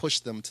 that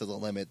pushed them to the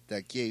limit,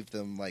 that gave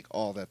them like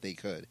all that they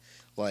could.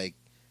 Like,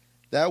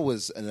 that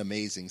was an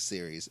amazing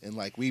series, and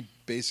like we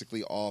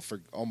basically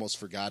almost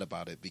forgot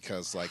about it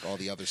because like all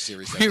the other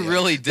series that We had.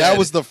 really did. That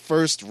was the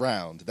first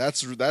round.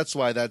 That's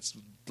why that's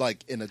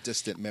like in a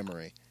distant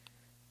memory.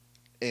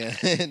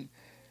 And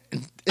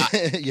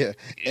yeah,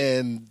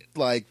 and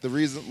like the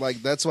reason,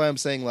 like that's why I'm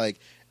saying, like,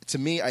 to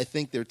me, I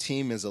think their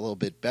team is a little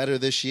bit better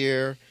this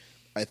year.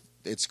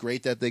 it's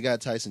great that they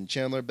got Tyson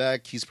Chandler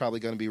back. He's probably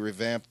going to be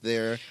revamped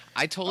there.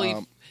 I totally,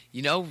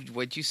 you know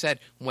what you said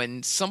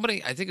when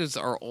somebody, I think it was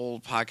our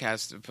old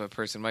podcast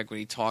person, Mike, when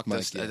he talked Mike,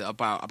 us yeah.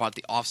 about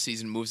the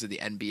offseason moves of the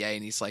NBA,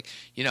 and he's like,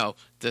 you know,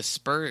 the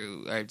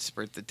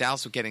the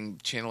Dallas were getting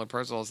Chandler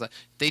Percival.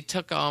 They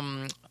took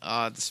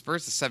the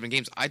Spurs to 7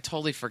 games. I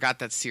totally forgot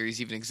that series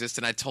even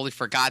existed. I totally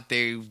forgot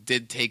they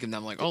did take him.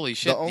 I'm like, holy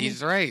shit,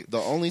 he's right. The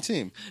only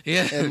team.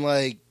 Yeah. And,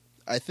 like,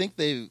 I think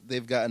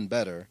they've gotten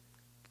better.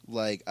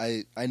 Like,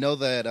 I know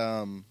that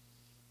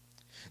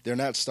they're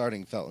not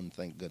starting Felton,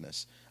 thank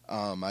goodness.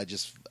 I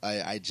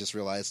just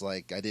realized,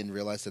 like, I didn't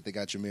realize that they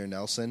got Jameer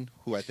Nelson,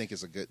 who I think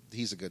is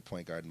he's a good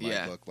point guard in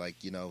my book.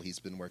 Like, you know, he's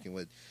been working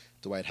with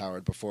Dwight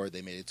Howard before.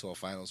 They made it to a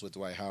finals with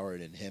Dwight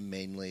Howard and him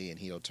mainly, and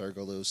Hedo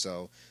Turkoglu.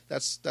 So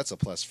that's a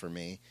plus for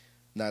me.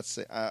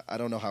 I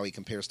don't know how he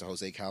compares to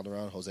Jose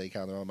Calderon. Jose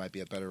Calderon might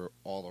be a better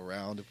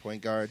all-around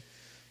point guard,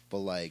 but,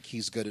 like,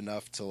 he's good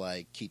enough to,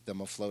 like, keep them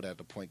afloat at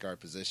the point guard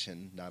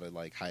position, not a,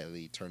 like,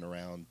 highly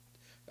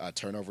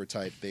turnover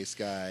type base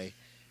guy.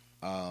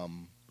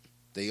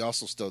 They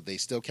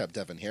still kept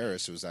Devin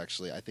Harris, who's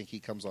actually, I think he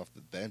comes off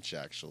the bench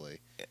actually,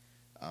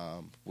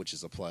 which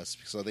is a plus.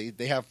 So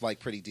they have, like,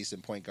 pretty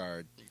decent point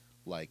guard,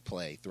 like,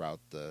 play throughout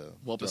the.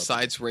 Well,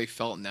 besides Ray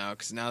Felton now,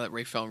 because now that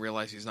Ray Felton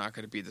realized he's not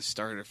going to be the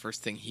starter, the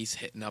first thing he's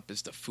hitting up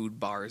is the food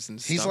bars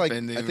and he's stuff. like,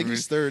 and I think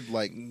he's third.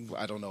 Like,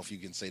 I don't know if you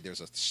can say there's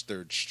a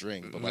third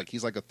string, but, like,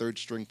 he's like a third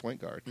string point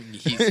guard.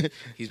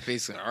 He's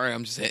basically, all right,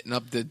 I'm just hitting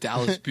up the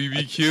Dallas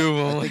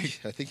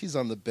BBQ. I think he's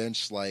on the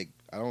bench. Like,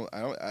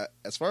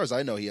 as far as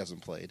I know, he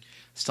hasn't played.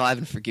 Still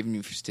haven't forgiven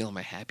you for stealing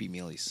my Happy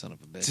Meal, you son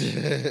of a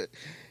bitch.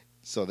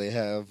 So they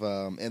have,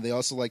 and they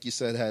also, like you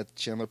said, had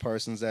Chandler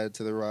Parsons added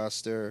to the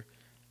roster.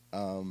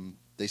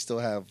 They still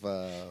have,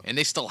 and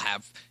they still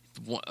have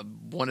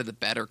one of the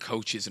better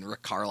coaches in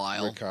Rick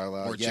Carlisle.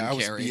 Or Jim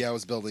Carrey. I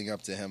was building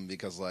up to him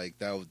because, like,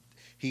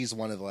 he's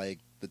one of, like,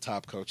 the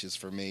top coaches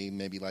for me,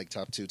 maybe, like,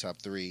 top 2,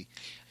 top 3,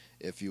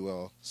 if you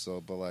will.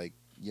 So, but, like,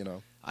 you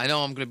know, I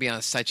know I'm going to be on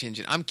a side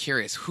tangent. I'm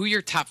curious, who are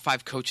your top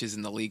 5 coaches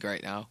in the league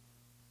right now?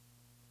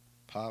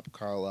 Pop,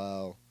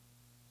 Carlisle,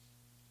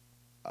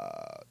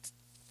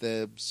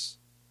 Thibs,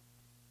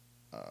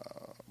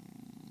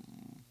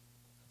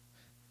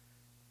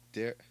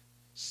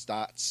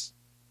 Stotts,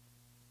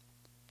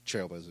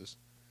 Trailblazers.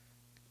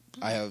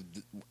 I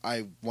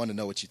want to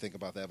know what you think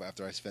about that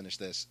after I finish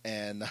this.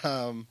 And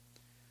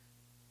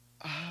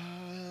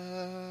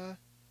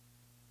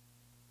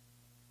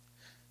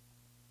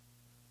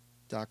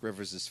Doc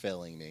Rivers is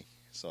failing me,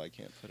 so I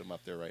can't put him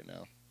up there right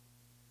now.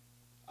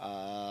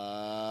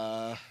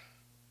 I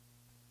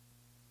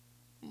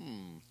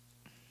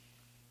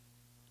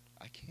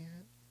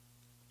can't.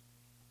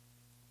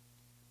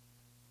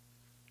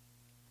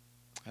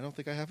 I don't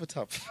think I have a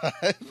top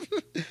 5.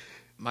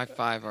 My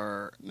 5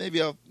 are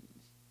Maybe I'll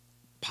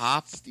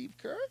Pop. Steve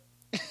Kerr.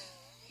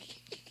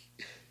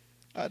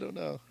 I don't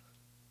know.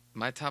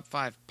 My top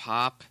 5: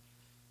 Pop,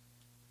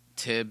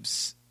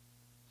 Tibbs,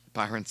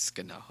 Byron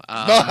Scano,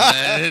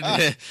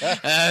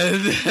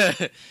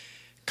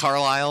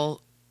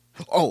 Carlisle.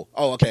 Oh,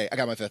 okay. I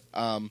got my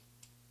 5th.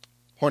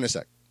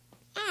 Hornacek.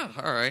 Oh,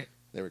 all right.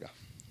 There we go.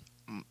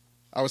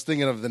 I was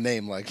thinking of the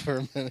name, like, for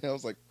a minute. I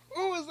was like,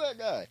 who is that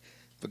guy?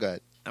 But go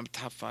ahead. I'm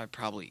top 5,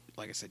 probably,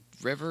 like I said,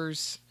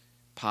 Rivers,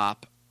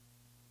 Pop,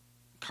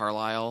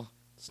 Carlisle.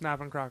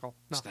 Snap and crackle.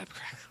 No. Snap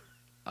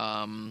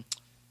crackle.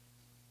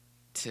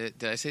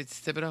 Did I say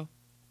Thibodeau?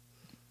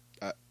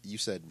 You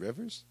said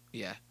Rivers?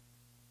 Yeah.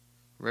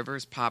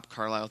 Rivers, Pop,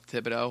 Carlisle,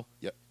 Thibodeau.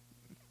 Yep.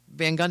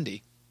 Van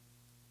Gundy.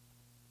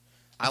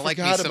 I like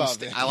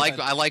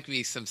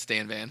me some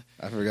Stan Van.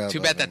 I forgot. Too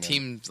about bad that Van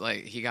team,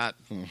 like, he got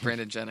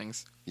Brandon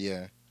Jennings.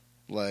 Yeah,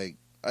 like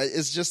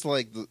it's just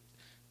like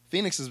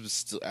Phoenix is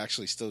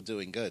still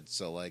doing good.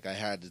 So, like, I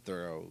had to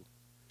throw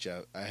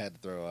Jeff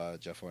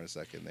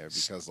Hornacek in there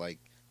because, like,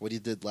 what he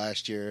did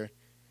last year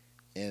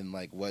and,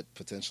 like, what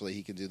potentially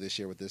he can do this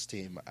year with this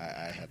team,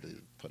 I had to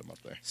put him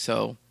up there.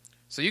 So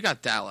you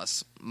got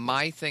Dallas.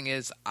 My thing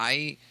is,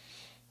 I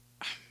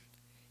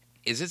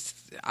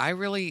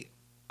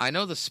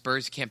know the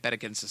Spurs can't bet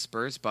against the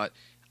Spurs, but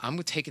I'm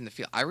taking the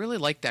field. I really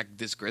like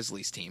this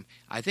Grizzlies team.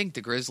 I think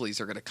the Grizzlies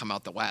are going to come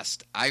out the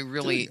West. I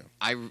really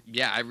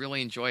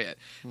enjoy it.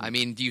 I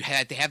mean,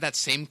 they have that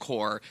same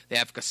core. They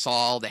have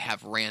Gasol, they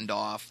have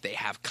Randolph, they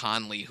have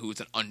Conley,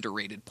 who's an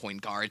underrated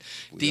point guard.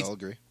 We all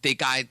agree. They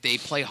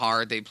play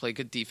hard. They play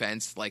good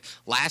defense. Like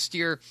last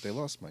year, they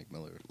lost Mike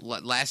Miller.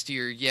 Last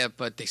year, yeah,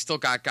 but they still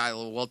got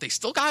They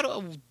still got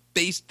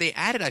they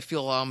added. I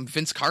feel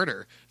Vince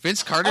Carter.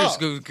 Vince Carter's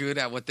good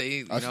at what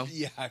they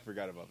Yeah, I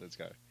forgot about Vince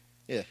Carter.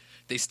 Yeah.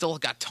 They still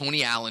got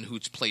Tony Allen, who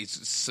plays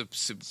some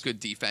good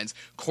defense.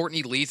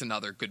 Courtney Lee's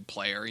another good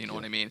player. You know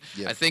what I mean?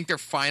 Yeah. I think they're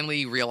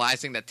finally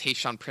realizing that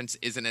Tayshaun Prince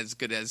isn't as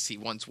good as he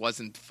once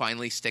was, and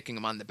finally sticking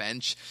him on the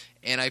bench.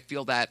 And I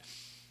feel that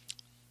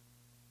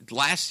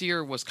last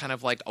year was kind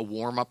of like a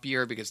warm-up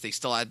year because they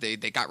still had they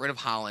got rid of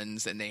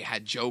Hollins and they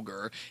had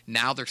Joger.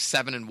 Now they're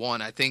 7-1.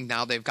 I think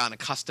now they've gotten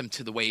accustomed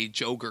to the way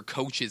Joger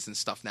coaches and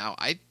stuff. Now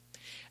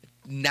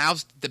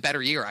now's the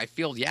better year. I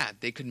feel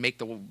they can make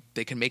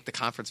the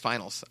conference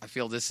finals. I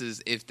feel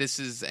if this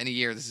is any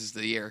year, this is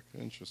the year.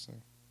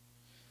 Interesting.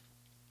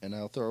 And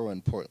I'll throw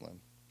in Portland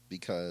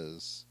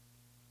because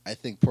I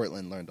think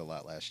Portland learned a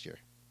lot last year.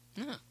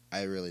 Yeah.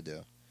 I really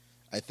do.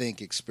 I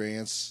think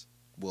experience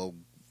will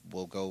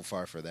go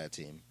far for that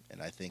team,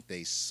 and I think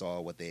they saw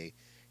what they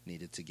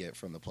needed to get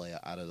from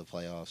out of the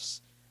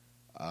playoffs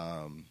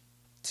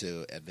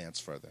to advance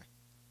further.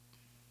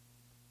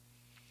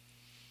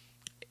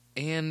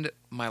 And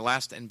my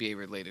last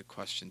NBA-related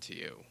question to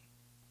you.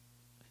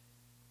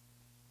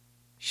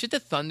 Should the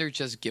Thunder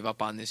just give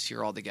up on this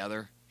year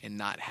altogether and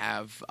not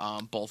have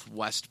both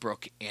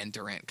Westbrook and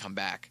Durant come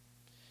back?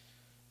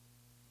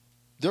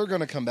 They're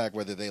going to come back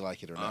whether they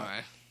like it or not. All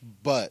right.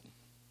 But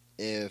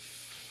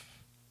if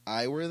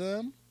I were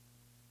them,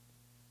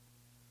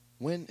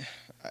 when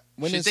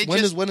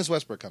is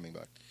Westbrook coming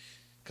back?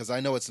 Because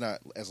I know it's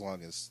not as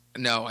long as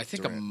No, I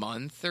think Durant. a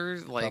month or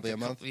like Probably a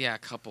month? Yeah, a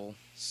couple.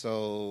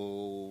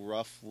 So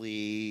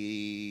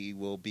roughly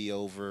will be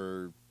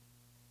over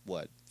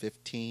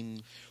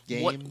 15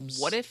 games?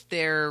 What if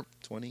they're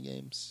 20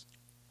 games?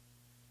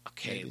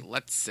 okay? Maybe.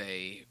 Let's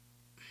say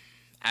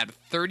out of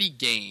 30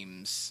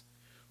 games,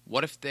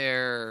 what if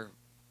they're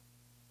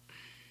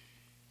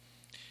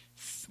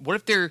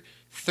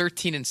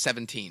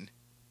 13-17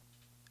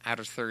 out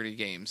of 30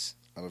 games?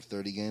 Out of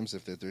 30 games,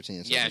 if they're 13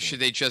 and 17. Yeah, should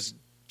they just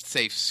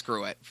say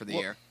screw it for the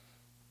year?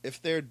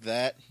 If they're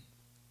that,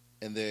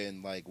 and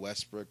then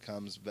Westbrook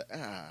comes back,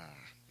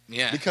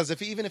 Yeah, because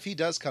even if he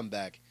does come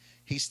back,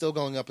 he's still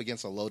going up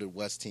against a loaded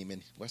West team,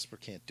 and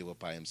Westbrook can't do it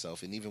by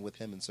himself. And even with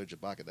him and Serge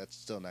Ibaka, that's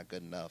still not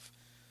good enough.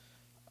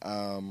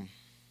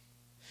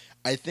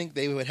 I think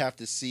they would have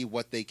to see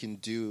what they can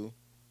do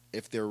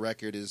if their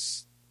record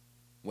is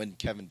when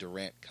Kevin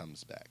Durant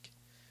comes back.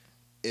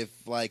 If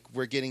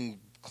we're getting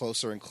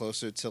closer and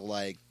closer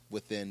to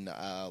within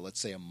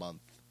let's say a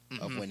month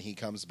of when he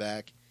comes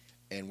back,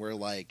 and we're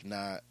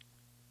not.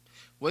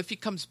 What if he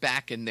comes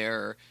back and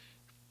they're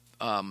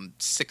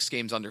 6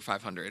 games under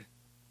 500?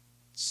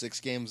 6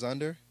 games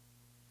under,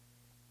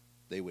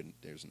 they wouldn't.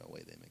 There's no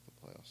way they make the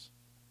playoffs.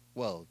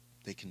 Well,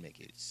 they can make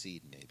 8th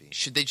seed maybe.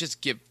 Should they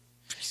just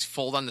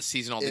fold on the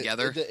season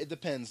altogether? It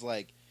depends.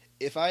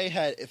 If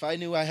I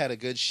knew I had a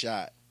good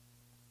shot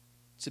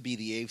to be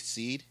the 8th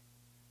seed,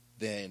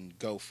 then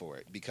go for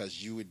it,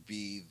 because you would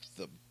be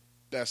the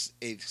best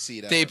 8th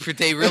seed ever.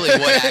 They really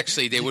would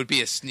actually. They would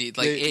be a sneak.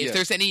 If Yeah.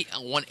 there's any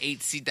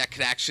 1/8 seed that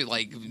could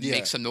actually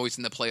make some noise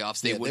in the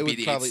playoffs, they would be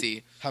the 8th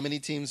seed. How many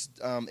teams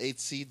 8th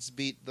seeds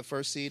beat the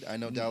first seed? I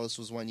know Dallas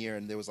was one year,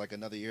 and there was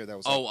another year that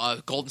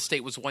was. Golden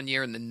State was one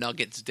year, and the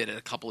Nuggets did it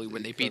a couple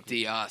when they beat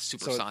the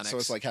Supersonics. So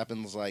it's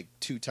happens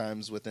 2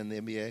 times within the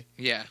NBA.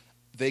 Yeah.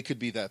 They could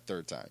be that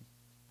third time.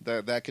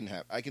 That can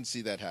happen. I can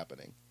see that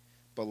happening.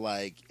 But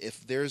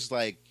if there's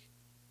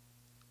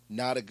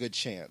not a good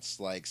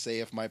chance, say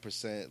if my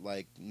percent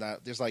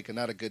not there's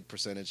not a good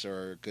percentage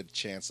or a good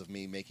chance of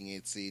me making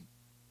 8th seed,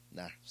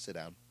 sit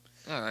down.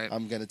 All right.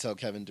 I'm gonna tell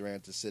Kevin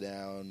Durant to sit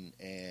down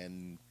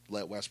and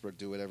let Westbrook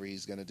do whatever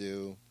he's gonna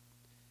do,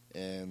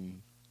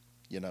 and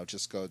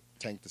just go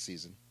tank the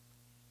season.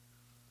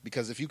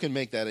 Because if you can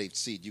make that 8th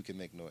seed, you can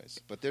make noise.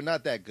 But they're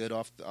not that good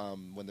off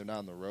when they're not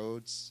on the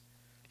roads.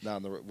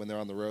 When they're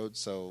on the road,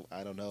 so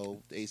I don't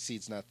know. The 8th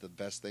seed's not the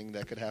best thing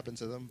that could happen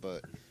to them,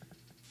 but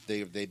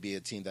they'd be a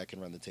team that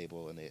can run the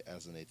table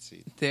as an 8th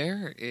seed.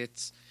 They're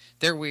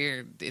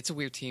weird. It's a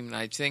weird team, and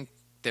I think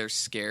they're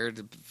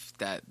scared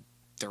that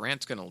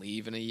Durant's going to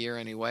leave in a year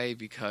anyway,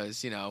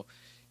 because they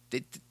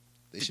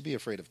should be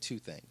afraid of 2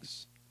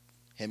 things: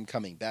 him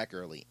coming back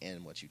early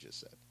and what you just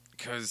said.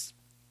 Because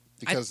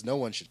no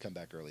one should come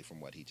back early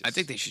from what he just. I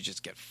think they should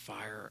just get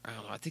fired. I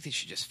don't know. I think they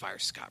should just fire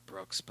Scott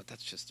Brooks, but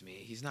that's just me.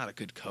 He's not a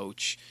good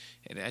coach,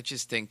 and I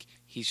just think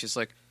he's just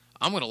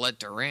I'm going to let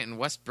Durant and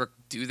Westbrook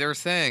do their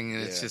thing,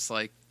 and it's just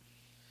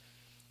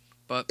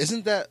but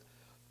isn't that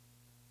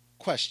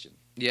question?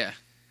 Yeah,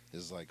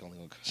 is only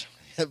one question.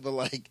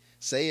 But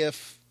say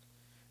if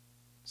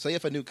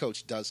a new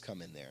coach does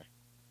come in there,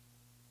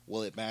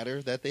 will it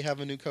matter that they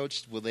have a new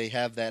coach? Will they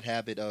have that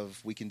habit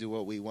of we can do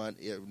what we want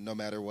no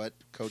matter what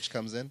coach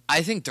comes in?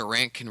 I think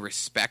Durant can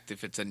respect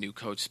if it's a new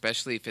coach,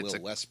 especially if it's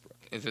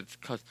Westbrook. If it's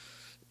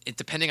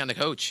depending on the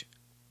coach.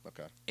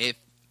 Okay.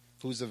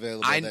 Who's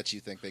available that you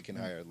think they can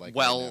hire?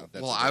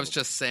 I was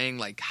just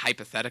saying,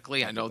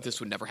 hypothetically. I know this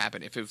would never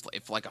happen. If a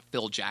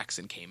Phil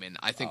Jackson came in,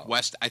 I think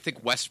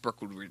Westbrook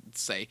would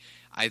say.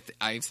 I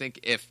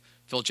think if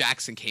Phil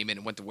Jackson came in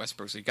and went to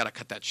Westbrook, so you got to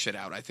cut that shit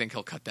out. I think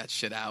he'll cut that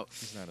shit out.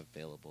 He's not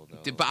available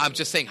though. But I'm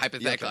just saying,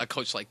 hypothetically, a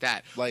coach like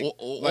that,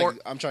 or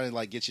I'm trying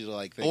to get you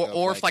to think.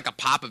 Or if a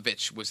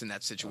Popovich was in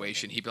that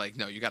situation, he'd be like,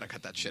 no, you got to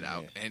cut that shit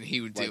out, and he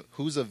would do.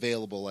 Who's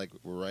available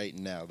right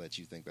now that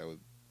you think that would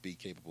be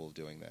capable of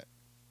doing that?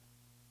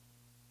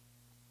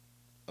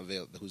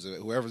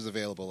 Whoever's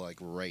available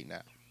right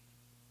now.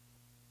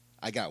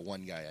 I got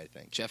one guy, I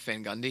think. Jeff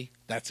Van Gundy.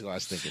 That's who I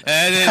was thinking of.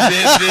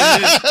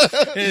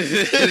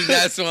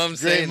 That's what I'm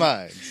saying. Great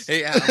minds.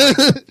 Yeah,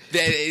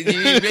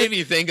 you made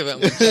me think of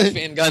it. Like Jeff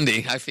Van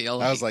Gundy. I feel.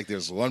 I was like,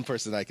 there's one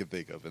person I could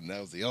think of, and that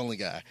was the only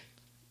guy.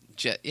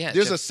 Yeah.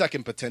 There's a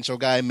second potential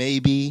guy,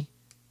 maybe,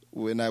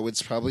 when I would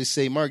probably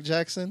say Mark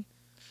Jackson.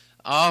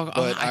 But I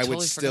would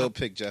totally still forgot.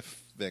 pick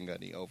Jeff Van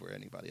Gundy over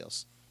anybody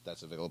else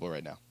that's available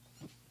right now.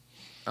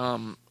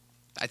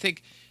 I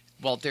think.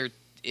 Well,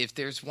 if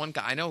there's one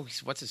guy, I know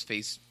what's his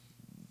face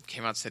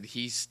came out and said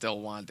he still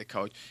wanted to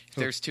coach. If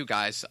there's two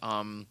guys,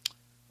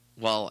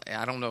 well,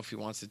 I don't know if he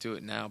wants to do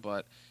it now,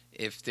 but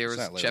if there was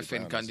not Larry Jeff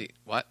Van Brown, is Gundy, it?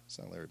 what? It's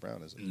not Larry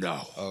Brown, is it?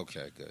 No.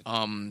 Okay, good.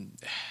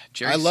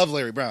 Jerry, I love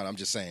Larry Brown. I'm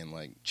just saying,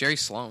 like, Jerry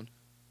Sloan.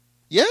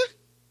 yeah,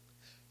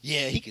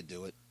 he could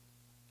do it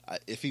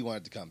if he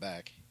wanted to come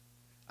back.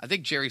 I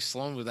think Jerry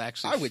Sloan would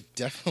actually. I would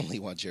definitely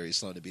want Jerry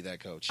Sloan to be that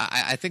coach.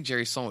 I think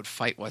Jerry Sloan would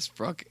fight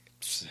Westbrook.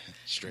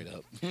 Straight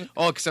up.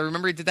 Oh, because I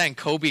remember he did that in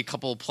Kobe a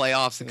couple of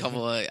playoffs a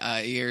couple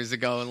of years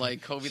ago, and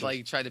like Kobe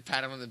like tried to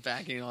pat him on the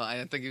back, and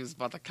I think he was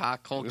about to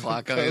cold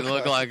clock him. He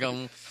looked like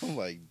him. I'm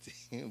like,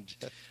 damn,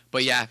 Jeff.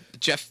 But yeah,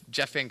 Jeff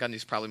Van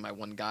Gundy's probably my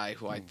one guy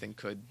who I think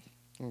could.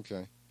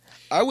 Okay.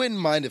 I wouldn't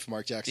mind if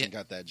Mark Jackson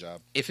got that job.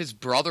 If his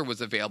brother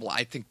was available,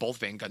 I think both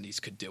Van Gundys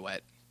could do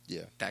it.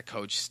 Yeah. That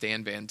coach,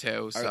 Stan Van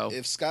Toe. So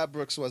If Scott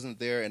Brooks wasn't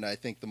there, and I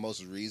think the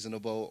most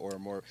reasonable or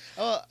more,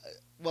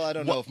 well, I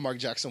don't know if Mark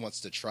Jackson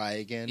wants to try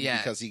again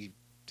because he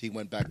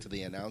went back to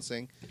the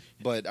announcing,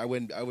 but I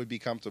would be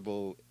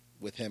comfortable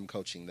with him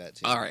coaching that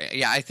team. all right,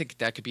 yeah, I think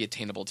that could be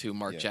attainable too.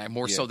 Mark Jack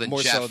more so than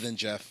more Jeff. so than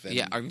Jeff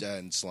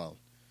and Sloan.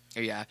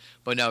 Yeah,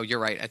 but no, you're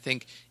right. I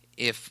think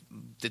if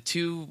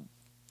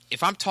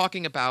I'm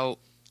talking about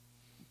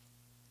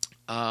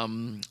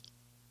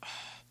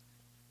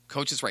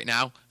coaches right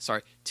now,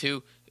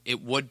 it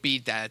would be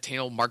that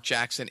attainable Mark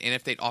Jackson, and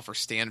if they'd offer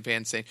Stan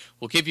Van saying,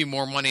 we'll give you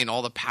more money and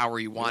all the power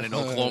you want in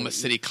Oklahoma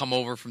City, come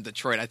over from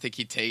Detroit, I think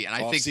he'd take. And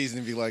I think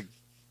season be like,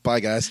 bye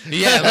guys.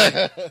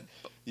 Yeah,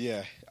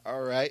 yeah. All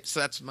right.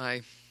 So that's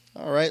my.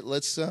 All right.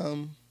 Let's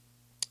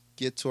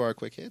get to our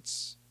quick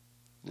hits.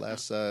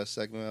 Last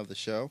segment of the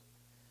show.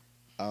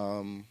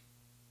 You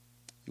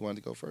want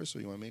to go first,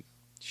 or you want me?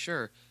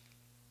 Sure.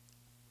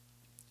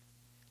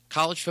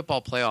 College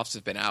football playoffs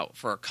have been out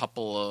for a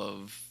couple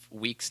of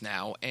weeks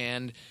now,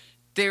 and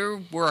there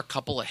were a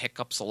couple of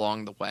hiccups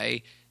along the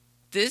way.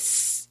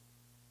 This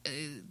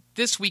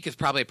week is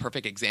probably a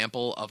perfect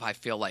example of I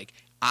feel like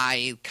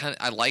I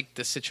like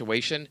the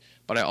situation,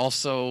 but I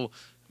also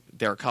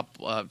there are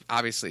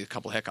obviously a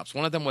couple of hiccups.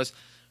 One of them was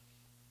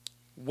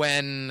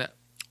when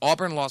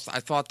Auburn lost. I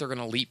thought they're going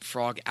to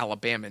leapfrog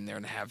Alabama in there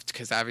and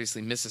because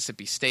obviously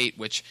Mississippi State,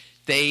 which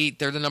they're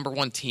the number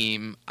one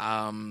team.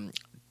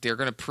 They're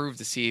going to prove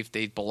to see if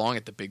they belong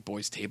at the big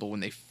boys table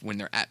when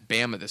they're at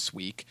Bama this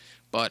week.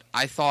 But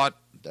I thought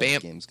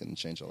That game's going to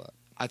change a lot.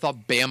 I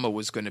thought Bama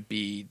was going to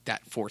be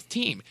that fourth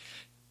team.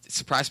 It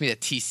surprised me that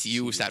TCU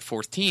was that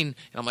fourth team,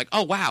 and I'm like,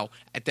 oh wow,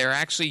 they're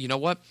actually, you know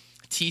what?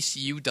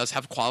 TCU does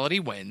have quality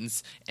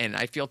wins, and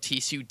I feel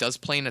TCU does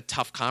play in a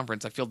tough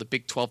conference. I feel the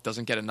Big 12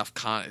 doesn't get enough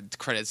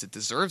credit as it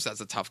deserves as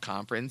a tough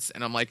conference,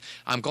 and I'm like,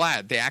 I'm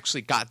glad they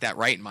actually got that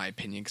right in my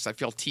opinion because I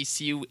feel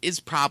TCU is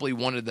probably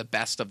one of the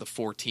best of the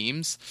four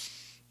teams.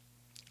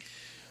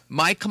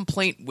 My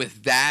complaint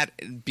with that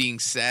being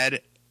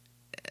said,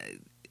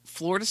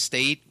 Florida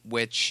State,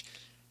 which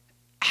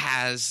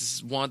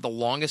has one of the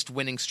longest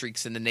winning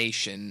streaks in the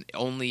nation,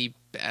 only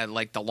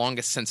like the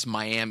longest since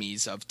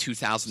Miami's of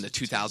 2000 to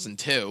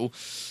 2002.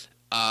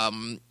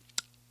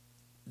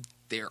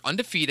 They're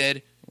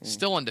undefeated,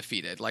 still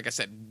undefeated. Like I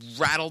said,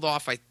 rattled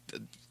off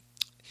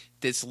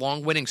this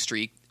long winning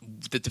streak.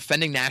 The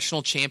defending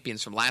national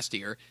champions from last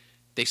year,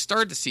 they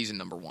started the season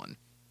number one.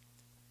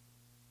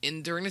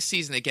 During the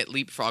season, they get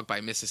leapfrogged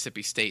by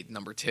Mississippi State,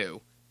 number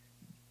two.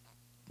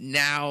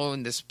 Now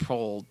in this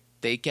poll,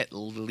 they get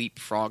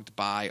leapfrogged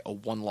by a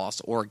one-loss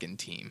Oregon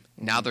team.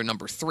 Now they're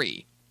number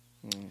three.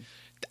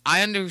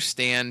 I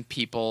understand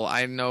people.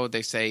 I know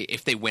they say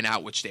if they win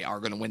out, which they are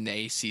going to win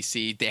the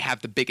ACC, they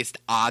have the biggest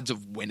odds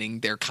of winning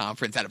their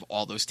conference out of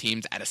all those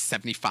teams at a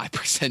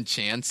 75%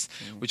 chance,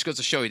 which goes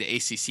to show you the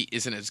ACC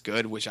isn't as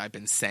good, which I've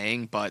been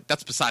saying, but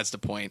that's besides the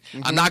point.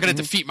 I'm not going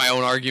to defeat my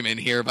own argument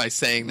here by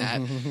saying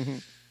that.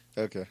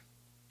 Okay.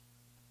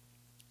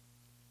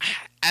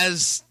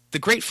 As the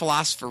great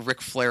philosopher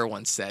Ric Flair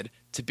once said,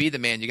 to be the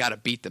man, you got to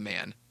beat the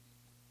man.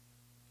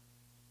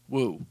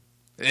 Woo.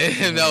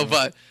 No,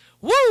 but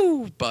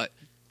woo, but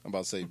I'm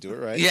about to say, do it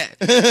right. yeah.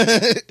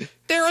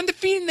 They're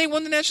undefeated and they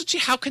won the national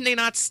championship. How can they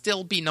not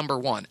still be number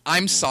one?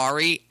 I'm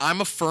sorry.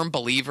 I'm a firm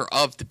believer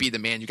of to be the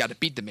man, you got to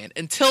beat the man.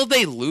 Until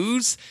they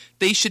lose,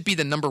 they should be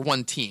the number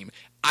one team.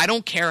 I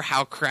don't care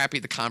how crappy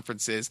the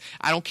conference is.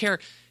 I don't care.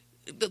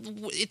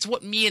 It's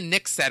what me and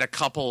Nick said a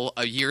couple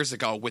of years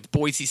ago with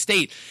Boise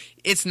State.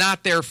 It's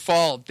not their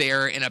fault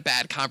they're in a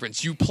bad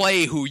conference. You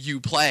play who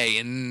you play,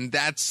 and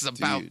that's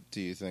about...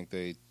 Do you think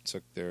they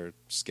took their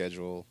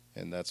schedule,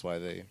 and that's why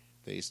they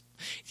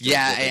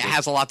Yeah, it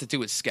has a lot to do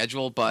with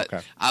schedule, but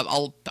Okay.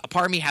 a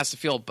part of me has to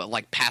feel, but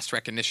like past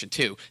recognition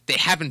too. They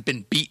haven't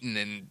been beaten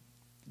in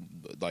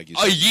like you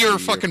a said, year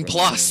fucking from-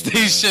 plus. yeah.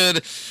 They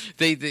should,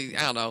 they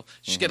I don't know,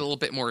 just get a little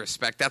bit more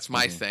respect. That's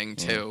my thing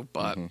too.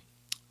 But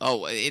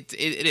it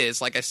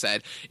is like I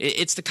said,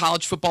 it's the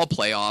college football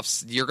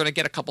playoffs. You're gonna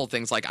get a couple of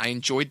things. Like I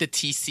enjoyed the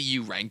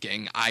TCU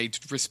ranking. I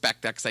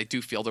respect that because I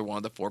do feel they're one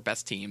of the 4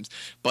 best teams.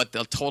 But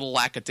the total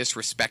lack of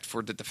disrespect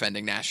for the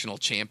defending national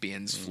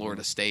champions,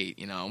 Florida State.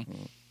 You know.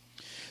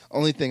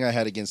 Only thing I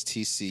had against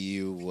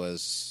TCU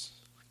was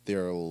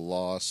their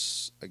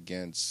loss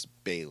against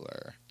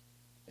Baylor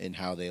and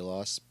how they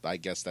lost. I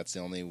guess that's the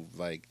only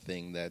like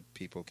thing that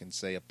people can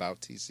say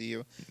about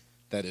TCU.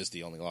 That is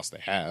the only loss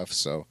they have.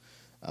 So,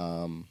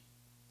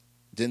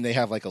 didn't they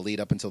have like a lead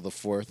up until the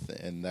 4th,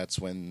 and that's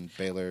when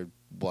Baylor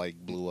like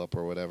blew up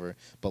or whatever?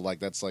 But like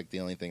that's like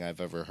the only thing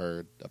I've ever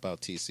heard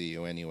about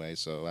TCU anyway.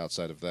 So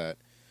outside of that,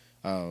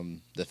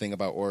 the thing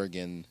about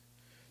Oregon,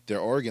 their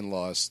Oregon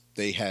loss,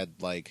 they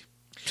had like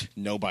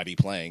nobody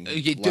playing.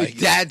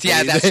 That's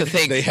the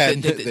thing. They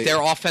had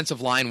their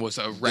offensive line was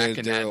a wreck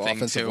in their that thing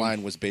offensive too.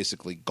 line was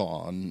basically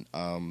gone.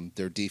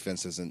 Their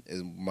defense isn't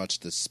much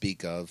to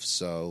speak of,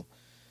 so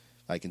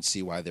I can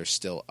see why they're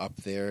still up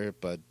there.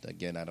 But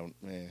again, I don't.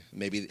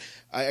 Maybe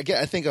I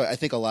think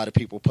a lot of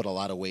people put a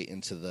lot of weight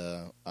into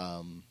the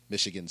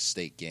Michigan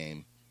State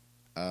game.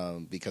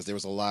 Because there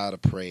was a lot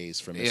of praise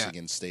for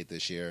Michigan State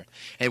this year.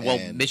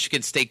 And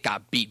Michigan State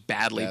got beat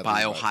badly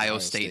by Ohio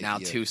State now,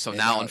 too. So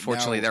now,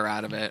 unfortunately, they're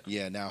out of it.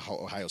 Yeah, now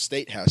Ohio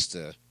State has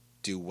to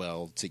do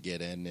well to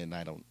get in, and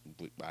I don't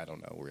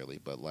know really,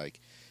 but I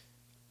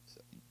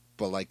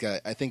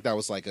think that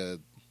was like a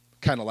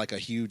kind of like a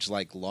huge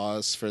like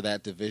loss for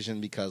that division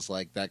because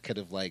like that could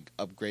have like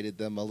upgraded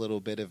them a little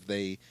bit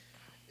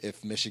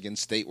if Michigan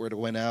State were to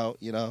win out,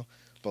 you know.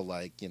 But,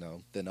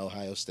 then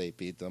Ohio State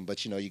beat them.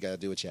 But, you got to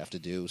do what you have to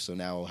do. So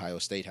now Ohio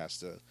State has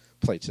to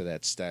play to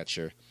that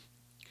stature.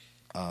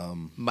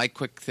 My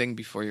quick thing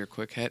before your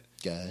quick hit.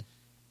 Go ahead.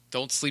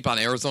 Don't sleep on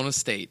Arizona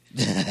State.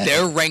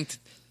 They're ranked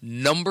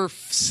number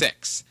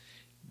 6.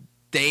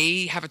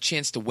 They have a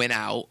chance to win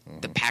out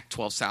the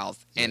Pac-12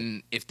 South.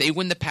 And if they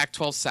win the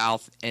Pac-12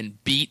 South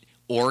and beat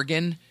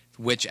Oregon,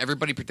 which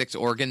everybody predicts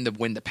Oregon to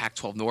win the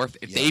Pac-12 North,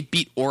 if they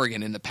beat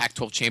Oregon in the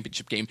Pac-12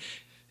 championship game,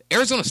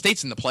 Arizona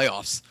State's in the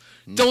playoffs.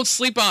 Don't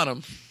sleep on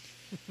them.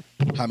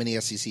 How many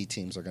SEC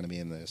teams are going to be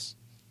in this?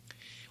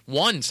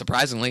 1,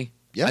 surprisingly.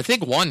 Yeah. I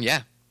think 1,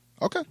 yeah.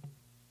 Okay.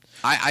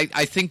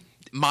 I think,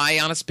 my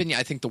honest opinion,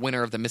 I think the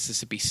winner of the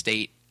Mississippi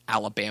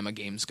State-Alabama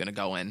game is going to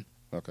go in.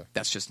 Okay.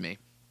 That's just me.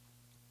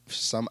 For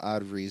some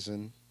odd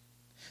reason.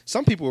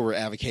 Some people were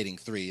advocating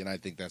 3, and I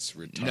think that's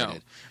retarded. No,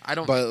 I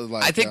don't. But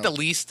I think the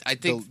least. I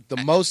think the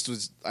most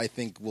was. I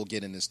think we'll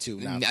get in is 2,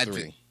 not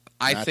 3.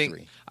 I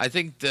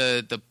think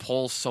the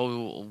poll's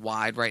so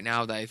wide right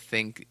now that I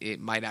think it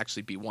might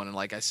actually be 1. And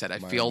like I said, I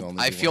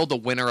feel the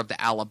winner of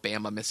the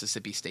Alabama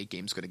Mississippi State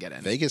game is going to get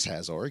in. Vegas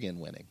has Oregon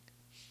winning.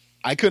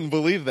 I couldn't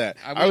believe that.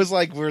 I was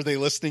like, were they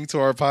listening to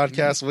our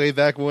podcast way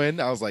back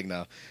when? I was like,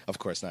 no, of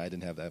course not. I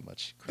didn't have that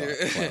much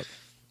clout.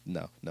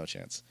 No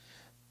chance.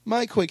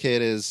 My quick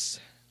hit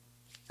is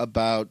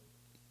about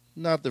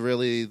not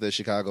the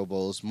Chicago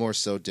Bulls, more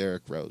so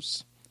Derrick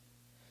Rose.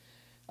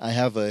 I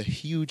have a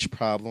huge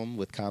problem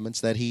with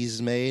comments that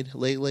he's made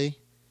lately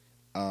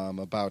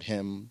about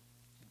him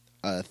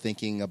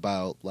thinking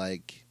about,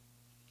 like,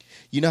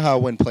 you know how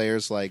when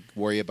players, like,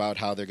 worry about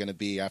how they're going to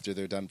be after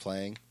they're done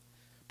playing?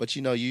 But,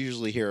 you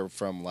usually hear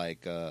from,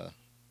 like,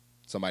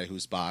 somebody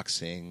who's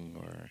boxing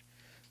or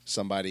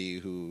somebody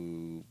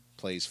who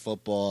plays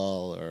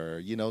football or,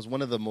 is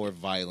one of the more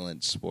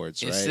violent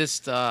sports, right? It's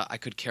just I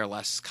could care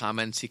less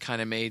comments he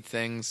kind of made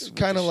things.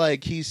 Kind of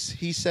like he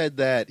said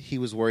that he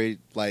was worried,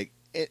 like,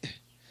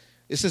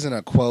 this isn't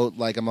a quote,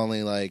 like I'm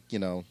only like,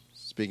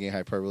 speaking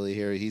hyperbole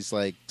here. He's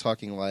like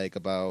talking like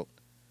about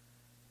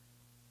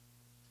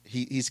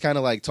he's kind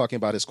of like talking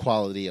about his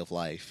quality of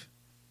life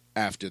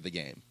after the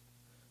game.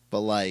 But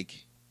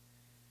like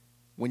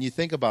when you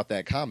think about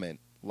that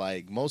comment,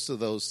 like most of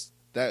those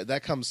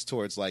that comes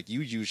towards like you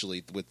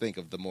usually would think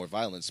of the more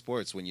violent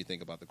sports when you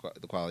think about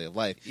the quality of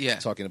life. Yeah,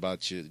 talking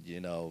about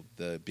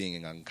the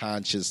being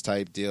unconscious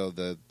type deal,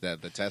 the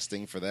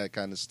testing for that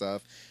kind of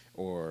stuff,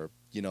 or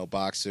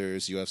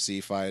boxers,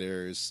 UFC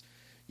fighters,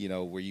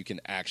 where you can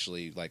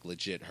actually like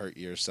legit hurt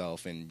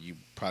yourself and you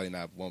probably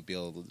won't be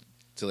able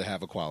to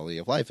have a quality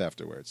of life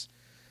afterwards.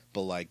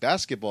 But like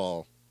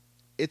basketball,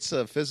 it's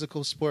a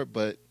physical sport,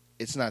 but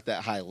it's not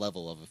that high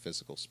level of a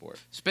physical sport.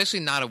 Especially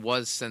not it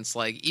was since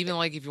like even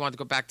like if you want to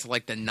go back to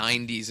like the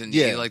 90s and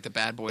be like the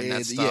bad boy and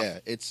that stuff. Yeah,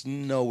 it's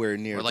nowhere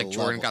near or like the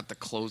Jordan level. got the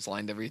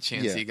clothesline every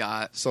chance he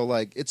got. So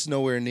like it's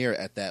nowhere near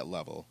at that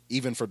level.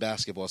 Even for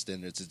basketball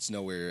standards, it's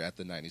nowhere at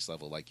the 90s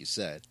level like you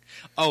said.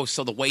 Oh,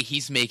 so the way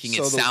he's making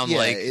it sound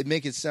like it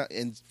make it sound,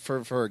 and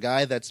for a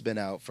guy that's been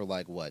out for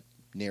like what,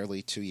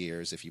 nearly 2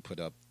 years if you put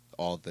up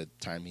all the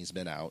time he's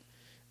been out,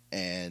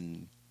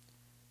 and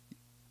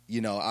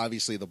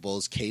obviously the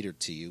Bulls catered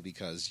to you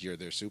because you're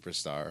their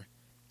superstar.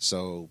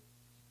 So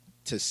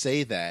to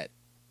say that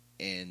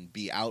and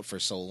be out for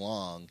so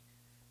long,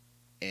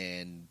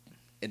 and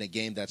in a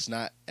game that's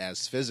not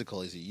as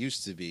physical as it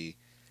used to be,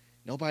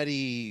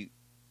 nobody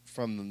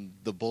from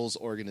the Bulls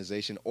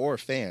organization or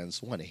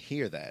fans want to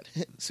hear that.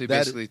 So you That-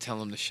 basically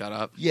tell him to shut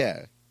up.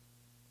 Yeah.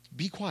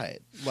 Be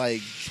quiet.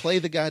 Like, play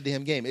the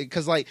goddamn game.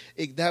 Because,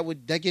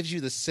 that gives you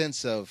the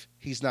sense of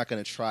he's not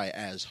going to try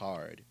as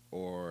hard,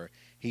 or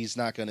he's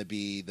not going to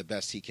be the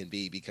best he can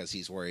be because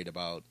he's worried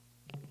about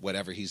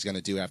whatever he's going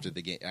to do after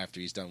the game,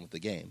 after he's done with the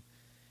game.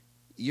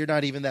 You're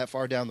not even that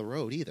far down the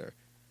road either.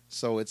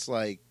 So it's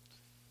like,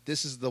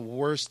 this is the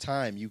worst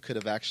time you could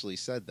have actually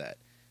said that.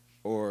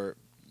 Or,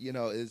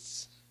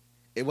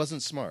 it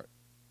wasn't smart.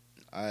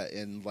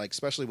 And,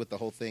 especially with the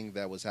whole thing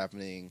that was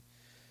happening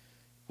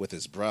with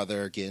his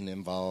brother getting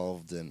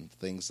involved and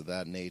things of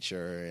that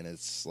nature, and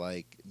it's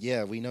like,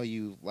 yeah, we know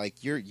you.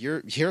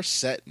 You're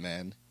set,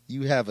 man.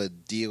 You have a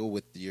deal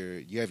with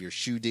you have your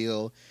shoe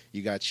deal.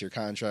 You got your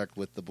contract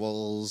with the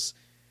Bulls.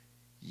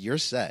 You're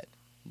set.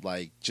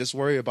 Just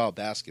worry about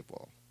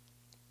basketball.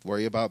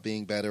 Worry about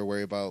being better.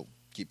 Worry about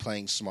keep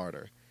playing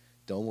smarter.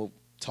 Don't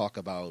talk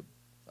about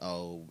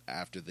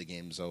after the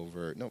game's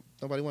over. No,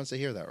 nobody wants to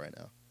hear that right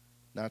now.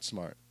 Not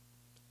smart.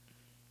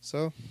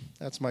 So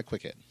that's my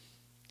quick hit.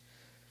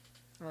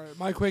 All right,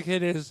 my quick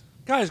hit is,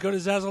 guys, go to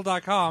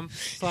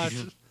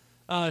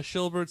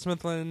Zazzle.com/Shilbert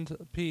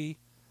Smithland P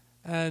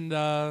and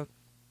buy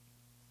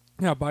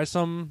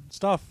some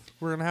stuff.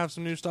 We're going to have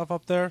some new stuff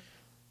up there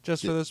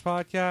just for this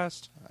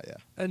podcast. Yeah.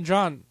 And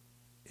John,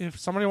 if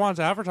somebody wants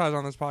to advertise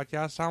on this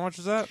podcast, how much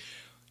is that?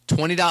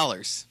 $20.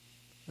 Hmm.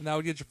 And that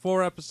would get you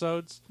 4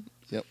 episodes.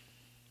 Yep.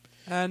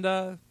 And,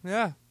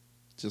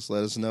 Just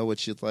let us know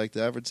what you'd like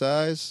to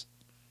advertise.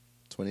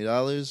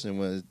 $20,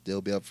 and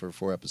they'll be up for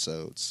 4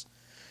 episodes.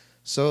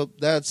 So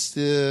that's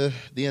the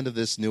end of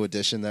this new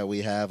edition that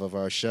we have of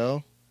our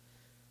show.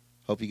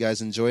 Hope you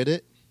guys enjoyed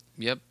it.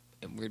 Yep.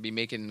 And we're going to be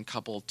making a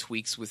couple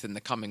tweaks within the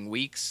coming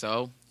weeks,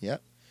 so...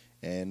 Yep.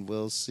 And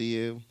we'll see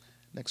you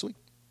next week.